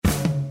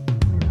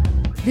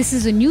This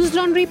is a News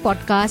Laundry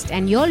podcast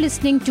and you're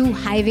listening to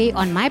Highway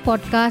on my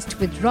podcast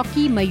with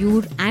Rocky,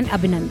 Mayur and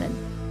Abhinandan.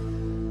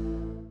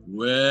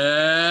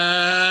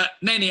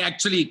 नहीं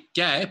actually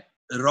क्या है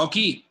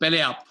Rocky पहले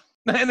आप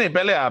नहीं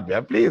पहले आप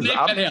यार प्लीज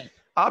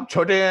आप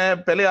छोटे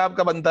हैं पहले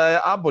आपका बनता है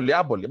आप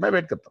बोलिए मैं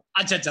वेट करता हूँ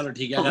अच्छा चलो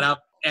ठीक है अगर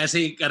आप ऐसे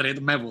ही कर रहे हैं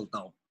तो मैं बोलता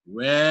हूँ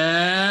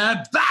we're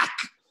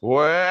back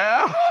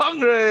we're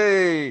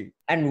hungry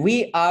and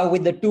we are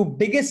with the two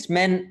biggest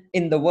men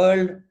in the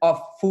world of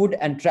food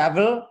and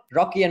travel,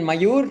 Rocky and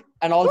Mayur,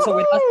 and also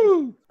with us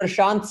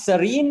Prashant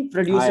Sareen,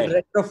 producer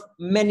director of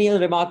many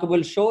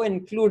remarkable shows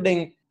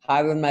including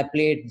Highway on My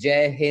Plate,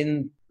 Jai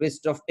Hind,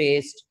 Twist of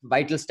Taste,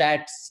 Vital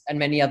Stats, and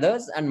many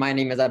others. And my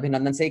name is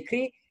Abhinandan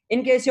Sekhri.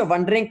 In case you're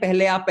wondering,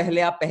 pehle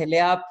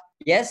aap,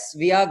 yes,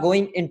 we are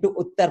going into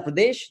Uttar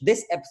Pradesh.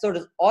 This episode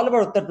is all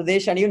about Uttar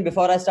Pradesh. And even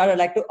before I start, I'd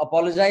like to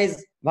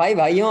apologize.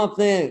 भाइयों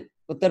अपने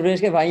उत्तर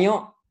प्रदेश के भाइयों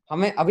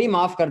हमें अभी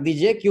माफ कर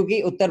दीजिए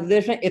क्योंकि उत्तर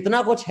प्रदेश में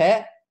इतना कुछ है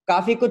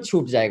काफी कुछ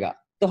छूट जाएगा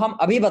तो हम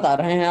अभी बता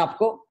रहे हैं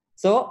आपको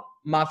सो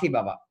माफी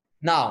बाबा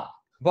नाउ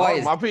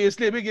बॉयज माफी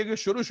इसलिए भी क्योंकि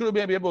शुरू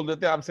में हम ये बोल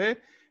देते हैं आपसे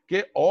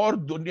कि और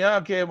दुनिया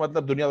के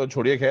मतलब दुनिया तो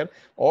छोड़िए खैर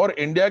और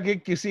इंडिया के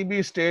किसी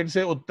भी स्टेट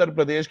से उत्तर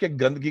प्रदेश के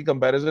गंद की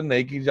कंपैरिजन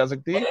नहीं की जा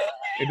सकती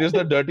it is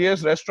the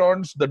dirtiest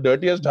restaurants the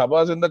dirtiest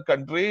dhabas in the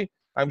country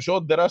I am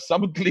sure there are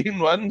some clean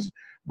ones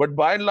but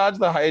by and large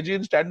the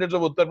hygiene standards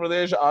of Uttar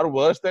Pradesh are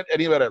worse than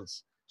anywhere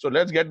else so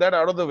let's get that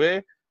out of the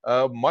way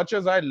much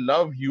as I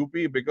love UP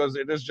because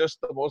it is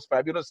just the most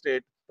fabulous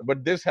state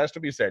but this has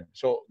to be said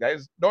so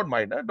guys don't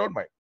mind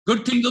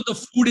Good thing that the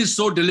food is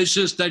so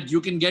delicious that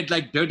you can get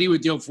like dirty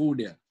with your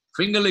food here.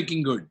 Finger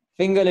licking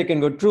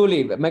good.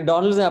 Truly.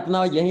 McDonald's ने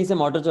अपना यहीं से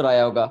motor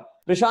चुराया होगा.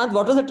 Prashant,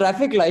 what was the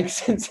traffic like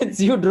since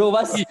you drove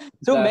us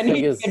through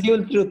many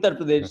schedules through Uttar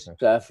Pradesh?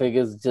 Traffic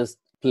is just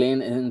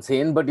plain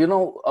insane. But you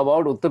know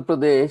about Uttar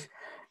Pradesh,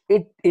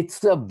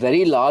 it's a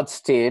very large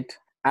state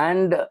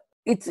and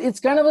it's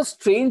kind of a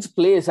strange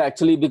place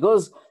actually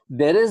because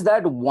there is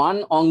that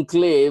one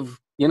enclave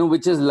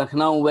which is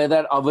Lucknow, where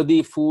that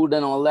Awadhi food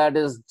and all that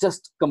is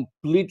just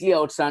completely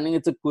outstanding.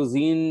 It's a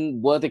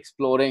cuisine worth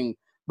exploring.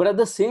 But at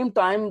the same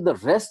time, the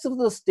rest of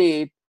the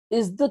state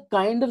is the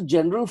kind of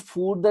general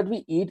food that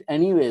we eat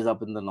anyways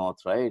up in the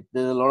north, right?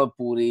 There's a lot of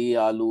puri,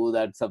 aloo,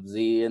 that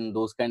sabzi and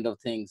those kind of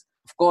things.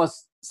 Of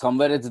course,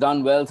 somewhere it's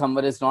done well,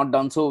 somewhere it's not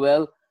done so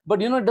well.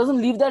 But, it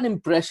doesn't leave that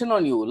impression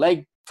on you.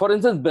 Like, for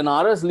instance,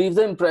 Benares leaves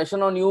the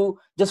impression on you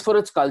just for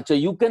its culture.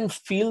 You can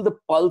feel the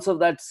pulse of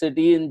that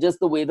city in just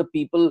the way the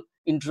people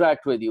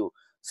interact with you.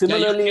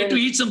 Similarly, you get to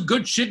eat some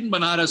good shit in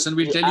Benares and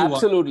we'll tell you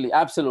what.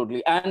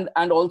 Absolutely.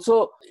 And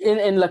also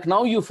in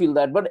Lucknow, you feel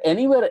that. But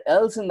anywhere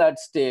else in that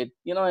state,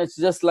 it's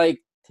just like,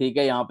 theek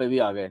hai, yahan pe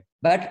bhi aa gaye.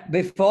 But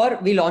before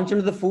we launch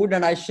into the food,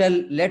 and I shall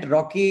let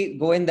Rocky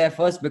go in there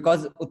first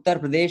because Uttar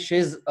Pradesh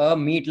is a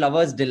meat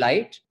lover's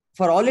delight.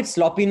 For all its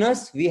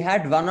sloppiness, we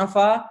had one of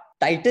our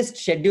tightest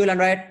schedule and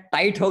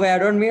tight ho gaya. I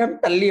don't mean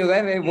talli ho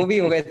gaye, wo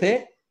bhi ho gaye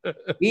the.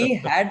 We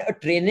had a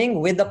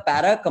training with the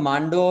para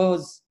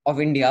commandos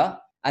of India.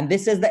 And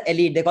this is the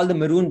elite. They call the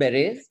Maroon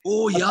Berets.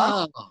 Oh,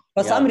 yeah.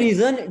 For some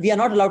reason, we are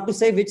not allowed to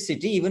say which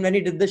city. Even when we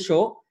did the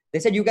show, they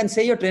said you can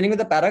say you're training with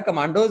the para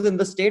commandos in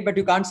the state, but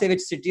you can't say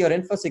which city you're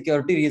in for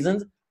security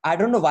reasons. I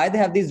don't know why they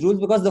have these rules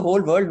because the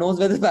whole world knows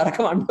where the para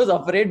commandos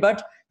operate.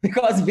 But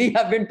because we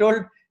have been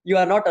told you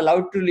are not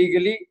allowed to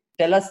legally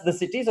tell us the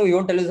city, so we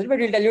won't tell you the city, but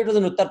we'll tell you it was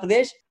in Uttar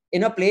Pradesh,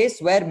 in a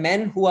place where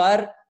men who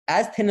are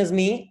as thin as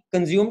me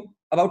consume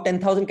about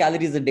 10,000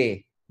 calories a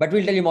day. But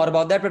we'll tell you more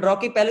about that. But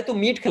Rocky, pehle tu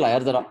meat khila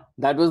yaar zara.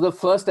 That was the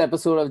first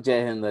episode of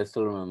Jai Hind, I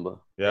still remember.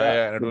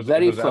 Yeah. And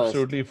it was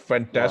absolutely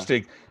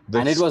fantastic.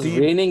 Yeah. And it was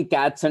raining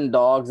cats and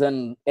dogs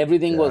and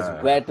everything was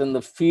wet and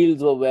the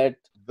fields were wet.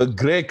 The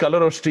grey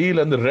color of steel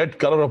and the red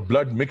color of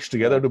blood mixed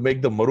together to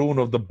make the maroon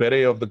of the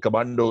beret of the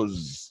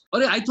commandos.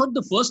 I thought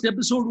the first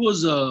episode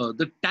was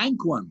the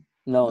tank one.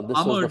 No, this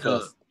was the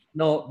first.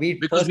 No,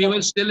 because we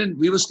were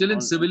still in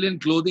civilian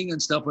clothing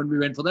and stuff when we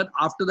went for that.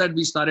 After that,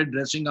 we started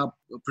dressing up,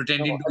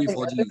 pretending to be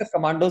Fauji. I think the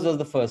commandos was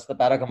the first, the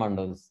para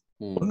commandos.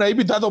 नहीं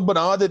भी था तो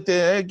बना देते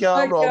हैं क्या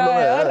problem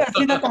है?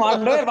 Actually, the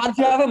commando है. Once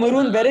you have a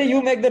maroon beret,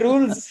 you make the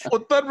rules.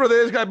 Uttar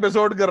Pradesh का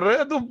एपिसोड कर रहे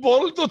हैं तो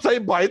बोल तो सही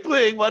भाई तो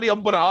एक बार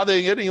हम बना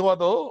देंगे नहीं हुआ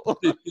तो.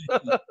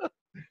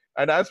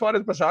 And as far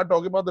as Prashant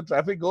talking about the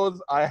traffic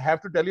goes, I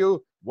have to tell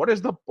you, what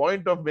is the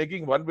point of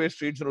making one-way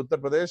streets in Uttar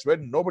Pradesh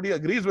when nobody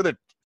agrees with it?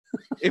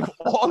 If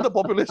all the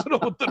population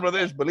of Uttar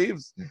Pradesh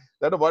believes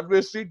that a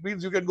one-way street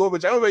means you can go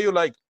whichever way you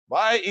like,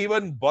 why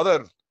even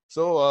bother?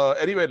 So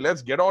anyway,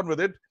 let's get on with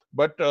it.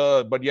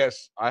 But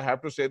yes, I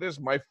have to say this,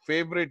 my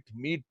favorite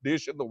meat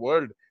dish in the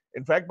world,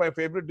 in fact, my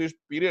favorite dish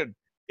period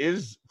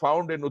is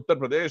found in Uttar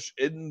Pradesh,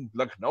 in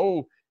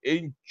Lucknow,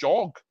 in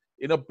Chowk,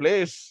 in a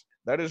place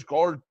that is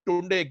called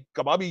Tunde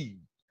Kababi.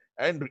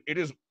 And it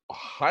is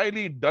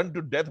highly done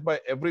to death by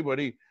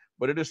everybody,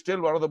 but it is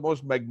still one of the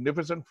most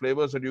magnificent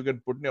flavors that you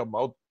can put in your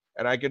mouth.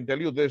 And I can tell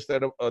you this,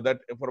 that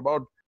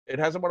it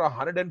has about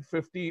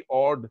 150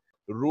 odd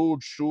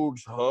roots,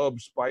 shoots,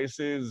 herbs,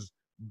 spices,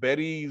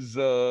 berries,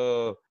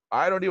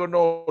 I don't even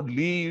know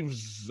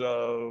leaves.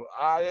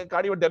 I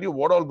can't even tell you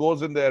what all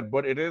goes in there,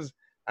 but it is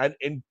an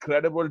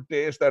incredible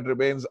taste that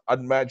remains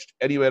unmatched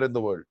anywhere in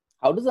the world.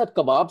 How does that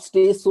kebab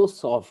stay so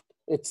soft?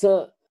 It's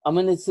a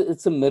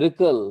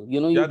miracle.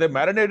 Yeah, they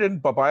marinate in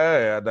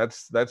papaya. Yeah.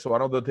 That's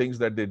one of the things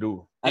that they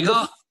do. And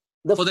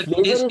for the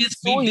flavor is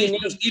tastiest so meat dish,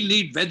 unique. you still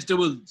need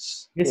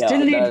vegetables. You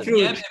still need fruit.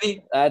 Yeah,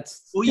 baby.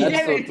 That's Oh,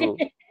 yeah. so true.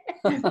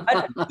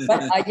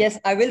 But yes,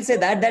 I will say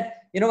that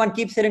one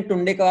keeps hearing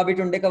tunde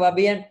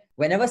kababi, and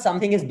whenever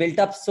something is built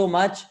up so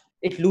much,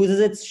 it loses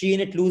its sheen,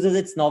 it loses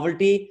its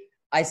novelty.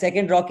 I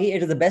second Rocky.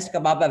 It is the best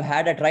kebab I've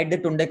had. I tried the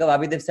tunde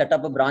kababi. They've set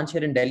up a branch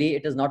here in Delhi.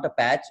 It is not a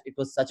patch. It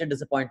was such a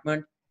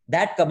disappointment.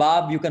 That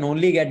kebab you can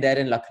only get there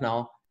in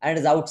Lucknow, and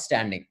it is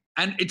outstanding.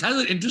 And it has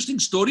an interesting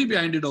story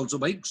behind it also,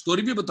 bhai.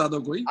 Story bhi bata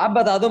do koi. आप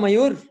बता दो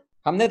मयूर,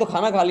 हमने तो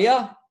खाना खा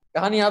लिया,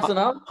 कहानी आप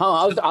सुनाओ.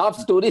 हाँ, आप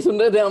story सुन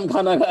रहे थे, हम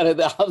खाना खा रहे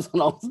थे, आप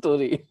सुनाओ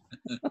story.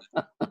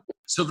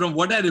 So from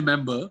what I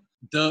remember,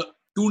 the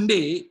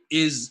tunde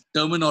is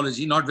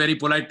terminology, not very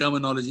polite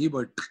terminology,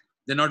 but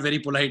they're not very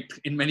polite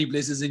in many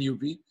places in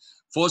UP,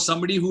 for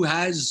somebody who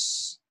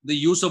has the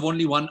use of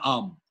only one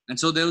arm. And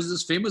so there was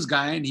this famous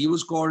guy and he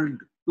was called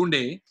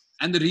Tunde.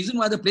 And the reason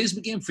why the place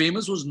became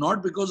famous was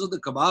not because of the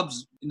kebabs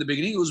in the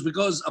beginning. It was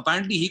because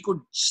apparently he could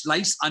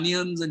slice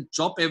onions and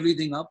chop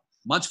everything up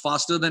much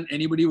faster than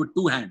anybody with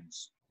two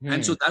hands.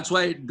 And so that's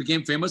why it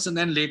became famous. And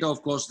then later,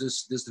 of course,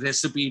 this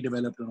recipe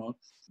developed and all.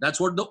 That's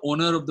what the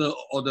owner of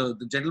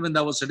the gentleman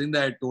that was sitting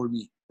there had told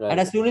me. Right. And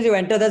as soon as you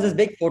enter, there's this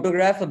big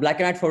photograph, a black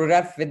and white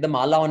photograph with the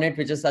mala on it,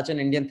 which is such an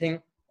Indian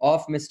thing,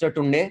 of Mr.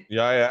 Tunde.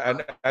 Yeah.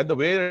 And the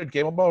way it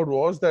came about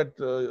was that,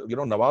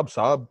 Nawab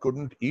Saab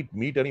couldn't eat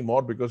meat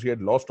anymore because he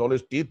had lost all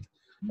his teeth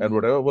and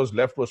whatever was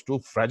left was too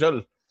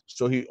fragile.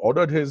 So he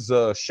ordered his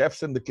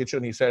chefs in the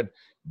kitchen. He said,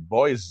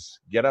 boys,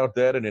 get out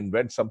there and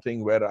invent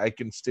something where I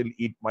can still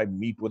eat my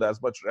meat with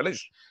as much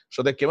relish.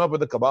 So they came up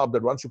with a kebab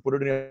that once you put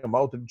it in your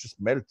mouth, it just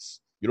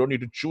melts. You don't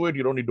need to chew it.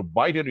 You don't need to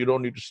bite it. You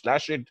don't need to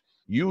slash it.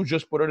 You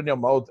just put it in your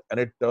mouth and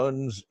it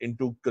turns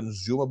into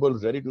consumable,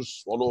 ready to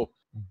swallow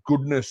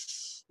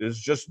goodness. It's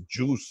just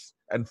juice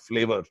and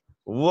flavor.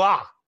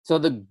 Wow! So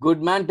the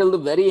good man till the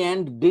very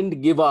end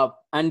didn't give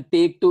up and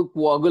take to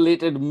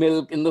coagulated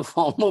milk in the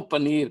form of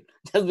paneer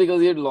just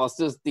because he had lost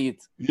his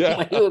teeth.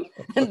 Yeah.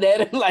 And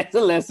therein lies a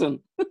lesson.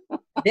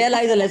 There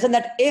lies a lesson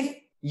that if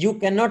you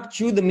cannot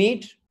chew the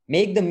meat,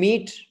 make the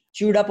meat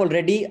chewed up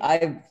already.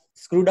 I've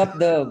screwed up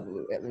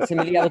the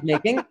simile I was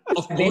making.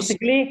 Of course.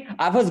 Basically,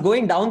 I was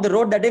going down the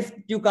road that if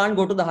you can't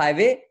go to the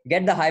highway,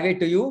 get the highway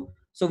to you.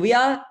 So we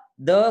are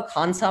the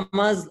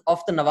Khansamas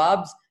of the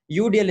Nawabs.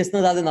 You, dear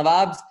listeners, are the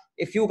Nawabs.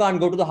 If you can't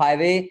go to the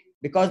highway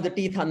because the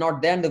teeth are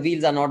not there and the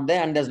wheels are not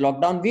there and there's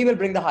lockdown, we will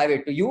bring the highway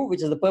to you,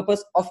 which is the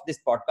purpose of this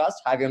podcast,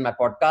 Highway on My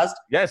Podcast.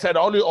 Yes, and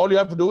all you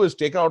have to do is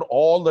take out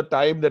all the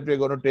time that we're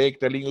going to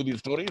take telling you these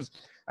stories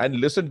and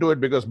listen to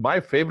it, because my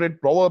favorite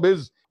proverb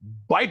is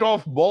bite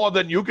off more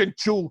than you can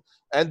chew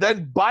and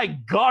then by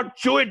God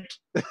chew it.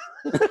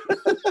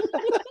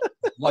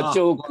 And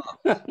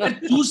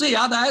chew se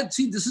yaad aaya,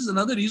 see, this is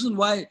another reason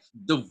why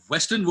the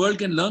Western world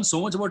can learn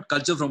so much about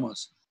culture from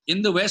us.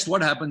 In the West,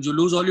 what happens? You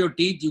lose all your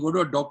teeth, you go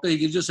to a doctor, he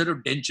gives you a set of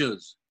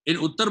dentures. In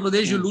Uttar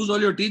Pradesh, you lose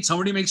all your teeth,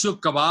 somebody makes you a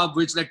kebab,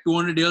 which like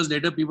 200 years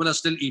later, people are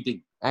still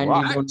eating. And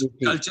Wow. you don't need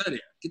teeth. Culture hai.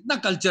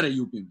 Kitna culture hai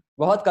UP mein?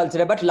 Bahut culture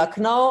hai. But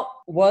Lucknow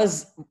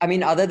was,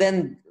 other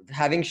than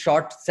having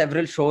shot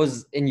several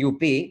shows in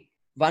UP,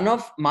 one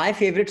of my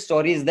favorite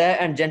stories there,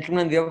 and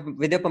gentlemen,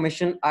 with your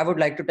permission, I would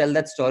like to tell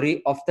that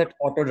story of that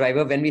auto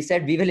driver when we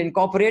said we will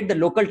incorporate the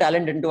local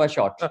talent into a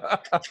shot.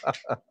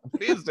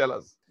 Please tell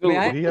us. May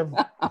I? We have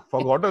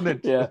forgotten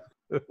it. Yeah.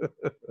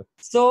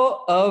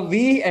 So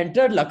we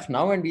entered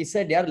Lucknow and we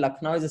said, yeah,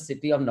 Lucknow is a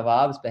city of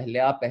Nawabs, pehle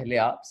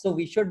aap. So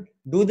we should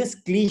do this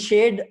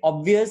cliched,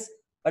 obvious,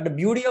 but the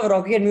beauty of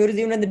Rocky and Muir is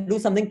even when they do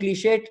something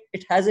cliched,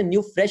 it has a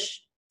new,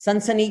 fresh,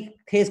 Sansani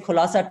Khez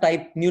Khulasa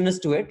type newness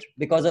to it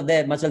because of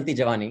their Machalti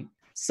Jawani.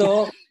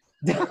 So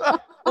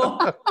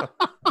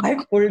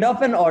I pulled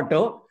up an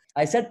auto.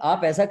 I said,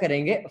 aap aisa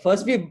karenge.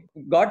 First we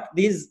got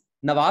these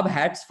Nawab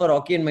hats for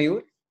Rocky and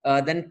Mayur.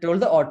 Then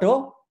told the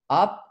auto,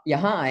 aap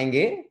yahan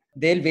aayenge.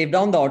 They'll wave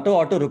down the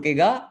auto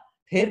rukega.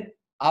 Phir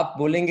aap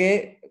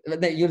bolenge,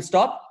 you'll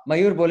stop.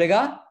 Mayur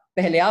bolega,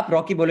 pehle aap.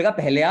 Rocky bolega,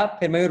 pehle aap.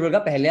 Phir Mayur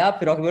bolega, pehle aap.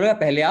 Phir Rocky bolega,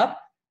 pehle aap.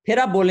 Phir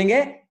aap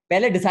bolenge,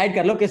 pehle decide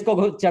kar lo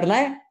kisko chadna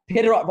hai.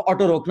 Phir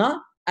auto rokna.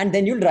 And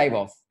then you'll drive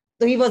off.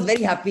 So he was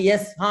very happy.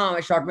 Yes,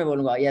 haan, short mein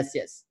bolunga.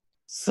 Yes.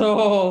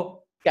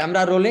 So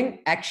camera rolling,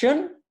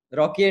 action.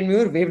 Rocky and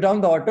Muir wave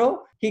down the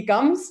auto. He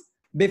comes.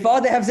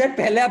 Before they have said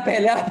pehle aap,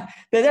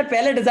 they said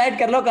pehle decide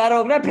kar lo, car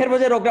rokna, phir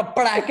mujhe rokna,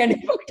 padak, and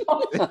he walked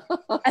off.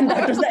 And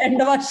that was the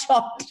end of our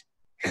shot.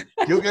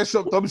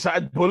 क्योंकि तुम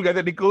शायद भूल गए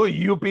थे निको,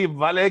 UP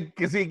वाले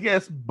किसी के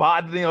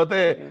बाद नहीं होते,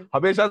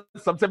 हमेशा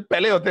सबसे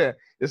पहले होते हैं,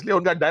 इसलिए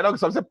उनका डायलॉग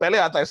सबसे पहले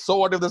आता है. So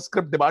what if the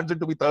script demands it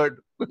to be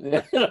third?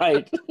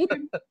 Right.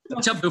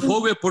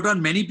 Before we put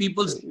on many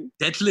people's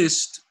death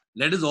list,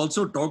 let us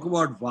also talk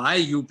about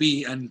why UP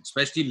and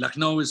especially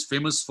Lucknow is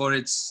famous for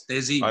its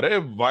tehzeeb.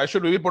 Arey, why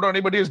should we put on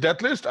anybody's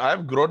death list?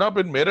 I've grown up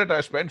in Meerut.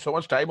 I spent so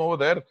much time over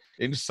there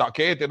in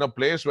Saket, in a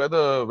place where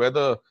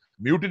the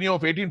mutiny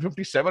of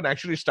 1857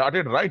 actually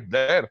started right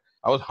there.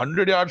 I was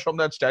 100 yards from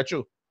that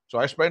statue. So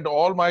I spent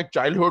all my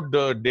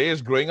childhood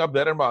days growing up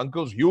there in my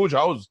uncle's huge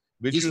house.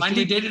 He's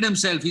finally dated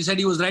himself. He said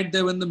he was right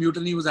there when the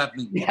mutiny was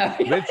happening. Yeah.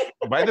 Which,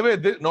 by the way,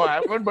 no, I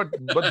haven't,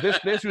 but this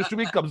place used to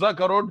be Kabza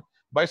Karod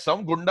by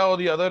some gunda or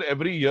the other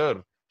every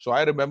year. So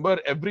I remember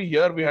every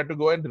year we had to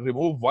go and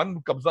remove one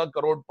Kabza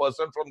Karod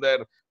person from there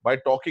by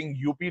talking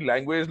UP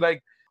language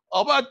like,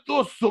 "Aba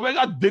tu subah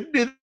ka din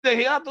nahi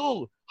dekha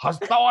tu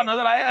hasta hua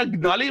nazar aaya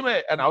gali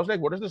mein." And I was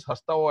like, "What is this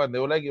hasta hua?" And they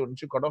were like,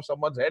 "Once you cut off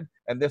someone's head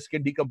and their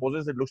skin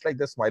decomposes, it looks like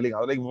they're smiling." I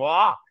was like,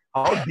 "Wow,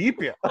 how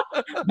deep here."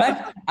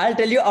 But I'll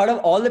tell you, out of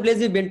all the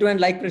places we've been to, and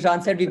like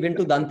Prashant said, we've been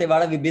to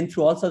Dantewada, we've been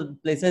through all sorts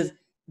of places.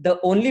 The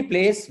only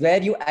place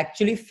where you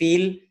actually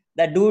feel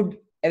that, dude,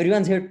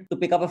 everyone's here to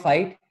pick up a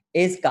fight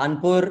is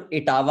Kanpur,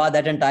 Etawah,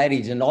 that entire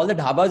region. All the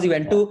dhabas we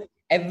went to,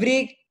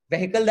 every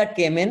vehicle that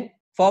came in,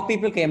 4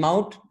 people came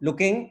out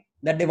looking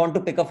that they want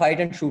to pick a fight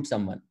and shoot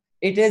someone.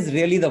 It is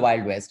really the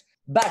Wild West.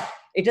 But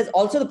it is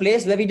also the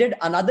place where we did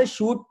another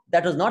shoot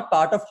that was not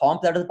part of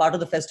HOMP, that was part of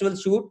the festival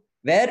shoot,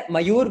 where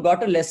Mayur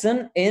got a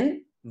lesson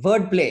in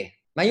wordplay.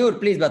 Mayur,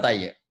 please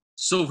bataiye.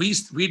 So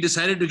we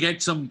decided to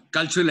get some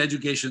cultural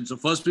education. So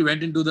first we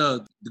went into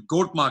the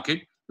goat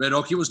market where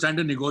Rocky was trying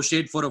to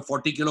negotiate for a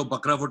 40 kilo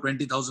bakra for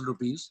 20,000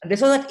 rupees.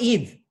 This was at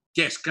Eid.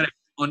 Yes, correct,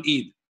 on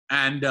Eid.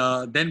 And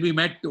then we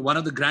met one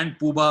of the grand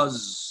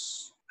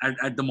poobahs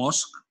at the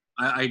mosque.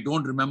 I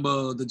don't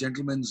remember the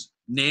gentleman's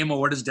name or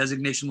what his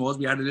designation was.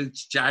 We had a little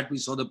chat, we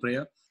saw the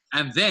prayer.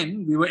 And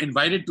then we were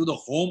invited to the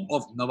home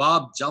of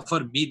Nawab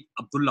Jafar Meet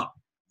Abdullah.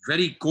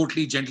 Very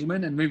courtly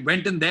gentleman. And we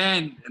went in there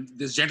and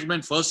this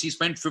gentleman first, he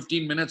spent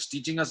 15 minutes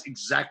teaching us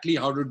exactly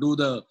how to do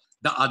the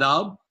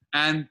adab.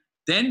 And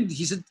then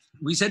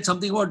we said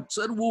something about,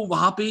 sir, wo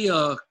wahan pe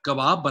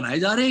kebab banaye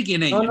ja rahe hain ki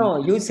nahi?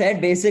 No. You said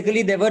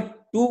basically there were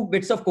 2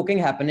 bits of cooking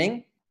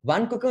happening.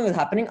 One cooking was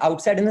happening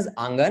outside in his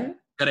angan.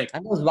 Correct.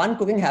 And there was one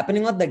cooking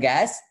happening on the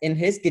gas in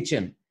his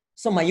kitchen.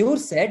 So Mayur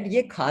said,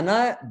 ye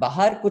khana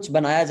bahar kuch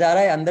banaya ja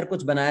raha hai, andar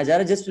kuch banaya ja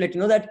raha hai, just to let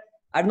you know that,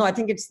 I don't know, I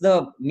think it's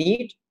the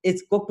meat.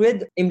 It's cooked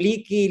with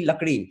imli ki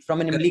lakdi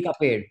from an imli ka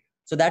ped.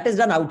 So that is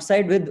done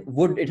outside with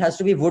wood. It has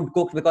to be wood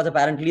cooked because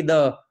apparently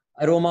the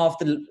aroma of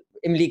the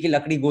imli ki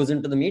lakdi goes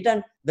into the meat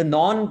and the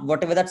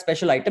whatever that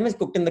special item is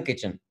cooked in the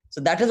kitchen.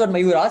 So that is what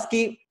Mayur asked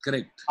ki,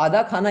 correct.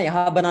 Aadha khana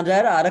yahan banaya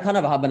ja raha hai, aadha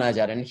khana wahan banaya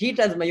ja raha hai. And he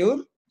tells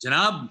Mayur,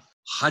 Janab,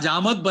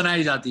 हजामत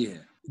बनाई जाती है,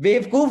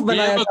 बेवकूफ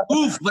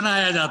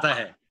बनाया जाता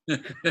है.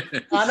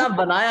 खाना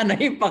बनाया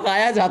नहीं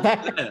पकाया जाता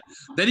है.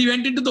 Then he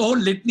went into the whole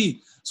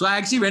litany. So I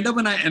actually went up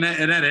and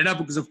I read up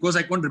because of course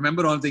I couldn't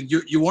remember all things.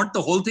 You want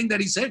the whole thing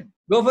that he said?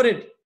 Go for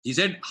it. He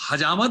said,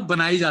 हजामत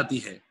बनाई जाती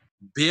है,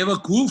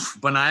 बेवकूफ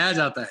बनाया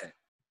जाता है,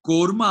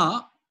 कोरमा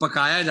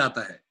पकाया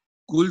जाता है,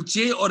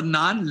 कुलचे और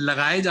नान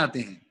लगाए जाते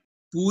हैं,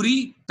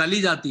 पूरी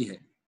तली जाती है,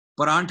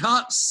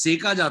 परांठा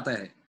सेका जाता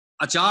है,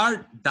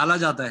 अचार डाला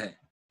जाता है,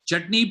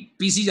 चटनी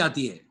पीसी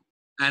जाती है.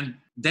 And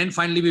then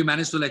finally we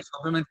managed to like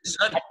stop him and say,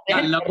 sir,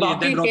 I love you.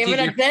 Then Rocky came in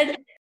and said,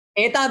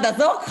 "Eta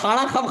daso,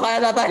 khana kab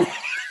khaya jata hai."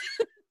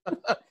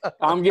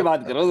 काम की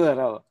बात करो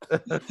जरा.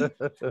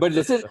 But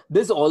listen,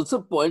 this also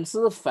points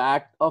to the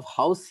fact of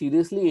how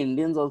seriously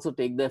Indians also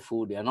take their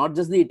food. Yeah, not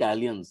just the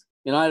Italians.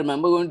 You know, I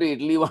remember going to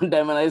Italy one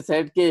time and I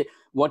said, "Ke,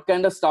 what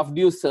kind of stuff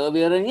do you serve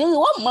here?" And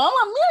oh,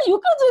 Mama mia,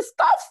 you can't just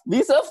stuff.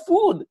 We serve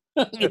food.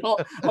 You know,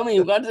 I mean,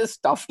 you can't just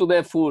stuff to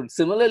their food.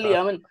 Similarly,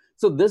 I mean,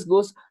 so this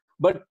goes.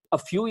 But a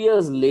few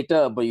years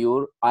later,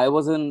 Mayur, I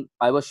was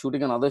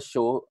shooting another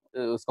show. It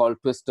was called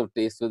Twist of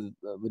Taste with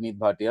Vineet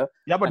Bhatia.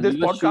 Yeah, but this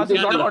podcast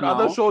is not about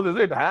other shows, is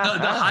it? The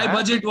high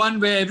budget one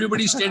where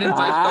everybody stayed in 5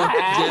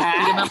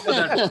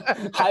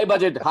 High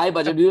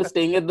budget. We were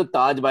staying at the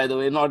Taj, by the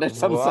way, not at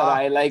some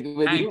sarai like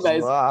with you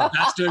guys. Wow.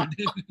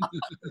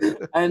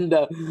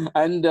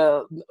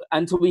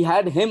 And so we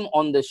had him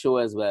on the show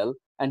as well.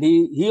 And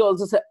he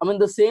also said, I mean,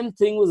 the same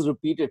thing was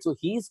repeated. So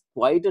he's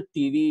quite a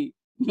TV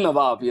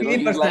Nawab, you know.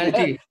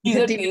 He's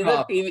a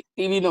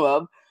TV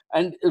Nawab.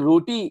 And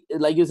roti,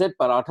 like you said,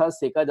 paratha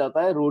seka jata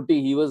hai.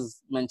 Roti, he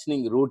was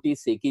mentioning roti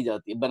seki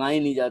jati hai. Banai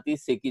nahi jati,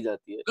 seki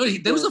jati hai. No,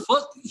 there was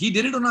he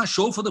did it on our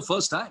show for the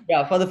first time.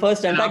 Yeah, for the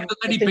first time. And after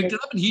that, he picked it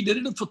up and he did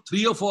it for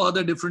 3 or 4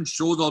 other different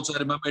shows also. I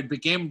remember it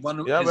became one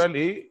of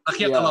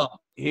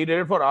he did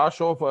it for our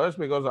show first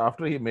because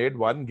after he made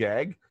one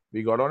gag,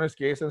 we got on his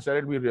case and said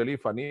it'd be really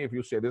funny if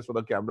you say this for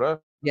the camera.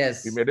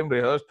 Yes. We made him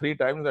rehearse 3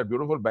 times in that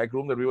beautiful back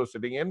room that we were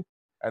sitting in.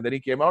 And then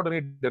he came out and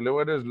he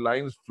delivered his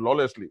lines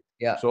flawlessly.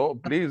 Yeah. So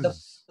please.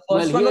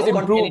 Well, he was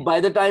improved. By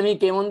the time he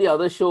came on the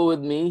other show with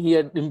me, he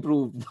had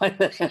improved by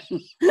then.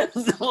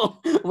 So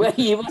where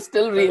he was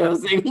still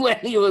rehearsing, when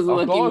he was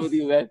working with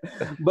you guys.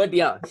 But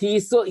yeah,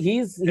 he's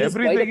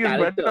everything is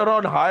better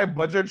on high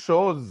budget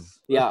shows.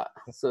 Yeah.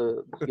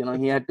 So you know,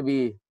 he had to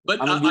be.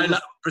 But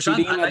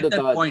Prashant, I like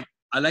that point.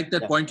 I like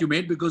that point you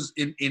made because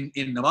in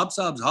Nawab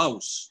Saab's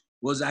house,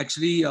 was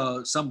actually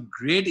some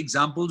great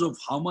examples of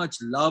how much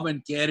love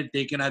and care it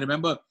taken. I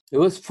remember it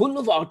was full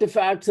of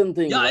artifacts and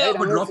things. Yeah, right? yeah,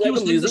 but And it's Rocky like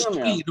was a telling the museum,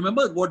 story. yeah.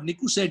 Remember what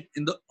Niku said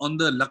on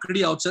the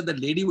lakdi outside, that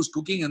lady was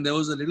cooking and there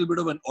was a little bit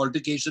of an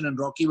altercation and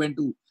Rocky went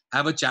to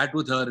have a chat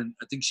with her and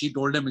I think she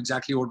told him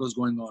exactly what was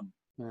going on.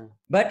 Yeah.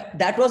 But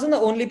that wasn't the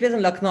only place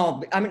in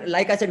Lucknow. I mean,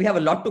 like I said, we have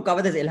a lot to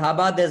cover. There's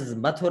Allahabad, there's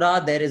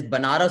Mathura, there is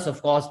Banaras,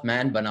 of course,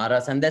 man,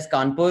 Banaras, and there's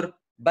Kanpur.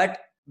 But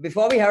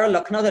before we had a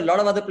Lucknow, there are a lot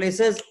of other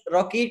places.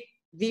 Rocky,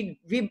 we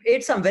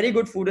ate some very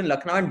good food in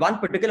Lucknow, and one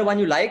particular one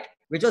you liked,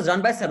 which was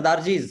run by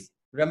Sardarji's.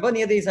 Remember,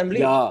 near the assembly?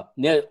 Yeah,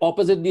 near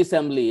opposite the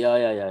assembly. Yeah.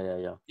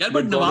 Yeah,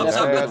 but Nawab yeah,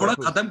 Sahab, yeah, thoda that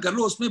was- khatam kar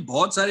lo, usme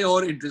bahut sare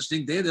aur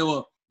interesting the. There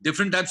were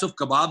different types of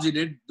kebabs he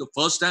did. The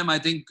first time I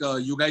think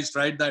you guys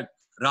tried that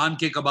Raan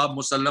ke kebab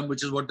musallam,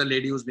 which is what the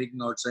lady was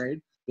making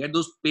outside. They had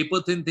those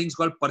paper thin things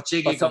called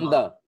parche ke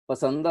kebab.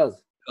 Pasandas.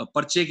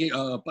 Parche ke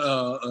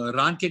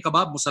Raan ke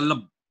kebab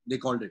musallam, they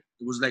called it.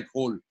 It was like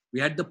whole. We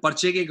had the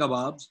parche ke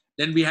kebabs.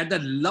 Then we had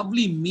that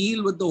lovely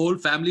meal with the whole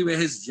family where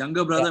his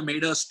younger brother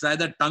made us try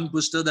that tongue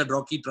twister that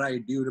Rocky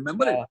tried. Do you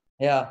remember it?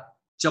 Yeah.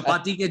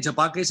 Chapati ke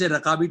jhapake se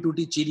rakabi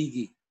tuti chili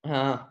ki.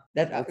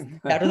 That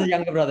was the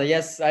younger brother.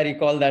 Yes, I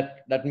recall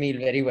that meal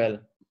very well.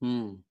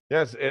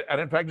 Yes,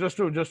 and in fact, just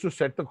to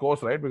set the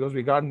course right, because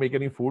we can't make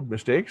any food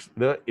mistakes.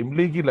 The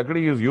imli ki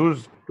lakdi is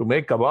used to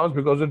make kebabs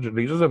because it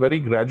reaches a very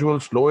gradual,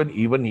 slow, and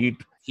even heat.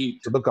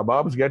 So the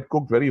kebabs get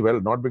cooked very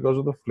well, not because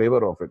of the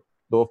flavor of it.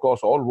 Though of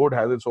course all wood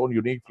has its own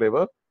unique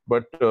flavor,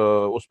 but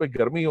उसपे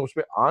गर्मी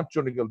उसपे आंच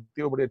जो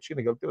निकलती है वो बड़ी अच्छी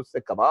निकलती है, उससे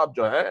कबाब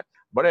जो है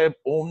बड़े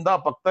उम्दा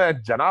पकता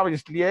है जनाब,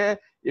 इसलिए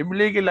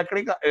इमली की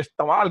लकड़ी का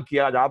इस्तेमाल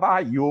किया जाता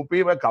है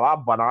यूपी में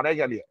कबाब बनाने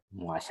के लिए.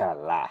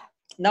 Mashallah.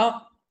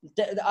 Now,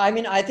 I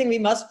mean, I think we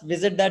must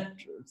visit that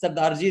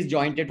Sardarji's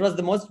joint. It was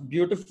the most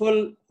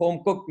beautiful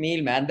home cooked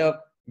meal, man. The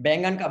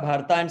Bengan ka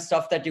bharta and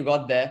stuff that you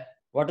got there.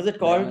 What is it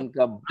called?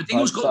 I think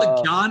it was called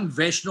the Gyan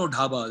Vaishno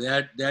Dhaba.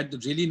 They had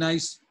the really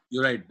nice.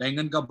 You're right,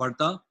 Bengan ka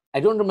bharta. I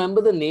don't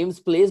remember the name's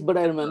place, but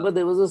I remember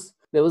there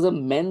was a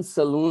men's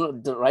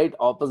saloon right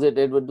opposite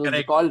it. It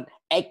was called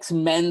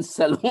X-Men's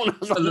Saloon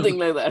or something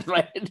like that,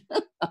 right?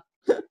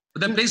 But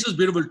that place was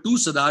beautiful. Two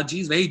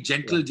Sardarjis, very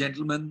gentle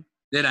gentlemen.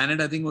 They ran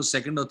it, I think, was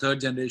second or third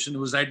generation. It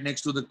was right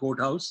next to the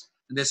courthouse.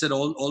 And they said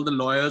all the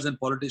lawyers and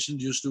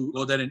politicians used to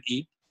go there and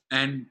eat.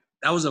 And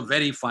that was a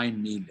very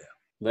fine meal there.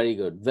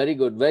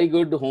 Very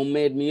good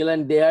homemade meal.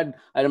 And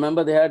I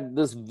remember they had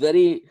this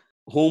very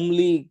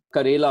homely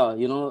Karela,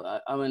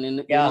 I mean,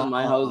 in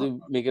my house, we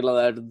make it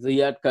like that. They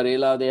had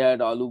Karela, they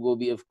had aloo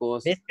gobi, of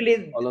course.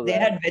 Basically, they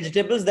had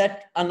vegetables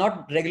that are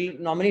not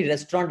normally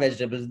restaurant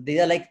vegetables. These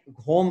are like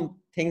home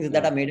things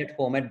that are made at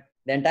home. And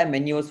the entire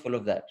menu was full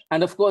of that.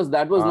 And of course,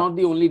 that was not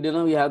the only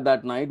dinner we had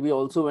that night. We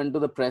also went to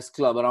the press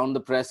club, around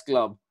the press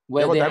club,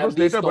 where they that have was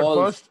these later, stalls.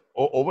 but first,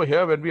 over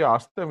here, when we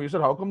asked them, we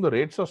said, how come the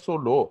rates are so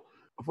low?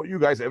 For you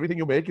guys, everything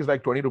you make is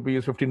like 20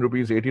 rupees, 15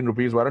 rupees, 18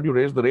 rupees. Why don't you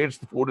raise the rates?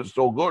 The food is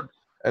so good.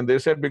 And they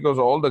said because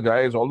all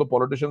the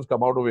politicians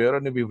come out over here,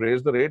 and if we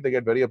raise the rate, they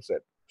get very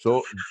upset.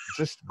 So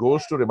just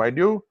goes to remind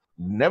you,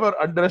 never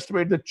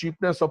underestimate the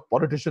cheapness of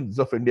politicians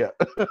of India.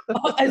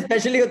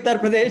 Especially Uttar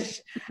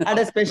Pradesh. And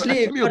especially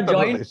if your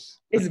joint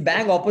is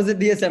bang opposite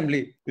the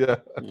assembly. Yeah.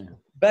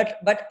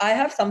 But I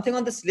have something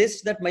on this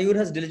list that Mayur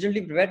has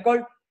diligently prepared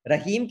called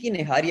Rahim Ki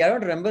Nihari. I don't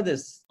remember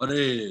this.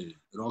 Arey,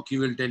 Rocky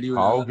will tell you.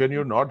 How can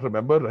you not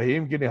remember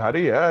Rahim Ki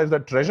Nihari? Yeah, it's the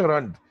treasure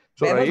hunt.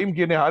 So Rahim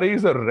Ki Nihari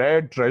is a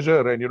rare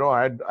treasure,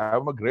 and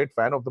I'm a great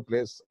fan of the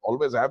place,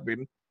 always have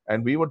been.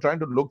 And we were trying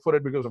to look for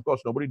it because, of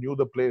course, nobody knew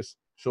the place.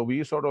 So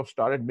we sort of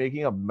started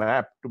making a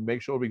map to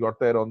make sure we got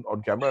there on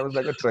camera. It was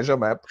like a treasure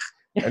map,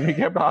 and we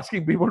kept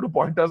asking people to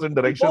point us in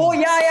directions. Oh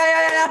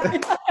yeah.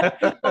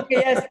 Okay,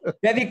 yes.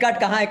 Where we cut?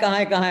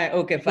 Kahan hai?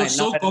 Okay, fine. It was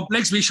so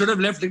complex. We should have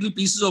left little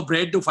pieces of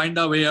bread to find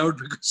our way out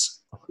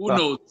because who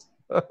knows.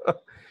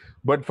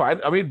 But fine.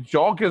 I mean,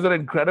 Chowk is an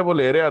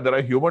incredible area. There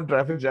are human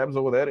traffic jams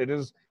over there. It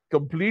is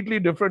completely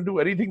different to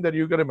anything that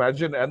you can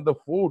imagine. And the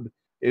food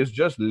is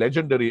just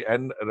legendary.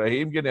 And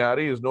Rahim Ki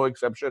Nihari is no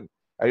exception.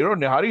 And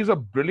Nihari is a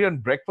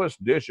brilliant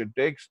breakfast dish. It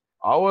takes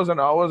hours and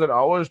hours and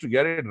hours to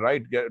get it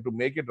right, to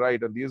make it right.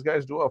 And these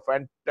guys do a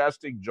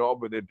fantastic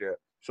job with it here.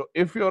 So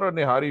if you're a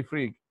Nihari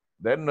freak,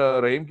 then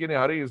Rahim Ki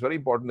Nihari is very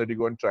important that you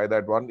go and try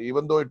that one.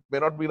 Even though it may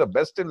not be the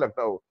best in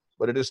Lucknow,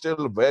 but it is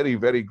still very,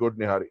 very good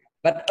Nihari.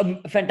 But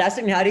a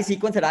fantastic Nihari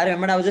sequence that I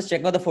remember, I was just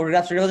checking out the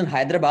photographs. It was in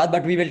Hyderabad,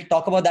 but we will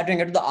talk about that when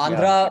we get to the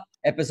Andhra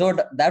episode.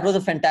 That was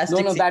a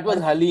fantastic No, that was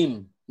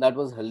Halim. That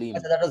was Halim.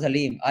 That was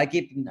Halim. I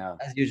keep,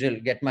 as usual,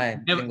 get my...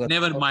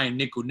 Never mind,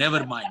 Niku.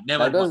 Never mind.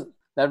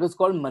 That was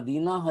called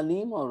Madina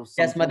Halim or something?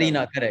 Yes,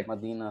 Madina, correct.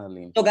 Madina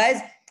Halim. So guys,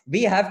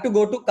 we have to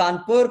go to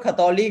Kanpur,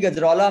 Khatoli,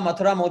 Gajraula,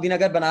 Mathura,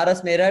 Modinagar,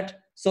 Banaras, Meerut.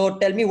 So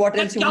tell me what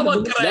else you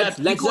want to do. Let's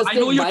just I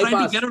know you're trying to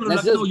bypass. get out of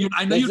Lucknow.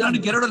 I know you're trying to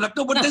get out of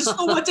Lucknow, but there's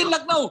so much in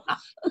Lucknow.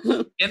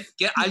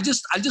 I'll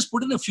just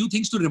put in a few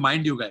things to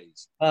remind you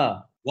guys.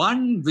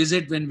 One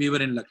visit when we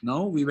were in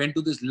Lucknow, we went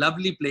to this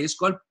lovely place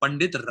called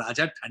Pandit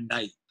Raja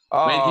Thandai,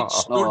 where he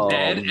stood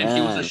there and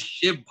he was a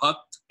Shiv Bhakt.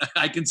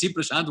 I can see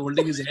Prashant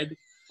holding his head.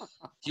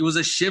 he was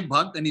a Shiv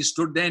Bhakt, and he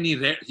stood there and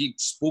he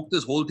spoke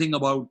this whole thing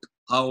about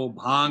how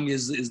bhang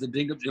is the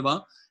drink of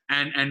Shiva.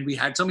 And we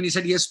had someone, he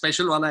said, yes,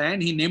 special wala hai.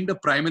 And he named a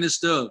prime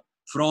minister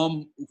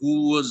from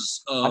who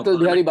was Atal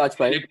Bihari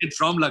Vajpayee. elected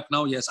from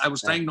Lucknow. Yes, I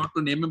was trying not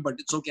to name him, but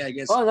it's okay, I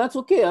guess. Oh, that's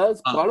okay.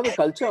 It's part of the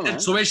culture, man.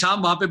 Subaह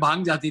Sham wahan pe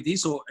bhang jati thi,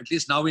 so at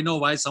least now we know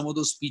why some of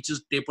those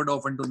speeches tapered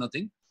off into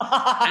nothing.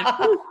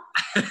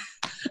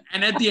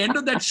 And at the end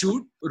of that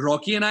shoot,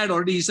 Rocky and I had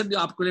already, he said,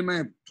 aapko liye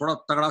main thoda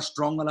tagda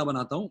strong wala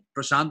banata hu.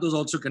 Prashant was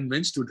also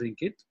convinced to drink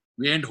it.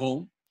 We went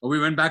home. We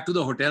went back to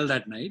the hotel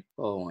that night.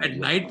 Oh at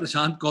night,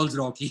 Prashant calls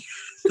Rocky.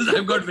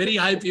 I've got very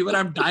high fever.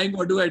 I'm dying.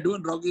 What do I do?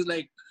 And Rocky's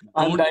like,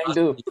 I'm dying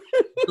too.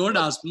 Don't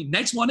ask me.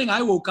 Next morning,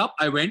 I woke up.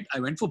 I went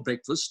for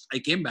breakfast. I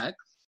came back.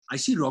 I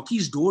see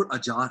Rocky's door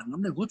ajar. And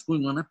I'm like, what's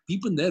going on? I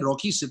peep in there.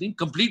 Rocky's sitting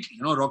completely,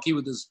 Rocky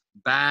with his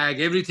bag,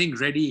 everything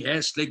ready,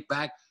 hair slicked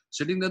back,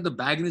 sitting there, the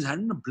bag in his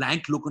hand and a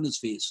blank look on his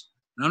face.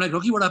 And I'm like,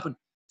 Rocky, what happened?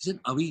 He said,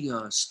 are we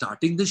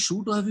starting the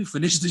shoot or have we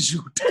finished the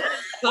shoot?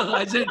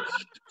 I said,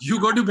 you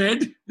go to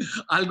bed.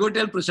 I'll go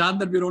tell Prashant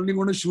that we're only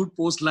going to shoot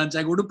post-lunch.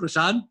 I go to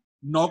Prashant,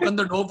 knock on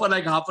the door for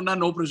like half an hour,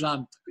 no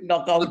Prashant.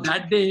 So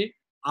that day,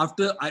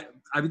 after, I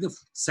mean, the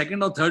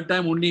second or third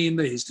time only in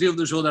the history of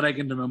the show that I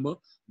can remember,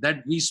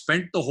 that we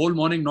spent the whole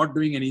morning not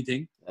doing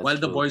anything while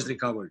the boys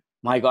recovered.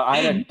 My God, I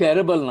had a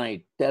terrible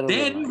night. And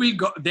Prashant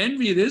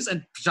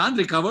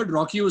recovered.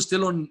 Rocky was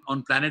still on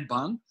Planet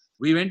Bhang.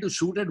 We went to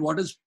shoot at what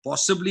is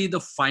possibly the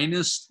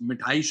finest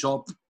mithai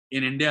shop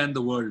in India and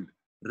the world.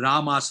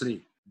 Ram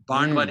Asre,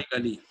 Bandwari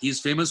Gali.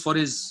 He's famous for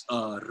his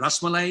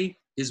rasmalai,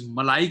 his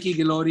malai ki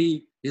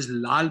gilori, his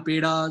lal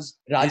pedas.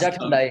 Raja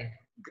Thandai.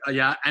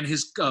 And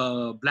his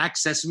black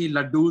sesame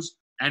laddus.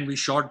 And we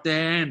shot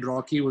there and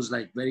Rocky was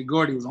like very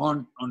good. He was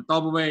on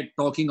top of it,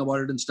 talking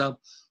about it and stuff.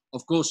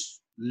 Of course,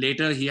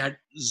 later he had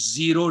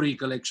zero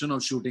recollection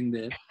of shooting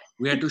there.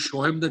 We had to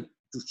show him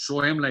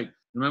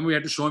remember we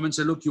had to show him and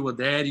say, look, you were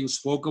there, you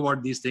spoke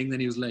about these things. And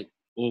he was like,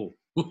 oh.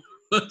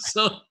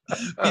 So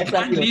we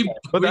can't leave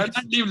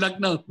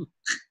Lucknow.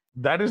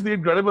 That is the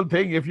incredible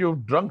thing. If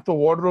you've drunk the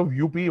water of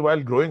UP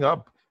while growing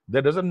up,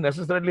 there doesn't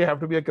necessarily have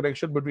to be a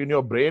connection between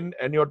your brain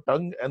and your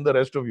tongue and the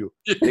rest of you.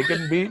 They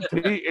can be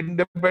three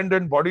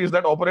independent bodies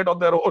that operate on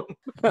their own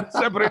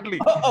separately.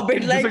 A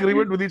bit like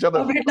disagreement with each other.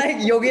 A bit like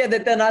Yogi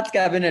Adityanath's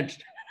cabinet.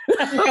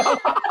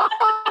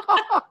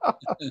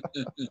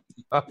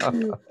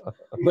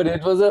 But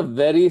it was a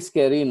very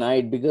scary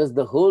night because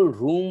the whole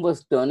room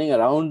was turning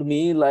around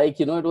me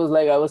like, it was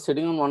like I was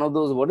sitting on one of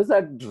those, what is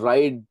that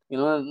ride,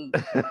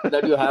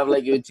 that you have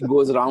like which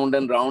goes round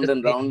and round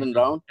and round and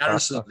round.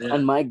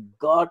 And my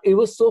God, it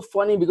was so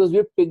funny because we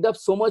had picked up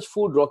so much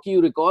food, Rocky,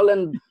 you recall,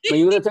 and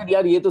Mayur said,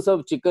 yaar, ye to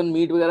sab chicken,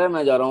 meat, vagara,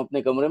 main ja raha hu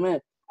apne kamre mein.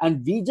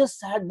 And we just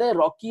sat there,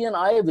 Rocky and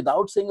I,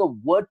 without saying a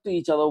word to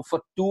each other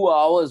for 2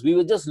 hours. We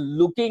were just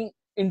looking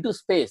into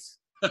space.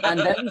 And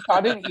then we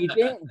started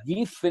eating.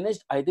 We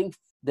finished, I think,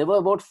 there were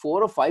about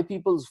 4 or 5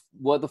 people's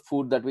worth of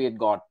food that we had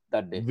got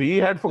that day. We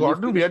had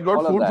forgotten we had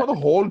got food for the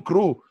whole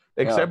crew.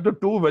 Except the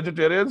 2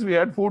 vegetarians, we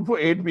had food for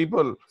 8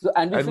 people. So,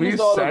 and we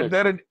sat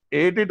there and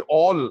ate it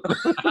all.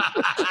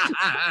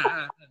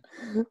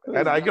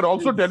 And I can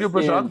also tell you,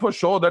 Prashant, for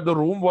sure that the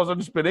room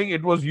wasn't spinning.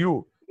 It was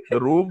you. The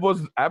room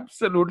was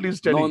absolutely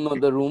steady. No,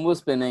 the room was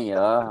spinning.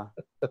 Yeah,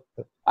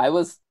 I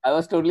was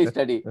totally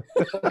steady.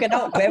 Okay,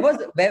 now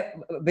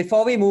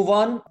before we move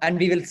on, and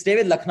we will stay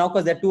with Lucknow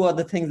because there are 2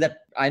 other things that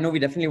I know we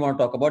definitely want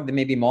to talk about. There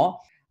may be more.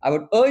 I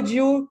would urge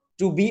you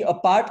to be a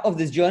part of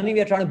this journey. We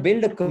are trying to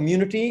build a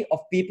community of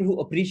people who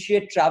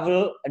appreciate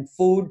travel and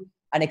food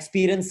and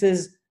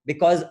experiences,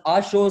 because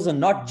our shows are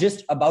not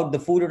just about the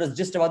food. It was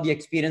just about the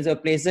experience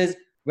of places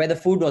where the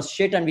food was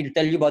shit, and we'll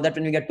tell you about that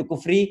when we get to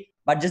Kufri.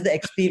 But just the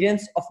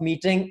experience of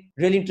meeting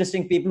really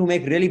interesting people who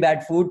make really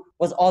bad food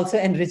was also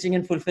enriching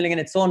and fulfilling in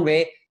its own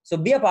way. So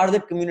be a part of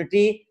the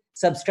community.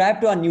 Subscribe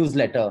to our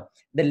newsletter.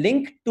 The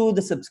link to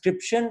the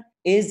subscription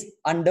is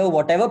under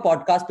whatever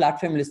podcast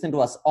platform you listen to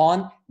us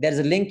on. There's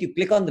a link. You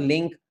click on the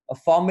link, a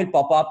form will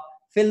pop up,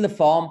 fill the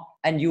form,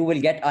 and you will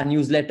get our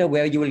newsletter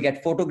where you will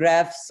get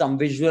photographs, some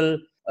visual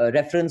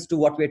reference to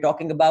what we're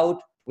talking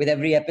about with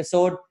every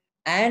episode.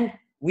 And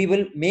we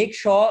will make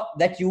sure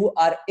that you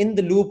are in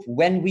the loop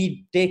when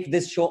we take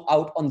this show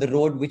out on the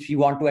road, which we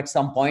want to at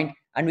some point,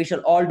 and we shall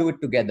all do it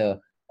together.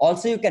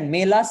 Also, you can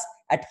mail us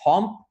at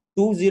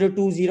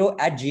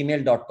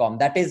homp2020@gmail.com.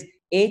 That is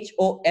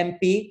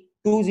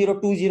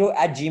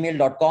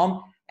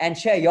HOMP2020@gmail.com, and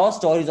share your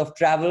stories of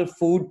travel,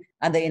 food,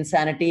 and the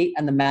insanity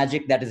and the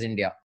magic that is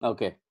India.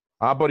 Okay.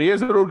 But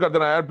please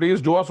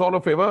do us all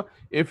a favor.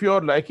 If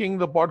you're liking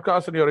the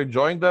podcast and you're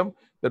enjoying them,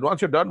 then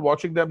once you're done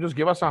watching them, just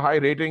give us a high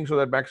rating so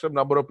that maximum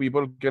number of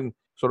people can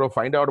sort of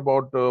find out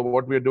about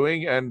what we're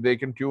doing, and they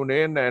can tune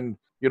in, and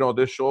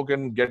this show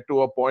can get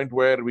to a point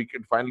where we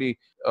can finally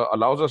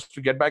allows us to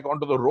get back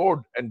onto the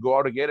road and go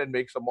out again and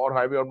make some more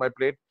Highway on My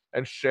Plate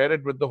and share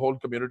it with the whole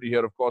community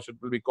here. Of course,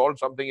 it will be called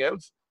something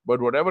else,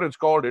 but whatever it's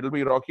called, it'll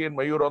be Rocky and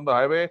Mayur on the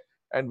Highway,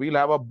 and we'll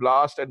have a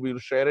blast and we'll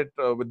share it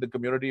with the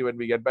community when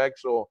we get back.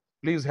 So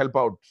please help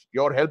out.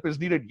 Your help is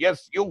needed.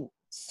 Yes, you.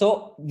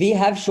 So we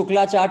have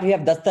Shukla Chaat, we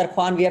have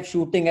Dastarkhan, we have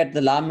shooting at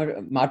the La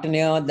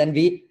Martiniere. Then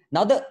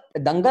now the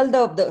Dangal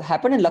the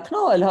happened in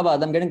Lucknow or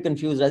Allahabad? I'm getting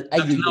confused.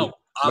 Lucknow.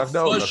 Our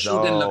first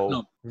shoot in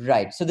Lucknow.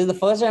 Right. So this is the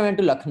first time I went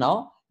to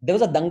Lucknow. There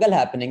was a dangal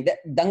happening. The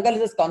dangal is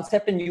this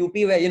concept in UP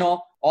where, you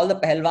know, all the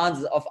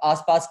pehlwans of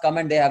Aas-Paas come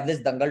and they have this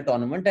dangal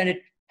tournament. And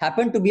it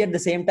happened to be at the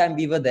same time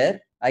we were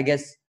there. I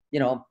guess, you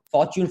know,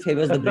 fortune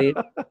favors the brave.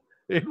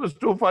 It was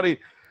too funny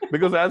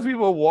because as we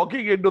were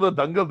walking into the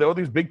dangal, there were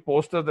these big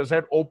posters that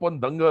said open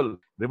dangal,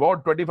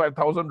 reward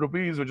 25,000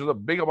 rupees, which is a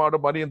big amount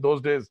of money in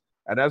those days.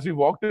 And as we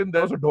walked in,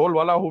 there was a dhol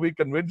wala who we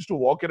convinced to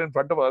walk in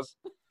front of us.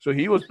 So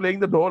he was playing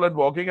the dhol and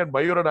walking, and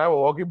Mayur and I were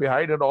walking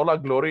behind in all our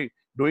glory,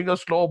 doing a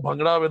slow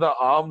bhangra with our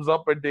arms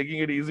up and taking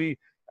it easy.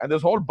 And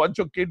there's a whole bunch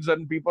of kids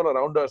and people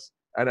around us.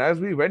 And as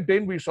we went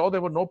in, we saw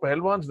there were no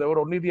pehlwans. There were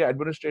only the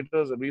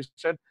administrators. And we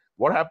said,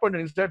 what happened?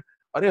 And he said,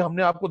 अरे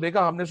हमने आपको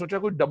देखा, हमने सोचा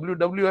कोई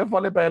WWF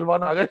वाले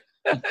पहलवान आ गए.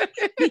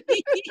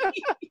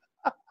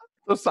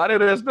 तो सारे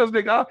रेस्लर्स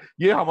ने कहा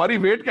ये हमारी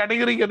वेट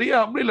कैटेगरी के नहीं है,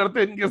 हम नहीं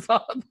लड़ते इनके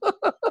साथ.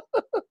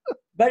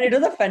 But it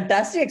was a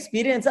fantastic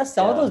experience.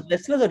 Some of those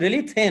wrestlers are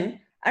really thin,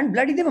 and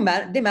bloody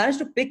they managed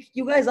to pick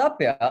you guys up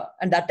here.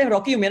 And that time,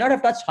 Rocky, you may not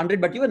have touched 100,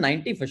 but you were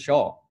 90 for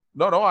sure.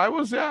 No, I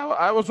was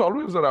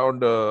always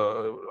around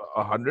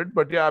 100.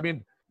 But yeah, I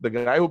mean, the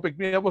guy who picked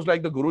me up was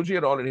like the Guruji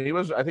and all,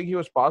 and I think he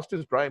was past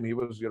his prime. He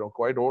was,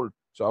 quite old.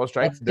 So I was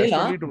trying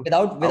desperately to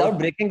without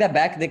breaking their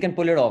back, they can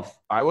pull it off.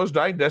 I was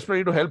trying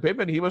desperately to help him,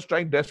 and he was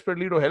trying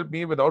desperately to help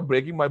me without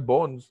breaking my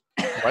bones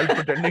while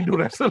pretending to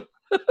wrestle.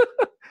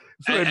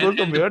 So it was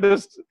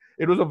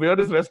the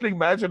weirdest wrestling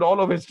match in all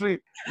of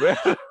history,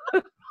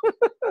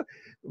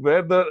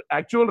 where the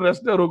actual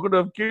wrestler who could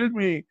have killed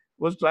me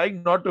was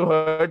trying not to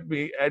hurt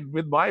me, and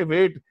with my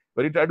weight,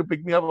 when he tried to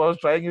pick me up, I was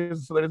trying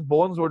so that his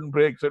bones wouldn't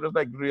break. So it was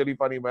like really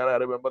funny, man. I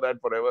remember that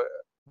forever.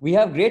 We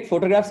have great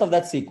photographs of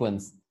that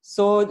sequence.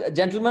 So,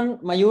 gentlemen,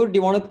 Mayur, do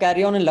you want to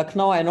carry on in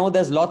Lucknow? I know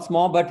there's lots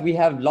more, but we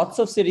have lots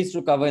of cities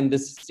to cover in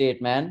this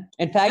state, man.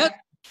 In fact,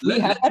 we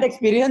had that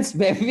experience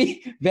where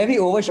we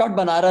overshot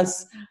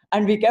Banaras,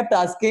 and we kept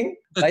asking,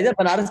 "Bhai,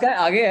 Banaras ka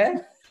hai? Aage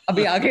hai?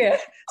 Abhi aage hai?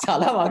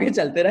 Sala hum aage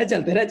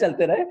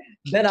chalte rahe.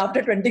 Then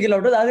after 20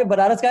 kilometers, asked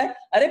Banaras ka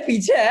hai? Arey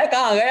piche hai?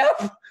 Kahan aa gaye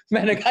aap?"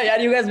 मैंने कहा यार,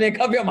 you guys make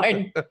up your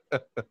mind.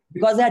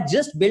 Because they had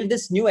just built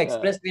this new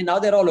expressway. Now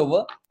they're all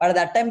over. But at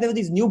that time, there were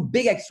these new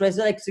big expresses,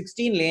 like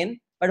 16 lane.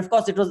 But of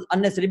course, it was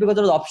unnecessary because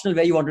it was optional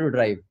where you wanted to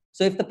drive.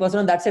 So if the person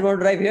on that side wanted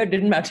to drive here, it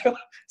didn't matter.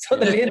 So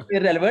the lane was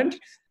irrelevant.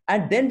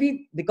 And then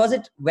because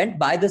it went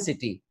by the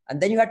city,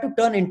 and then you had to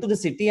turn into the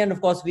city. And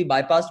of course, we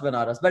bypassed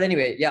Banaras. But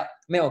anyway, yeah,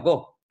 Mayo,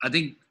 go. I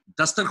think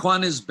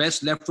Dastarkhan is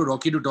best left to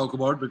Rocky to talk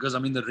about because, I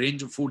mean, the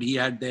range of food he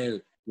had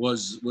there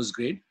was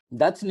great.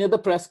 That's near the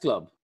press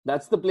club.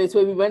 That's the place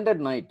where we went at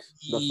night,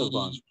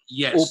 Dastarkhan.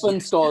 Yes. Open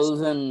stalls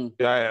and...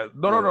 Yeah.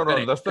 No.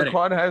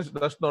 Dastarkhan has...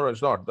 No,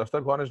 it's not.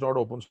 Dastarkhan is not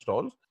open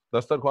stalls.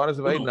 Dastarkhan is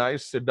a very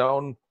nice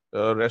sit-down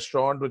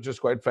restaurant, which is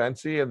quite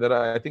fancy. And there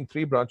are, I think,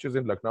 3 branches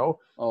in Lucknow.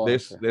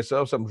 They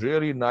serve some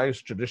really nice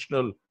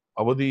traditional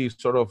Awadhi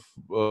sort of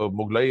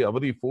Mughlai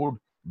Awadhi food.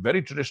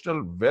 Very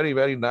traditional, very,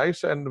 very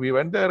nice. And we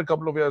went there a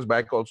couple of years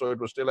back also. It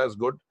was still as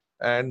good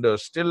and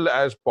still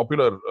as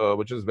popular,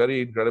 which is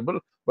very incredible.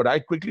 But I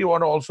quickly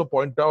want to also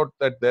point out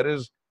that there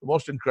is the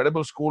most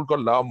incredible school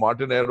called La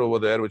Martiniere over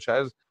there, which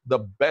has the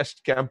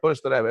best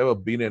campus that I've ever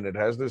been in. It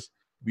has this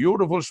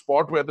beautiful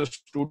spot where the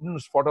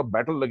students fought a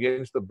battle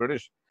against the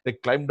British. They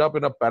climbed up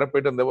in a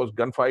parapet and there was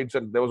gunfights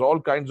and there was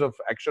all kinds of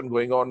action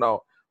going on.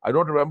 Now, I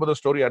don't remember the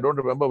story. I don't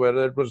remember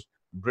whether it was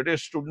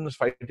British students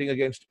fighting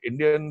against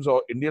Indians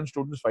or Indian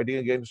students fighting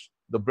against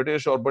the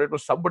British, but it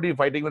was somebody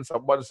fighting with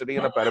someone sitting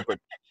in a parapet.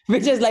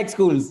 Which is like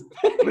schools.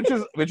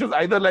 which is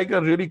either like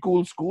a really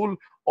cool school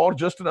or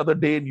just another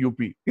day in UP.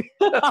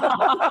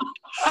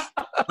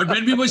 But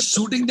when we were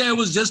shooting there, it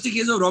was just a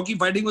case of Rocky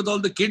fighting with all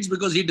the kids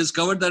because he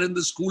discovered that in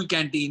the school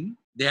canteen,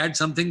 they had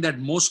something that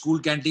most school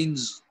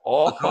canteens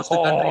across the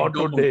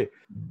country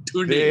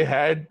don't. They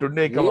had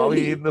tunde kebab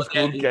in the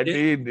school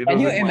canteen. Can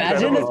you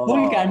imagine a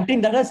school canteen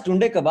that has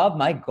tunde kebab?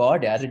 My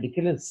God, yeah,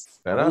 ridiculous.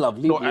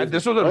 Lovely. No, and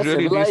this was a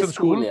really decent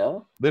school. Yeah.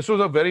 This was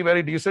a very,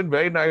 very decent,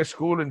 very nice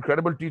school.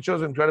 Incredible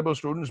teachers, incredible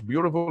students,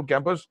 beautiful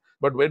campus.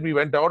 But when we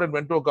went out and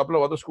went to a couple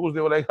of other schools,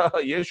 they were like,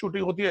 "Ye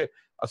shooting hoti hai.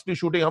 Asli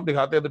shooting hum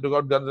dikhate hain." They took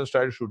out guns and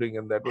started shooting,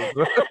 and that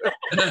was.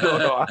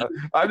 No,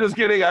 I'm just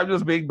kidding. I'm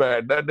just being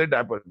bad. That didn't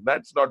happen.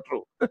 That's not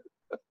true.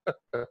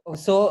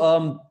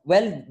 So,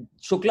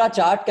 Shukla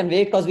Chaat can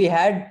wait because we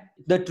had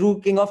the true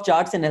king of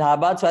charts in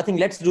Allahabad. So I think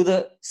let's do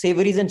the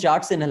savories and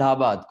charts in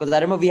Allahabad because I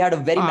remember we had a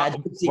very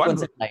magical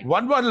sequence at night.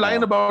 One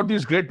line about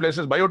these great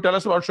places. Bayo, tell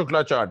us about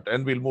Shukla Chaat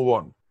and we'll move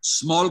on.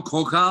 Small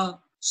khokha,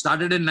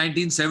 started in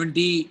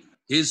 1970.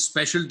 His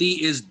specialty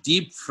is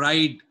deep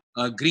fried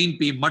green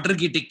pea, matar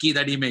ki tikki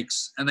that he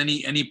makes. And then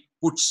he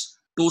puts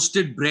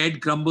toasted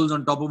bread crumbles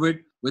on top of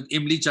it with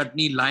imli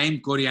chutney, lime,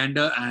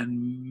 coriander,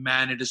 and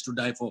man, it is to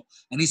die for.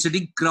 And he's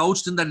sitting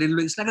crouched in that little,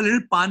 it's like a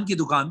little pan ki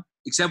dukan,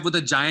 except with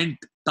a giant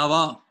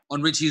tawa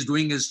on which he's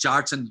doing his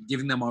charts and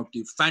giving them out to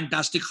you.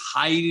 Fantastic.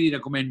 Highly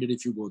recommended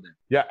if you go there.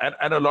 Yeah,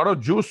 and a lot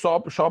of juice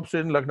shops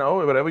in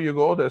Lucknow. Wherever you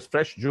go, there's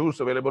fresh juice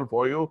available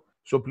for you.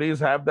 So please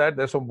have that.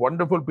 There's some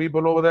wonderful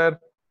people over there.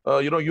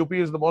 UP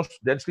is the most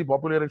densely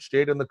populated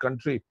state in the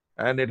country,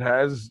 and it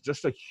has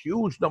just a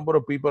huge number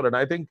of people. And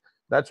I think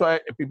that's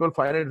why people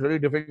find it really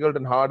difficult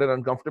and hard and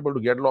uncomfortable to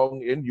get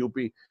along in UP.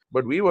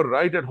 But we were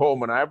right at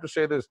home. And I have to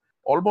say this,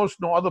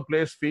 almost no other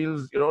place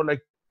feels,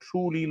 like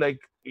truly like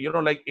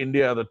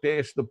India, the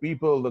taste, the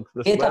people, the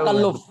smell,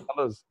 the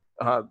colors.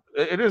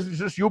 It is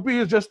just, UP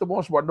is just the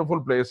most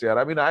wonderful place here.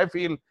 I mean, I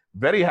feel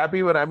very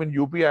happy when I'm in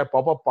UP. I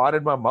pop a pan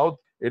in my mouth.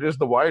 It is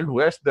the Wild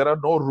West. There are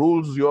no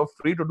rules. You're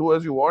free to do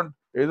as you want.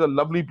 It is a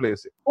lovely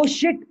place. Oh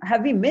shit,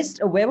 have we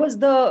missed? Where was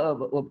the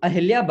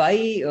Ahilya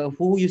Bai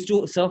who used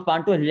to serve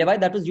pan to Ahilya Bai?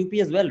 That was UP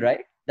as well,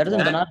 right? That was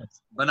in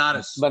Banaras.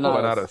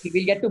 Banaras.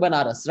 We'll get to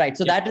Banaras, right?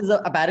 So that is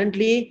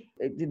apparently,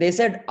 they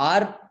said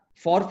our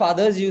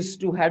forefathers used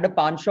to had a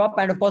pan shop,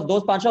 and of course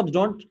those pan shops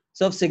don't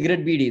serve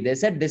cigarette bidi. They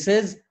said this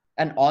is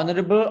an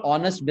honorable,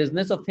 honest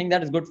business of thing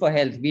that is good for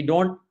health. We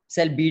don't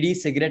sell bidi,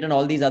 cigarette, and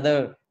all these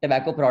other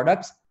tobacco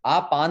products.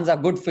 Our pans are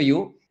good for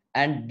you.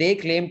 And they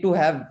claim to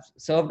have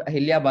served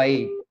Ahilya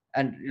Bai,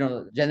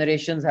 and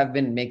generations have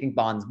been making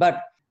pans.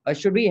 But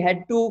should we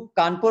head to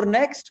Kanpur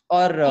next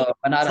or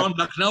Banaras? From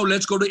Lucknow,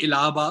 let's go to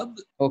Allahabad.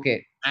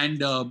 Okay.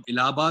 And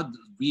Allahabad,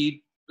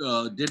 we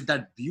did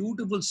that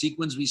beautiful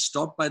sequence. We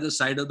stopped by the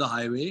side of the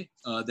highway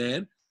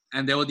there,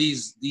 and there were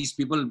these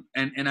people.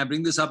 And I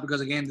bring this up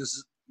because again,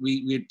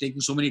 we had taken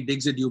so many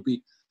digs at UP.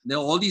 There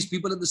were all these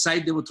people at the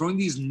side. They were throwing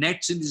these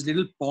nets in these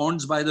little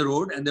ponds by the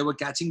road, and they were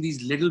catching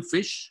these little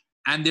fish.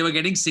 And they were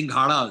getting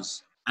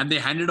singhadas, and they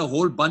handed a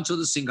whole bunch of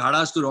the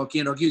singhadas to Rocky,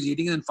 and Rocky was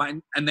eating it and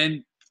fine. And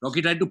then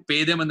Rocky tried to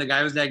pay them, and the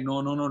guy was like,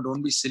 no,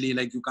 don't be silly.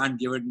 Like, you can't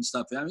give it and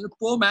stuff. I mean, the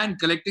poor man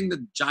collecting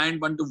the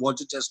giant bunch of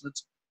vulture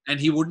chestnuts, and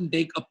he wouldn't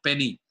take a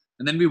penny.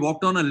 And then we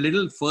walked on a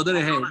little further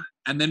ahead,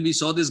 and then we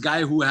saw this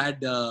guy who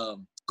had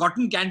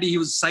cotton candy. He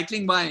was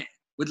cycling by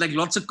with like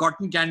lots of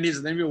cotton candies,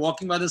 and then we were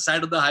walking by the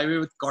side of the highway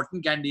with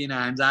cotton candy in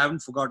our hands. I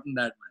haven't forgotten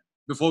that, man.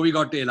 Before we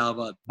got to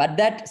Allahabad. But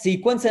that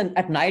sequence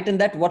at night, and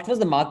that, what was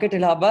the market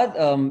Allahabad?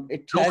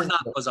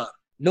 Loknath Bazaar.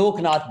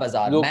 Loknath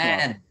Bazaar.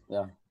 Man,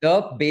 yeah.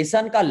 The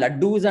besan ka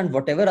laddus and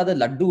whatever other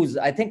laddus,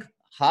 I think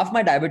half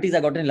my diabetes I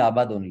got in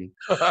Allahabad only.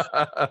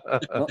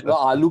 The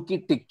aloo ki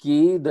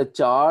tikki, the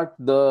chaat,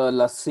 the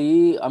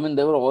lassi. I mean,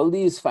 there were all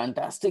these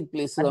fantastic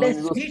places. And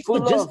it was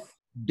full just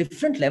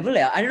different level.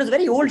 And it was a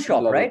very old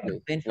shop, right?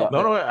 Yeah.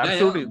 No,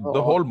 absolutely. Yeah.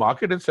 The whole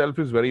market itself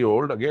is very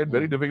old. Again,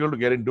 very difficult to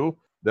get into.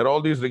 There are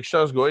all these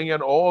rickshaws going,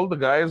 and all the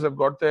guys have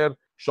got their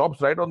shops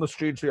right on the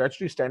street. So you're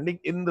actually standing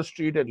in the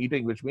street and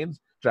eating, which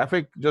means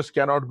traffic just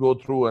cannot go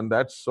through. And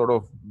that's sort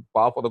of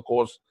par for the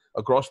course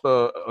across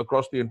the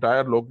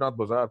entire Loknath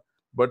Bazaar.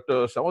 But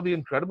some of the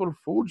incredible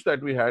foods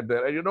that we had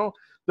there, and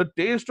the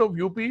taste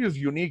of UP is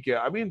unique here.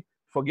 I mean,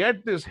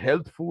 forget this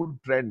health food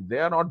trend. They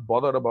are not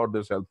bothered about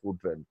this health food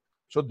trend.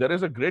 So there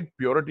is a great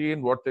purity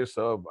in what they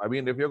serve. I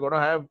mean, if you're going to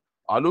have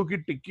aloo ki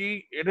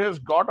tikki, it has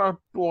got a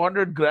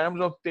 200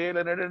 grams of tail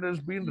in it, and it has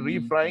been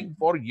refrying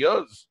for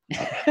years.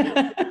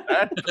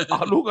 That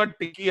aloo ka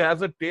tikki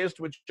has a taste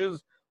which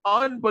is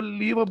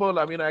unbelievable.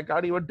 I mean, I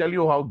can't even tell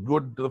you how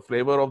good the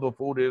flavor of the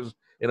food is.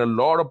 In a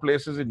lot of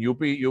places in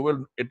UP,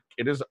 it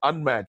is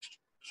unmatched.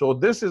 So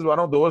this is one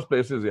of those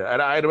places here. And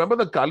I remember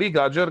the Kali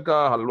Gajar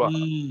ka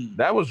halwa.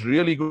 That was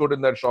really good in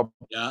that shop.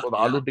 For the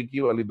aloo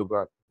tikki wali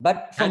dukaan.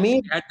 But for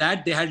me,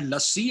 they had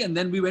lassi, and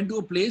then we went to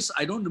a place,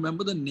 I don't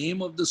remember the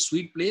name of the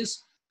sweet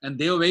place, and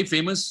they were very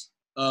famous.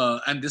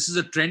 And this is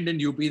a trend in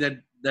UP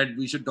that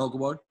we should talk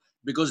about,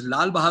 because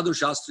Lal Bahadur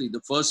Shastri,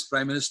 the first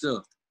Prime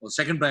Minister or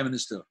second Prime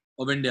Minister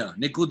of India,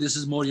 Nikku, this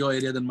is more your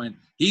area than mine.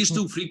 He used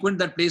to frequent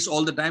that place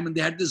all the time, and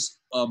they had this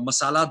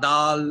masala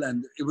dal,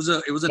 and it was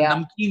a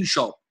namkeen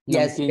shop.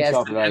 Yes.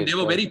 And they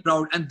were very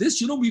proud. And this,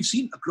 we've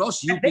seen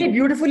across UP. Very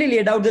beautifully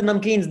laid out, the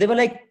namkeens. They were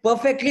like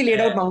perfectly laid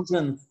out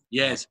mountains.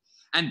 Yes.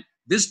 And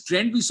this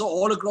trend we saw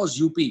all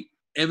across UP.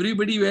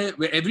 Everybody, where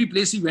every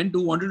place we went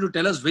to, wanted to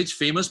tell us which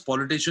famous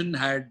politician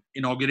had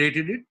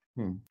inaugurated it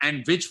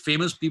and which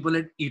famous people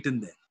had eaten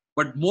there.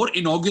 But more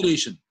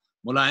inauguration.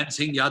 Mulayam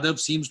Singh Yadav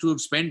seems to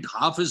have spent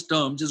half his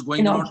term just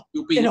going around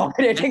UP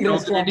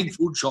inaugurating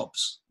food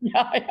shops.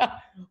 Yeah.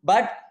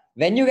 But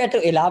when you get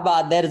to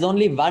Allahabad, there is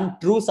only one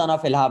true son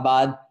of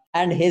Allahabad,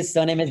 and his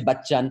surname is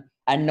Bachchan.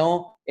 And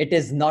no, it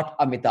is not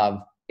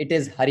Amitabh. It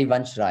is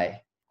Harivansh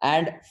Rai.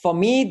 And for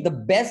me, the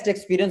best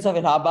experience of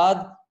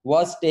Allahabad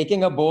was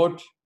taking a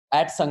boat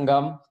at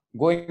Sangam,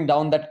 going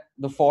down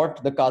the fort,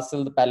 the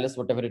castle, the palace,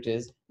 whatever it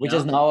is, which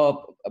is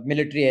now a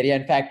military area.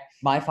 In fact,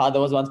 my father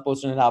was once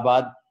posted in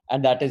Allahabad,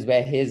 and that is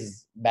where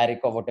his barrack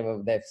or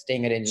whatever their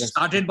staying arrangements.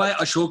 Started by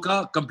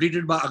Ashoka,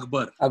 completed by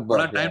Akbar.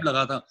 Bada time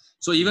laga tha.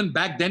 So even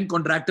back then,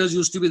 contractors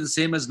used to be the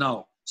same as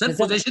now. Sir,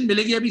 possession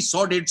milegi abhi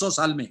 100-150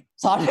 साल में.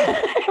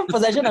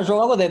 Possession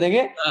Ashoka को दे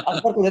देंगे,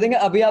 Akbar को दे देंगे.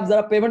 अभी आप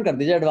जरा payment कर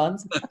दीजिए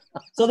advance.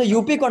 So the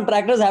UP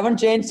contractors haven't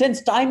changed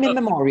since time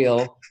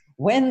immemorial.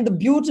 When the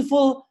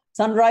beautiful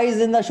sunrise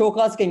in the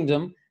Ashoka's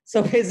kingdom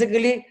So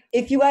basically,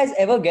 if you guys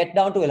ever get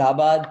down to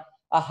Allahabad,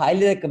 I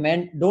highly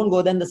recommend, don't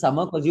go there in the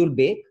summer because you'll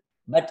bake.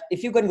 But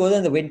if you can go there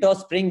in the winter or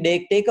spring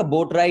day, take a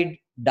boat ride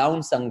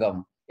down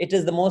Sangam. It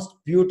is the most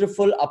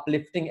beautiful,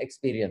 uplifting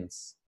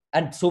experience.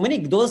 And so many,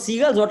 those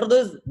seagulls, what are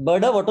those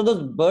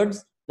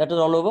birds that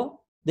are all over?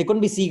 They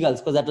couldn't be seagulls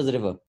because that was a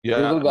river. Yeah,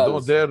 no,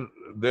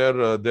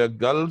 they're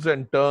gulls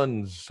and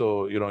terns.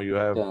 So, you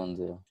have... Terns,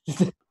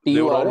 yeah.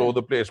 They were all over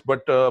the place.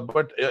 But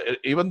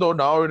even though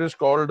now it is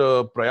called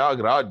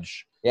Prayagraj,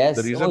 yes.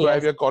 The reason why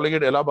we are calling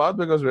it Allahabad,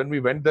 because when we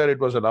went there, it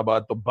was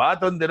Allahabad. तो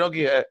बात उन दिनों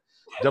की है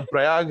जब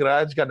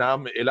प्रयागराज का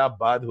नाम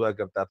इलाहाबाद हुआ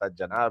करता था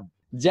जनाब.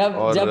 जब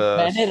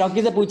मैंने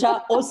रॉकी से पूछा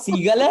ओ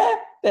सीगल है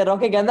तो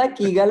रॉकी कहता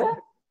कीगल है.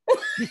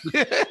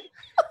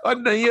 और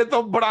नहीं है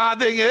तो बढ़ा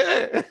देंगे.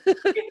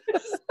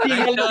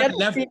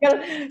 Seagull.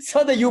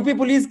 So the UP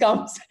police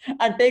comes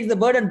and takes the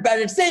bird and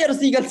bats it. Say you're a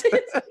seagull. Say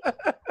it.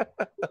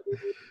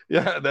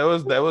 Yeah, there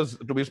was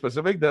to be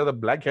specific, there are the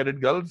black-headed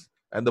gulls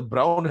and the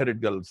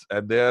brown-headed gulls,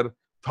 and there are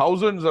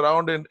thousands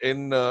around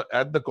in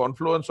at the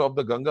confluence of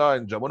the Ganga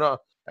and Jamuna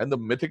and the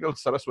mythical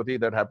Saraswati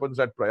that happens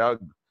at Prayag.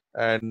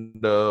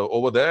 And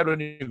over there, when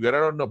you get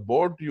out on a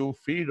boat, you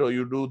feed or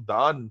you do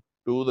daan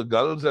to the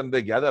gulls, and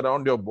they gather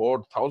around your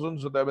boat,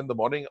 thousands of them in the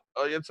morning.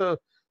 It's a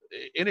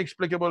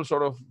inexplicable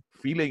sort of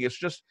feeling. It's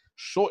just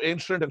so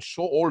ancient and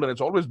so old, and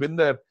it's always been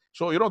there.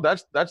 So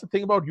that's the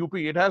thing about UP.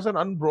 It has an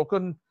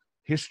unbroken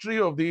history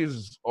of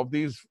these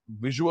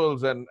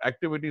visuals and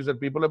activities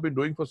that people have been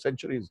doing for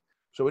centuries.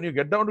 So when you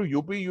get down to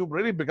UP, you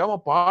really become a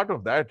part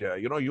of that. Yeah?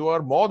 You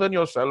are more than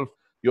yourself.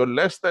 You're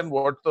less than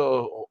what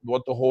the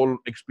whole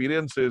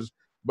experience is,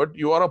 but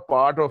you are a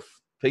part of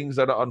things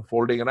that are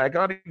unfolding. And I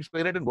can't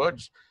explain it in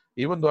words.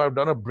 Even though I've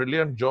done a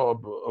brilliant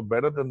job,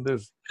 better than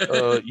this,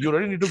 you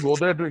really need to go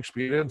there to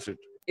experience it.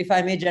 If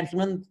I may,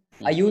 gentlemen,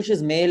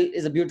 Ayush's mail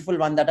is a beautiful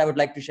one that I would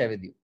like to share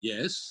with you.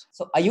 Yes.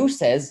 So Ayush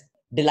says,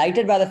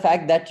 delighted by the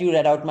fact that you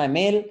read out my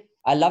mail.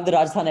 I love the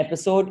Rajasthan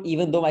episode.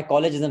 Even though my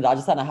college is in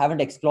Rajasthan, I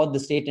haven't explored the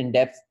state in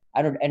depth.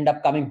 I would end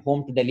up coming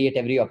home to Delhi at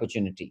every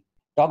opportunity.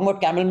 Talking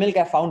about camel milk,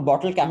 I found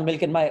bottled camel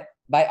milk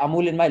by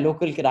Amul in my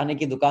local kirane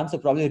ki dukaan. So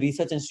probably the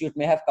research institute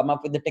may have come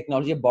up with the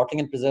technology of bottling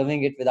and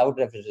preserving it without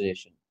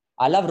refrigeration.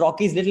 I love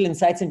Rocky's little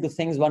insights into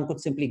things one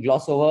could simply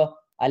gloss over.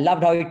 I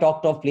loved how he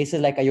talked of places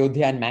like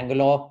Ayodhya and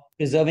Mangalore,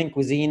 preserving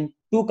cuisine,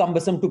 too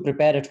cumbersome to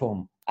prepare at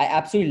home. I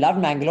absolutely loved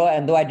Mangalore,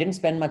 and though I didn't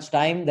spend much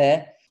time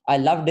there, I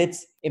loved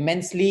its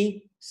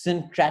immensely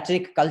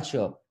syncretic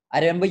culture.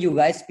 I remember you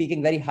guys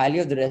speaking very highly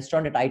of the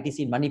restaurant at ITC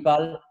in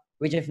Manipal,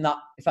 which if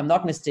I'm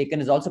not mistaken,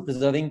 is also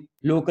preserving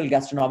local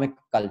gastronomic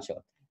culture.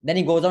 Then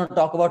he goes on to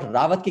talk about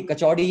Rawat ki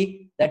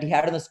kachori that he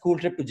had on a school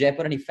trip to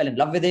Jaipur, and he fell in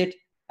love with it.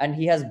 And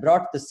he has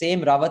brought the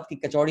same Rawat ki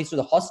kachoris to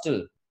the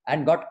hostel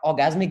and got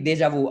orgasmic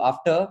deja vu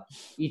after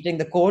eating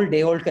the cold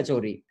day-old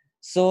kachori.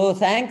 So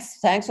thanks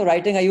for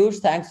writing, Ayush.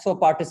 Thanks for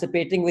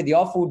participating with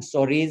your food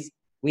stories.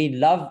 We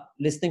love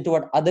listening to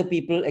what other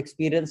people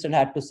experienced and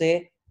had to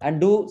say. And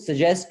do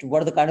suggest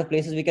what are the kind of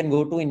places we can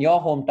go to in your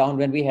hometown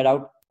when we head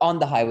out on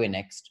the highway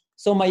next.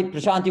 So my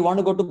Prashant, you want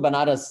to go to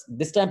Banaras.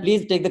 This time,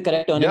 please take the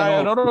correct turn.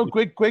 No.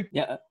 Quick.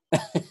 Yeah.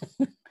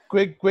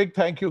 Quick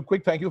thank you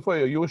for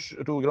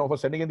Ayush for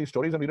sending in these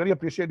stories, and we really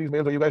appreciate these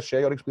mails where you guys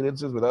share your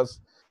experiences with us,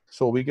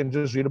 so we can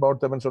just read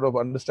about them and sort of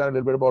understand a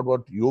little bit about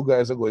what you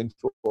guys are going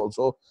through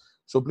also.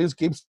 So please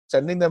keep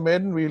sending them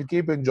in. We'll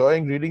keep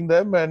enjoying reading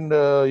them, and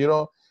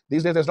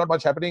these days there's not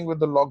much happening with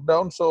the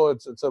lockdown, so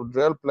it's a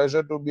real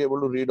pleasure to be able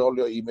to read all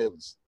your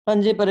emails.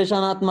 Hanji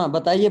Pareshan Atma,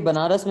 बताइए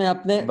बनारस में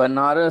आपने.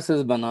 Banaras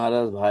is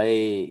Banaras,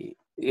 bhai.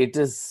 It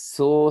is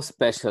so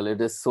special. It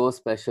is so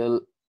special.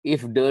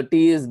 If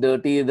dirty is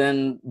dirty,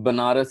 then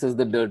Banaras is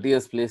the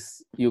dirtiest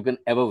place you can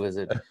ever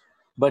visit.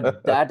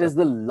 But that is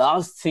the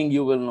last thing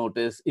you will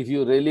notice if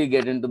you really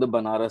get into the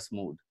Banaras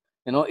mood.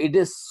 It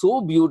is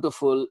so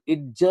beautiful.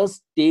 It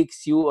just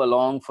takes you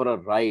along for a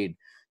ride.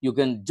 You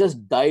can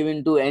just dive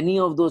into any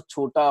of those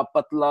chota,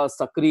 patla,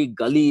 sakri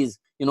gullies,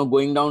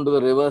 going down to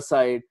the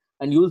riverside,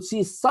 and you'll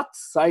see such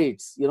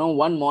sights.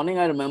 One morning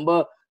I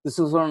remember, this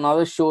was on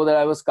another show that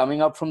I was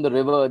coming up from the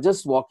river,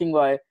 just walking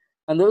by,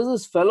 and there was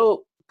this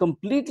fellow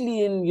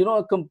completely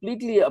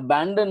completely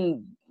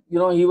abandoned,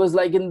 he was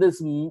like in this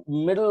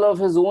middle of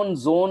his own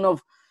zone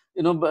of,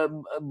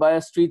 by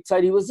a street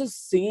side. He was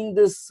just singing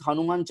this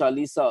Hanuman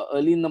Chalisa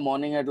early in the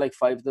morning at like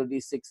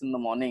 5:36 in the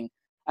morning,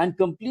 and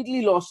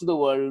completely lost to the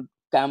world.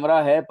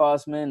 Camera hai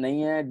paas mein,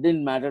 nahi hai, it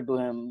didn't matter to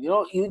him.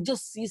 You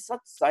just see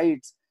such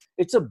sights.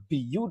 It's a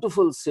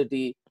beautiful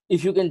city.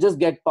 If you can just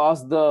get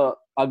past the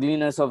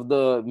ugliness of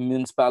the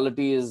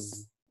municipality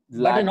is.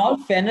 But in all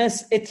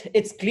fairness,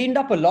 it's cleaned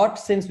up a lot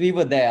since we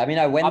were there. I mean,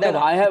 I went there.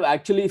 I have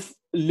actually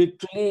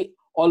literally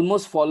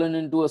almost fallen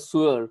into a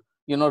sewer,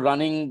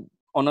 running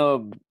on a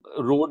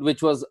road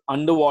which was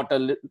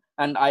underwater.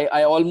 And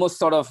I almost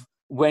sort of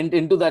went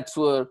into that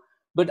sewer.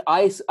 but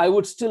I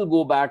would still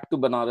go back to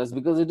Banaras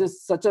because it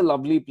is such a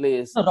lovely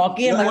place. So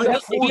Rocky and Mayur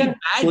have taken.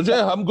 तुझे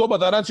हमको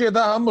बताना चाहिए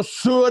था, हम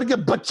सुअर के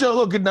बच्चों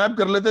को किडनैप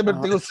कर लेते, फिर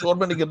तेरे को सुअर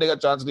में नहीं गिरने का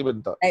चांस नहीं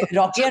बनता.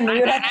 Rocky and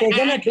Mayur have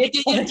taken a dip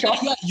for the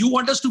chop. You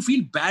want us to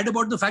feel bad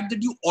about the fact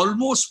that you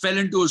almost fell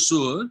into a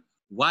sewer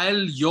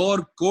while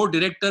your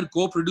co-director,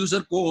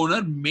 co-producer,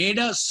 co-owner made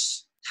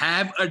us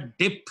have a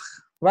dip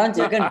 1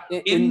 second.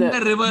 in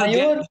the river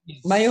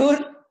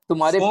Mayur,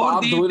 तुम्हारे for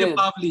पाप the धो रहे,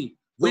 Deepavali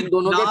तुम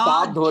दोनों के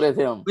पाप धो रहे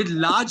थे हम. with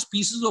large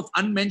pieces of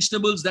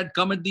unmentionables that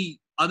come at the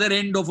other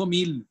end of a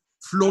meal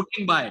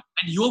floating by,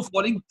 and you're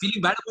feeling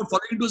bad about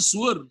falling into a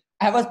sewer.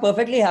 I was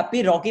perfectly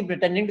happy Rocky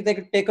pretending to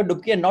take a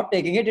dubki and not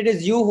taking it. It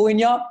is you who in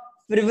your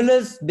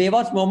frivolous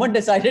Baywatch moment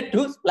decided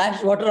to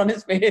splash water on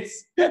his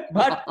face.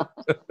 But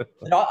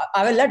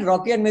I will let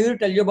Rocky and Mayur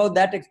tell you about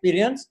that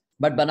experience.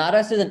 But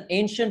Banaras is an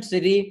ancient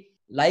city,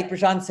 like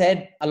Prashant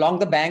said, along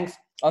the banks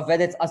of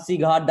whether it's Assi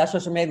Ghat,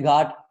 Dashwamedh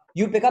Ghat.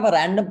 You pick up a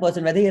random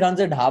person, whether he runs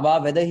a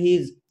dhaba, whether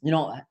he's,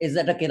 is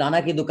at a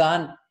kirana ki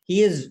dukan,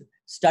 he is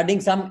studying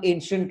some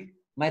ancient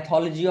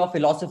mythology or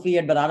philosophy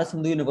at Banaras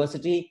Hindu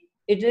University.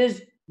 It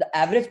is the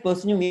average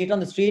person you meet on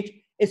the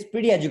street is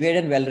pretty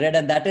educated and well-read,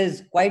 and that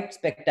is quite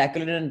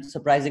spectacular and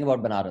surprising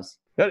about Banaras.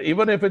 Yeah,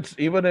 even if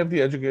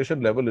the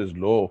education level is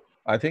low,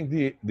 I think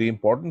the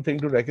important thing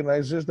to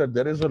recognize is that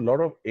there is a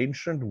lot of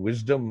ancient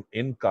wisdom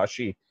in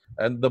Kashi.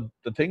 And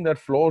the thing that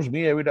floors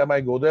me every time I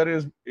go there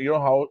is,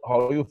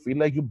 how you feel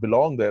like you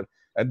belong there.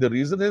 And the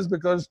reason is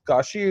because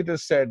Kashi, it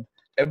is said,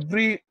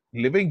 every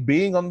living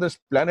being on this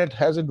planet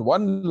has in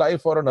one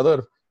life or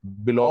another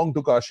belonged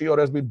to Kashi or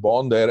has been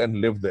born there and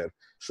lived there.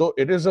 So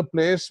it is a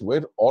place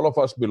where all of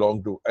us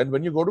belong to. And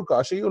when you go to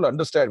Kashi, you'll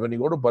understand. When you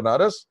go to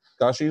Banaras,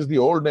 Kashi is the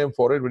old name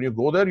for it. When you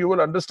go there, you will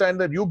understand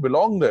that you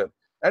belong there.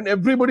 And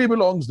everybody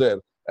belongs there.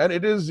 And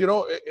it is,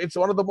 it's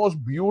one of the most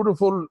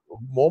beautiful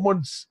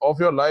moments of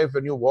your life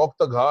when you walk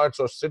the ghats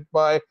or sit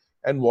by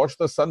and watch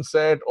the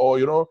sunset,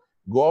 or,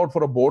 go out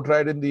for a boat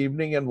ride in the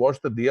evening and watch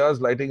the diyas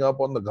lighting up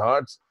on the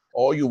ghats,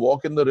 or you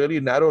walk in the really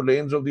narrow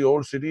lanes of the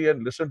old city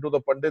and listen to the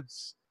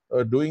pandits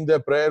doing their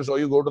prayers, or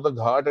you go to the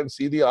ghat and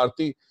see the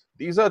aarti.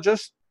 These are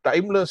just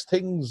timeless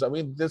things. I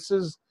mean,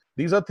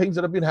 these are things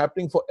that have been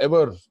happening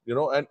forever,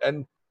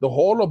 and the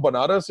whole of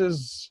Banaras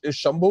is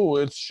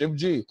Shambhu, it's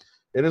Shivji.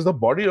 It is the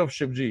body of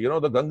Shivji.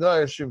 The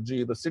Ganga is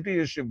Shivji, the city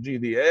is Shivji,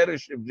 the air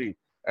is Shivji.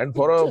 And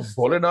for a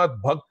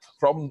Bholenath Bhakt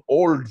from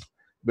old,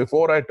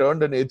 before I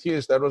turned an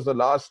atheist, that was the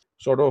last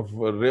sort of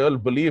real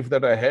belief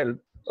that I held.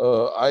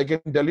 I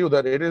can tell you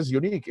that it is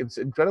unique. It's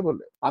incredible.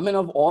 I mean,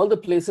 of all the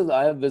places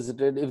I have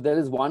visited, if there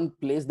is one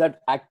place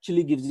that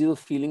actually gives you the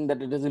feeling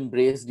that it has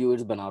embraced you,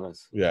 it's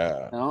Banaras.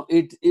 Yeah.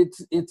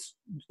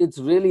 It's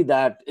really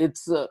that.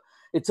 It's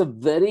a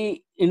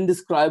very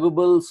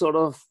indescribable sort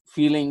of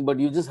feeling, but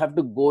you just have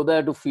to go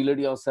there to feel it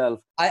yourself.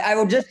 I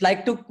would just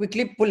like to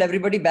quickly pull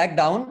everybody back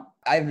down.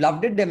 I've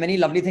loved it. There are many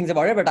lovely things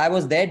about it, but I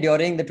was there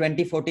during the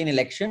 2014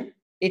 election.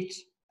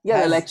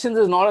 Elections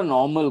is not a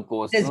normal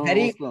course. There's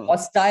very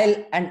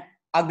hostile and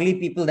ugly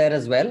people there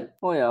as well.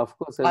 Oh yeah, of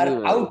course.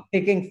 Are out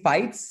picking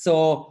fights.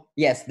 So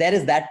yes, there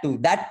is that too.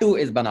 That too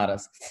is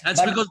Banaras.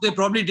 That's because they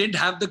probably didn't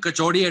have the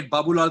kachori at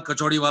Babulal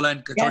Kachoriwala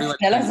and Kachoriwala. Yes,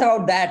 tell us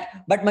about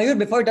that. But Mayur,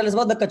 before you tell us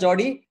about the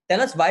kachori,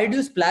 tell us, why did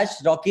you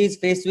splash Rocky's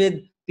face with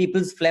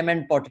people's phlegm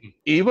and pottery?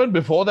 Even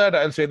before that,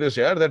 I'll say this,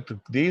 that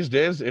these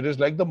days it is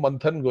like the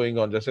manthan going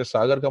on. जैसे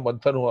सागर का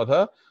मंथन हुआ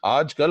था,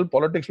 आजकल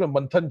politics में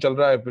मंथन चल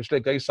रहा है पिछले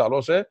कई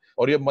सालों से,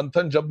 और ये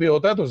मंथन जब भी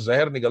होता है तो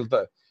जहर निकलता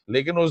है,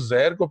 लेकिन उस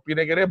जहर को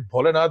पीने के लिए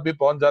भोलेनाथ भी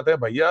पहुंच जाते हैं.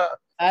 भैया,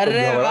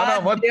 अरे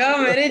वाह, दियो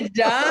मेरी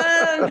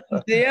जान,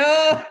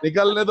 दियो.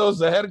 निकलने दो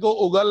जहर को,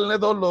 उगलने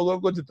दो लोगों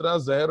को जितना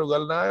जहर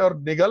उगलना है, और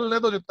निगलने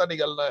दो जितना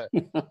निगलना है.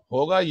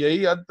 होगा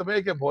यही अंत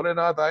में कि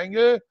भोलेनाथ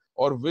आएंगे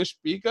और विष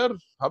पीकर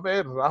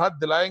हमें राहत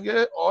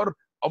दिलाएंगे और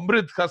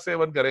अमृत का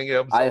सेवन करेंगे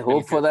हम. I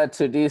hope for that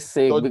city's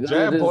sake. So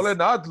Jai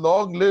Bholenath,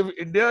 long live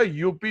India.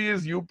 UP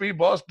is UP,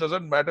 boss.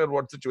 Doesn't matter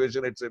what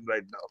situation it's in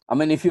right now. I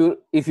mean, if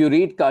you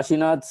read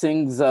Kashinath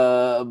Singh's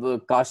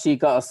Kashi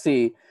Ka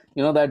Assi,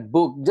 that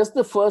book, just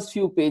the first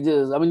few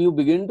pages, I mean, you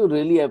begin to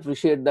really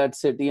appreciate that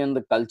city and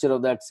the culture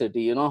of that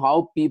city.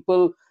 How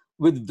people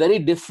with very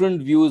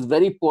different views,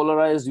 very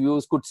polarized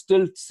views, could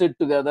still sit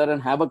together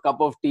and have a cup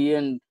of tea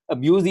and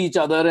abuse each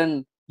other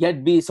and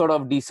yet be sort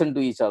of decent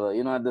to each other,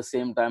 at the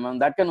same time.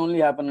 And that can only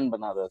happen in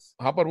Banaras.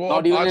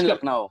 Not even in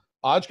Lucknow.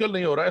 आजकल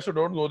नहीं हो रहा है, so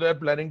don't go there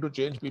planning to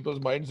change people's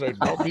minds right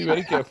now. Be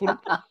very careful.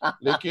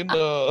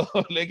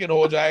 लेकिन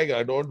हो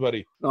जाएगा, don't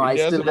worry. No,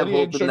 India is a very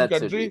hope in ancient that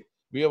country. City.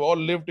 We have all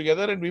lived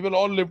together and we will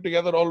all live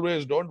together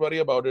always. Don't worry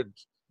about it.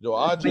 जो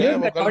आज है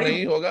वो कल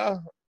नहीं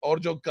होगा, और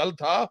जो कल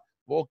था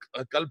वो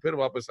कल फिर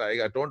वापस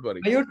आएगा. Don't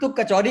worry. मयूर, तू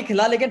कचौरी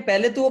खिला, लेकिन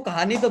पहले तू वो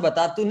कहानी तो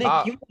बता, तूने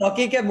क्यों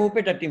रॉकी के मुंह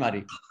पे टट्टी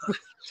मारी?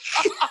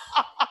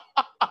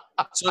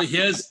 So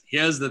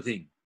here's the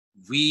thing.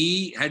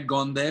 We had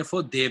gone there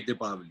for Dev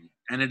Deepavali,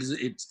 and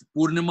it's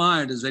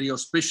Purnima. It is very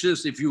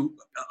auspicious. If you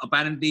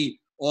apparently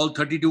all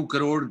 32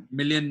 crore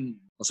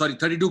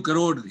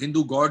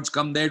Hindu gods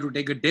come there to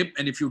take a dip,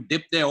 and if you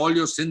dip there, all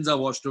your sins are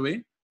washed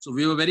away. So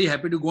we were very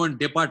happy to go and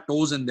dip our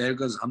toes in there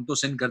because hum to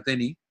sin karte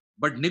nahi.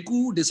 But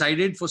Niku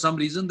decided for some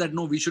reason that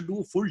no, we should do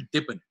a full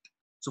dip in it.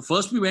 So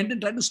first we went and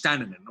tried to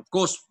stand in it. Of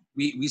course,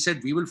 we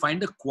said we will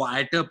find a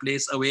quieter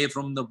place away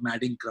from the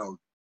madding crowd.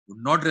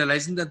 Not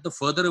realizing that the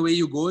further away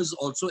you go is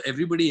also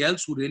everybody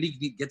else who really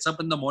gets up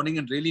in the morning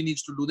and really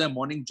needs to do their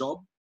morning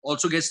job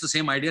also gets the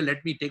same idea.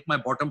 Let me take my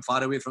bottom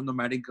far away from the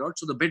madding crowd.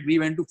 So the bit we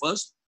went to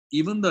first,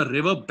 even the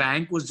river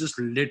bank was just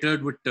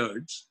littered with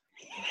turds.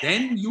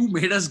 Then you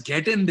made us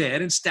get in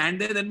there and stand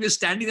there. Then we're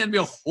standing there and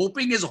we're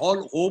hoping is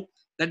all hope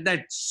that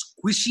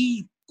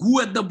squishy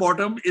goo at the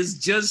bottom is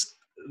just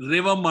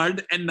river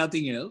mud and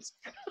nothing else.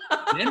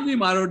 Then we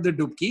marred the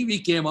dubki. We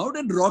came out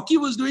and Rocky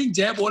was doing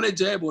jai bole,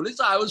 jai bole.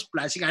 So I was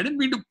splashing. I didn't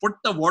mean to put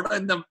the water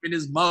in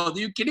his mouth. Are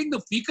you kidding? The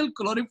fecal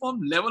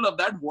chloroform level of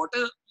that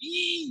water.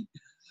 Eee!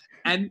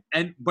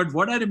 But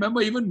what I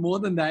remember even more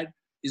than that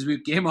is we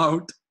came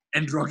out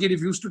and Rocky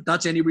refused to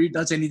touch anybody,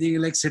 touch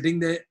anything, like sitting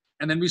there.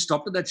 And then we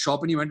stopped at that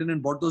shop and he went in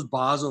and bought those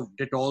bars of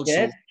Dettol.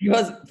 Yes, he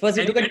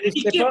took a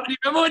newspaper.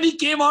 Remember when he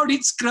came out,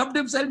 he'd scrubbed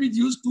himself. He'd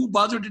used 2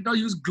 bars of Dettol.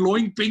 He was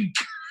glowing pink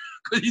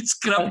because he'd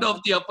scrubbed off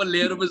the upper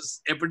layer of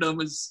his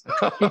epidermis.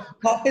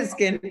 Off his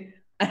skin.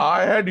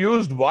 I had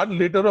used 1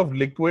 liter of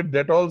liquid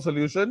Dettol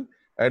solution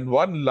and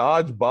 1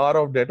 large bar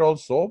of Dettol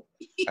soap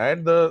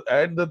and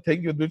the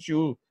thing with which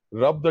you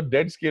rub the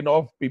dead skin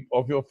off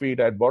your feet.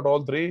 I bought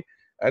all 3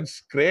 and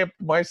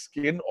scraped my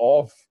skin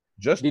off.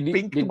 Just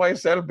pinked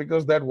myself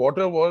because that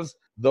water was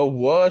the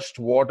worst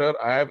water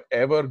I have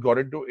ever got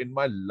into in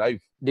my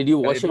life. Did you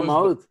wash your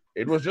mouth?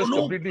 It was just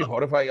completely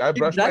horrifying. I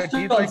brushed my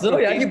teeth like also,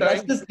 15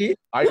 times.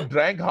 I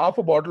drank half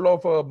a bottle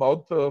of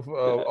mouth. I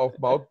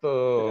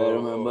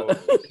remember.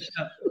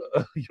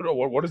 You know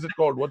what is it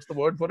called? What's the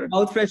word for it?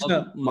 Mouth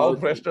freshener.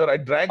 Mouth freshener. I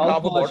drank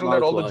half a bottle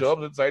that all the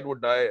germs inside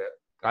would die.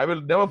 I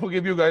will never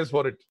forgive you guys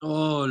for it.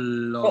 Oh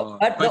Lord! So,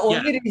 but the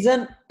only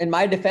reason, in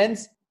my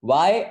defense,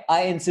 why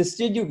I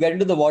insisted you get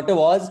into the water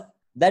was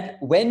that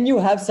when you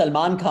have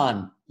Salman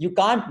Khan, you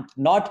can't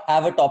not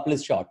have a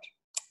topless shot.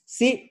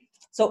 See,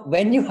 so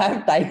when you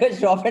have Tiger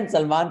Shroff and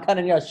Salman Khan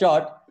in your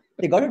shot,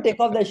 they got to take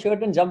off their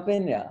shirt and jump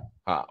in. Yeah.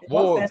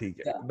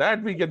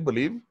 That we can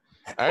believe.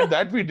 And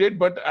that we did.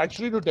 But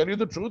actually, to tell you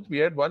the truth, we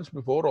had once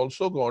before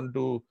also gone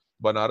to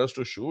Banaras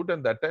to shoot.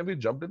 And that time we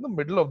jumped in the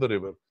middle of the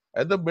river.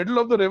 And the middle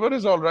of the river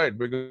is all right.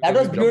 Because that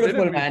was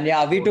beautiful, man.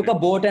 Yeah, we took a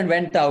boat and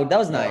went out. That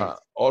was nice.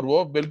 और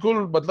वो बिल्कुल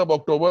मतलब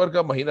अक्टूबर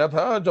का महीना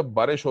था जब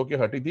बारिश होके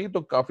हटी थी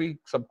तो काफी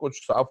सब कुछ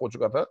साफ हो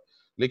चुका था.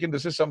 लेकिन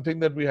this is something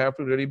that we have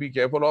to really be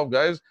careful of,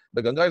 guys.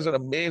 The Ganga is an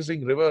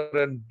amazing river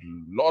and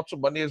lots of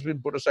money has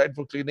been put aside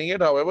for cleaning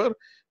it. However,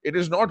 it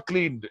is not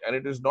cleaned, and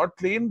it is not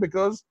clean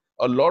because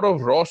a lot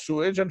of raw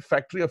sewage and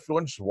factory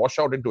effluents wash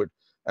out into it.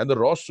 And the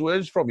raw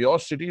sewage from your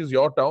cities,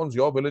 your towns,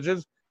 your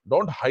villages,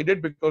 don't hide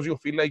it because you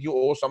feel like you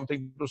owe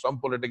something to some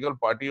political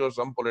party or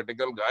some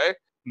political guy.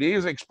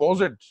 Please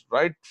expose it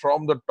right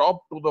from the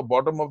top to the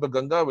bottom of the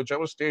Ganga,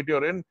 whichever state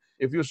you're in.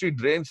 If you see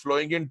drains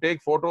flowing in,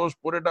 take photos,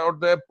 put it out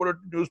there, put it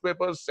in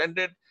newspapers, send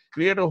it,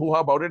 create a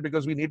hoo-ha about it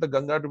because we need the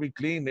Ganga to be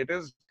clean. It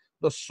is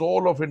the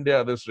soul of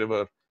India, this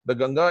river. The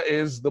Ganga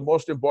is the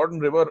most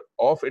important river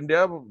of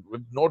India,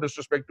 with no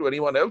disrespect to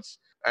anyone else.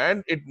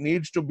 And it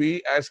needs to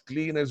be as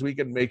clean as we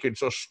can make it.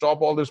 So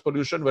stop all this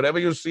pollution. Wherever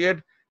you see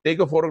it, take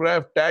a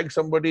photograph, tag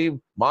somebody,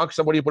 mark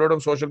somebody, put it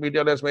on social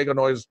media. Let's make a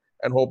noise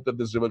and hope that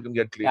this river can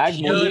get clean.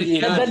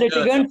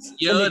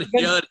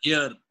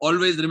 Here.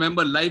 Always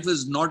remember, life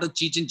is not a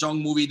Cheech and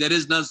Chong movie. There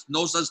is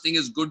no such thing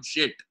as good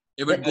shit.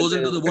 If it goes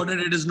into the water,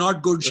 it is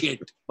not good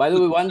shit. By the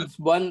way,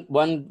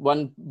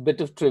 one bit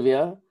of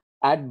trivia.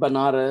 At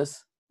Banaras,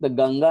 the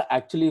Ganga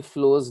actually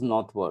flows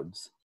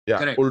northwards. Yeah,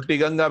 correct. Ulti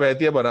Ganga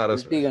behti hai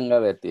Banaras. Ulti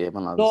Ganga behti hai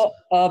Banaras.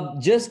 So,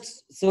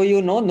 just so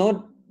you know,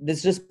 no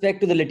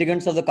disrespect to the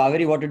litigants of the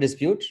Kaveri water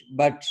dispute,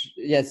 but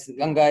yes,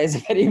 Ganga is a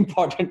very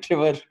important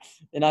river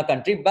in our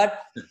country.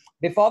 But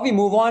before we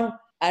move on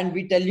and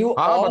we tell you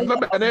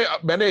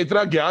मैंने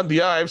इतना ज्ञान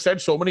दिया. I've said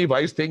so many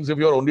wise things. If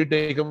your only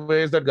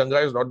takeaway is that Ganga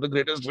is not the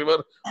greatest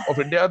river of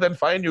India, then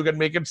fine, you can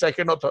make it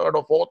second or third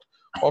or fourth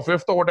or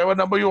fifth or whatever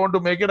number you want to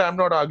make it. I'm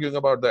not arguing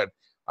about that.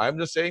 I'm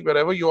just saying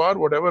wherever you are,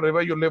 whatever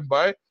river you live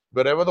by,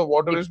 wherever the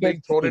water is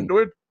being thrown into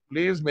it,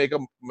 please make a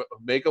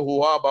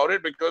hoo-ha about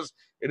it because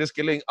it is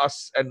killing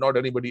us and not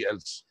anybody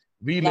else.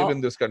 We live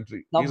in this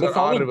country. These are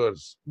our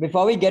rivers.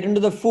 Before we get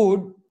into the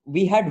food,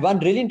 we had one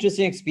really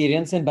interesting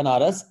experience in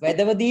Banaras where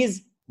there were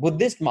these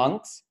Buddhist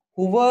monks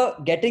who were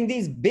getting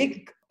these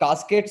big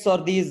caskets or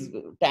these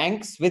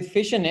tanks with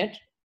fish in it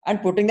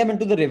and putting them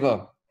into the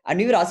river. And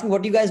we were asking,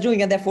 what are you guys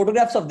doing? And there are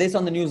photographs of this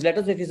on the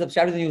newsletter. So if you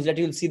subscribe to the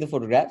newsletter, you'll see the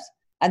photographs.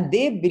 And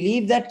they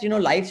believe that,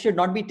 life should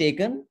not be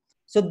taken.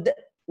 So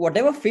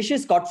whatever fish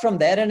is caught from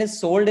there and is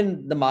sold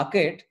in the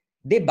market,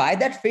 they buy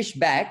that fish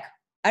back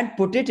and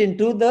put it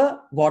into the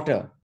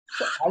water.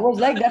 So I was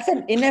like, that's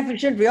an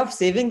inefficient way of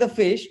saving the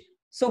fish.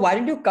 So why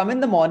don't you come in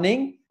the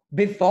morning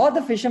before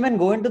the fishermen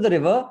go into the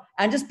river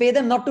and just pay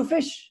them not to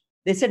fish?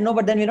 They said, no,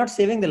 but then we're not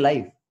saving the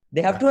life.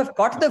 They have to have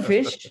caught the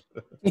fish,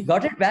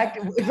 got it back.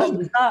 It was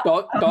bizarre.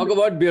 Talk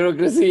about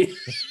bureaucracy.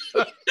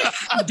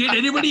 Did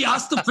anybody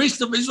ask the fish?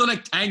 The fish was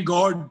like, thank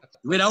God,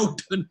 we're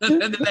out. And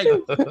they're like,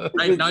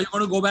 right, now you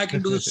want to go back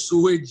into the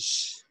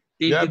sewage.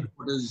 Yeah,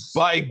 Waters.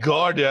 by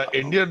God, yeah,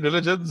 Indian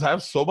religions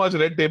have so much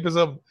red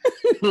tapeism.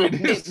 It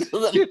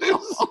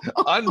is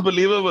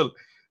unbelievable.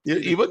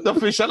 Even the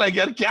fish are like,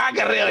 yaar, kya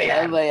kar rahe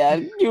ho,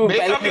 yaar?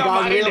 Make up your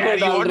mind, yaar.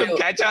 You want to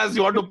catch us,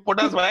 you want to put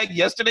us back.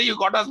 Yesterday you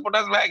got us, put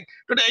us back.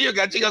 Today you're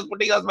catching us,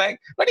 putting us back.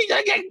 But you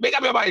can't make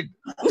up your mind.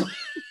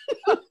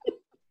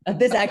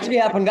 This actually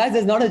happened, guys.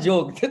 It's not a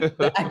joke.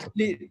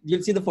 Actually,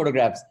 you'll see the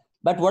photographs.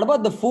 But what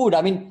about the food?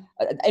 I mean,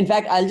 in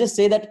fact, I'll just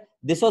say that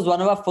this was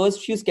one of our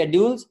first few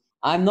schedules.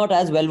 I'm not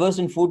as well versed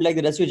in food like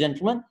the rest of you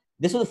gentlemen.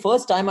 This was the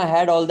first time I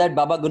had all that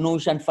baba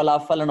ganoush and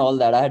falafel and all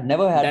that. I had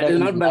never had that. That is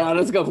not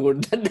Banaras ka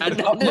food. No,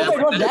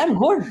 it was damn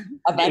good.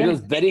 It was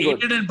very good.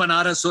 Ate it in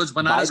Banaras, so it's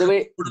Banaras. By the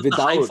way, food in the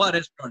Haifa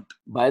restaurant.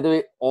 By the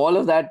way, all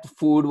of that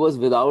food was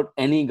without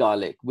any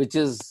garlic, which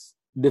is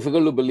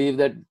difficult to believe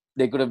that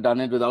they could have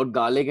done it without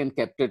garlic and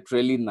kept it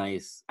really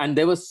nice. And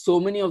there were so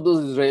many of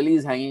those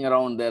Israelis hanging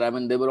around there. I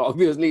mean, they were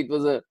obviously, it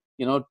was a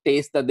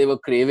taste that they were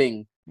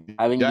craving.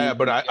 Yeah,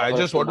 but I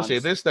just want to say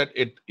this, that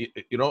it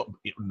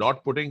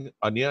not putting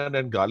onion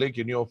and garlic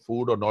in your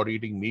food or not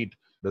eating meat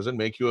doesn't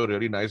make you a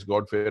really nice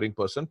God-fearing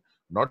person.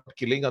 Not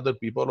killing other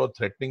people or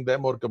threatening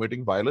them or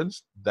committing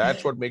violence,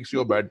 that's what makes you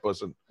a bad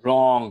person.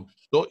 Wrong.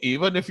 So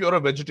even if you're a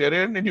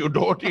vegetarian and you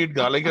don't eat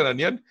garlic and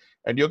onion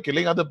and you're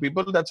killing other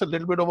people, that's a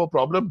little bit of a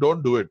problem.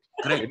 Don't do it.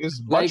 Correct. It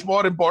is much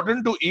more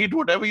important to eat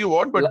whatever you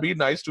want, but be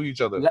nice to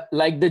each other.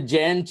 Like the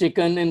Jain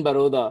chicken in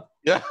Baroda.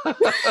 Yeah.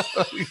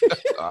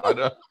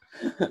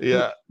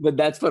 Yeah. But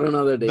that's for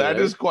another day. That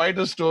right? is quite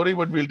a story,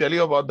 but we'll tell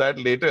you about that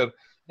later.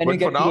 But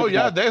for now,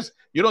 yeah, there's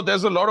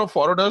a lot of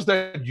foreigners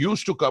that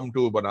used to come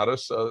to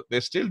Banaras.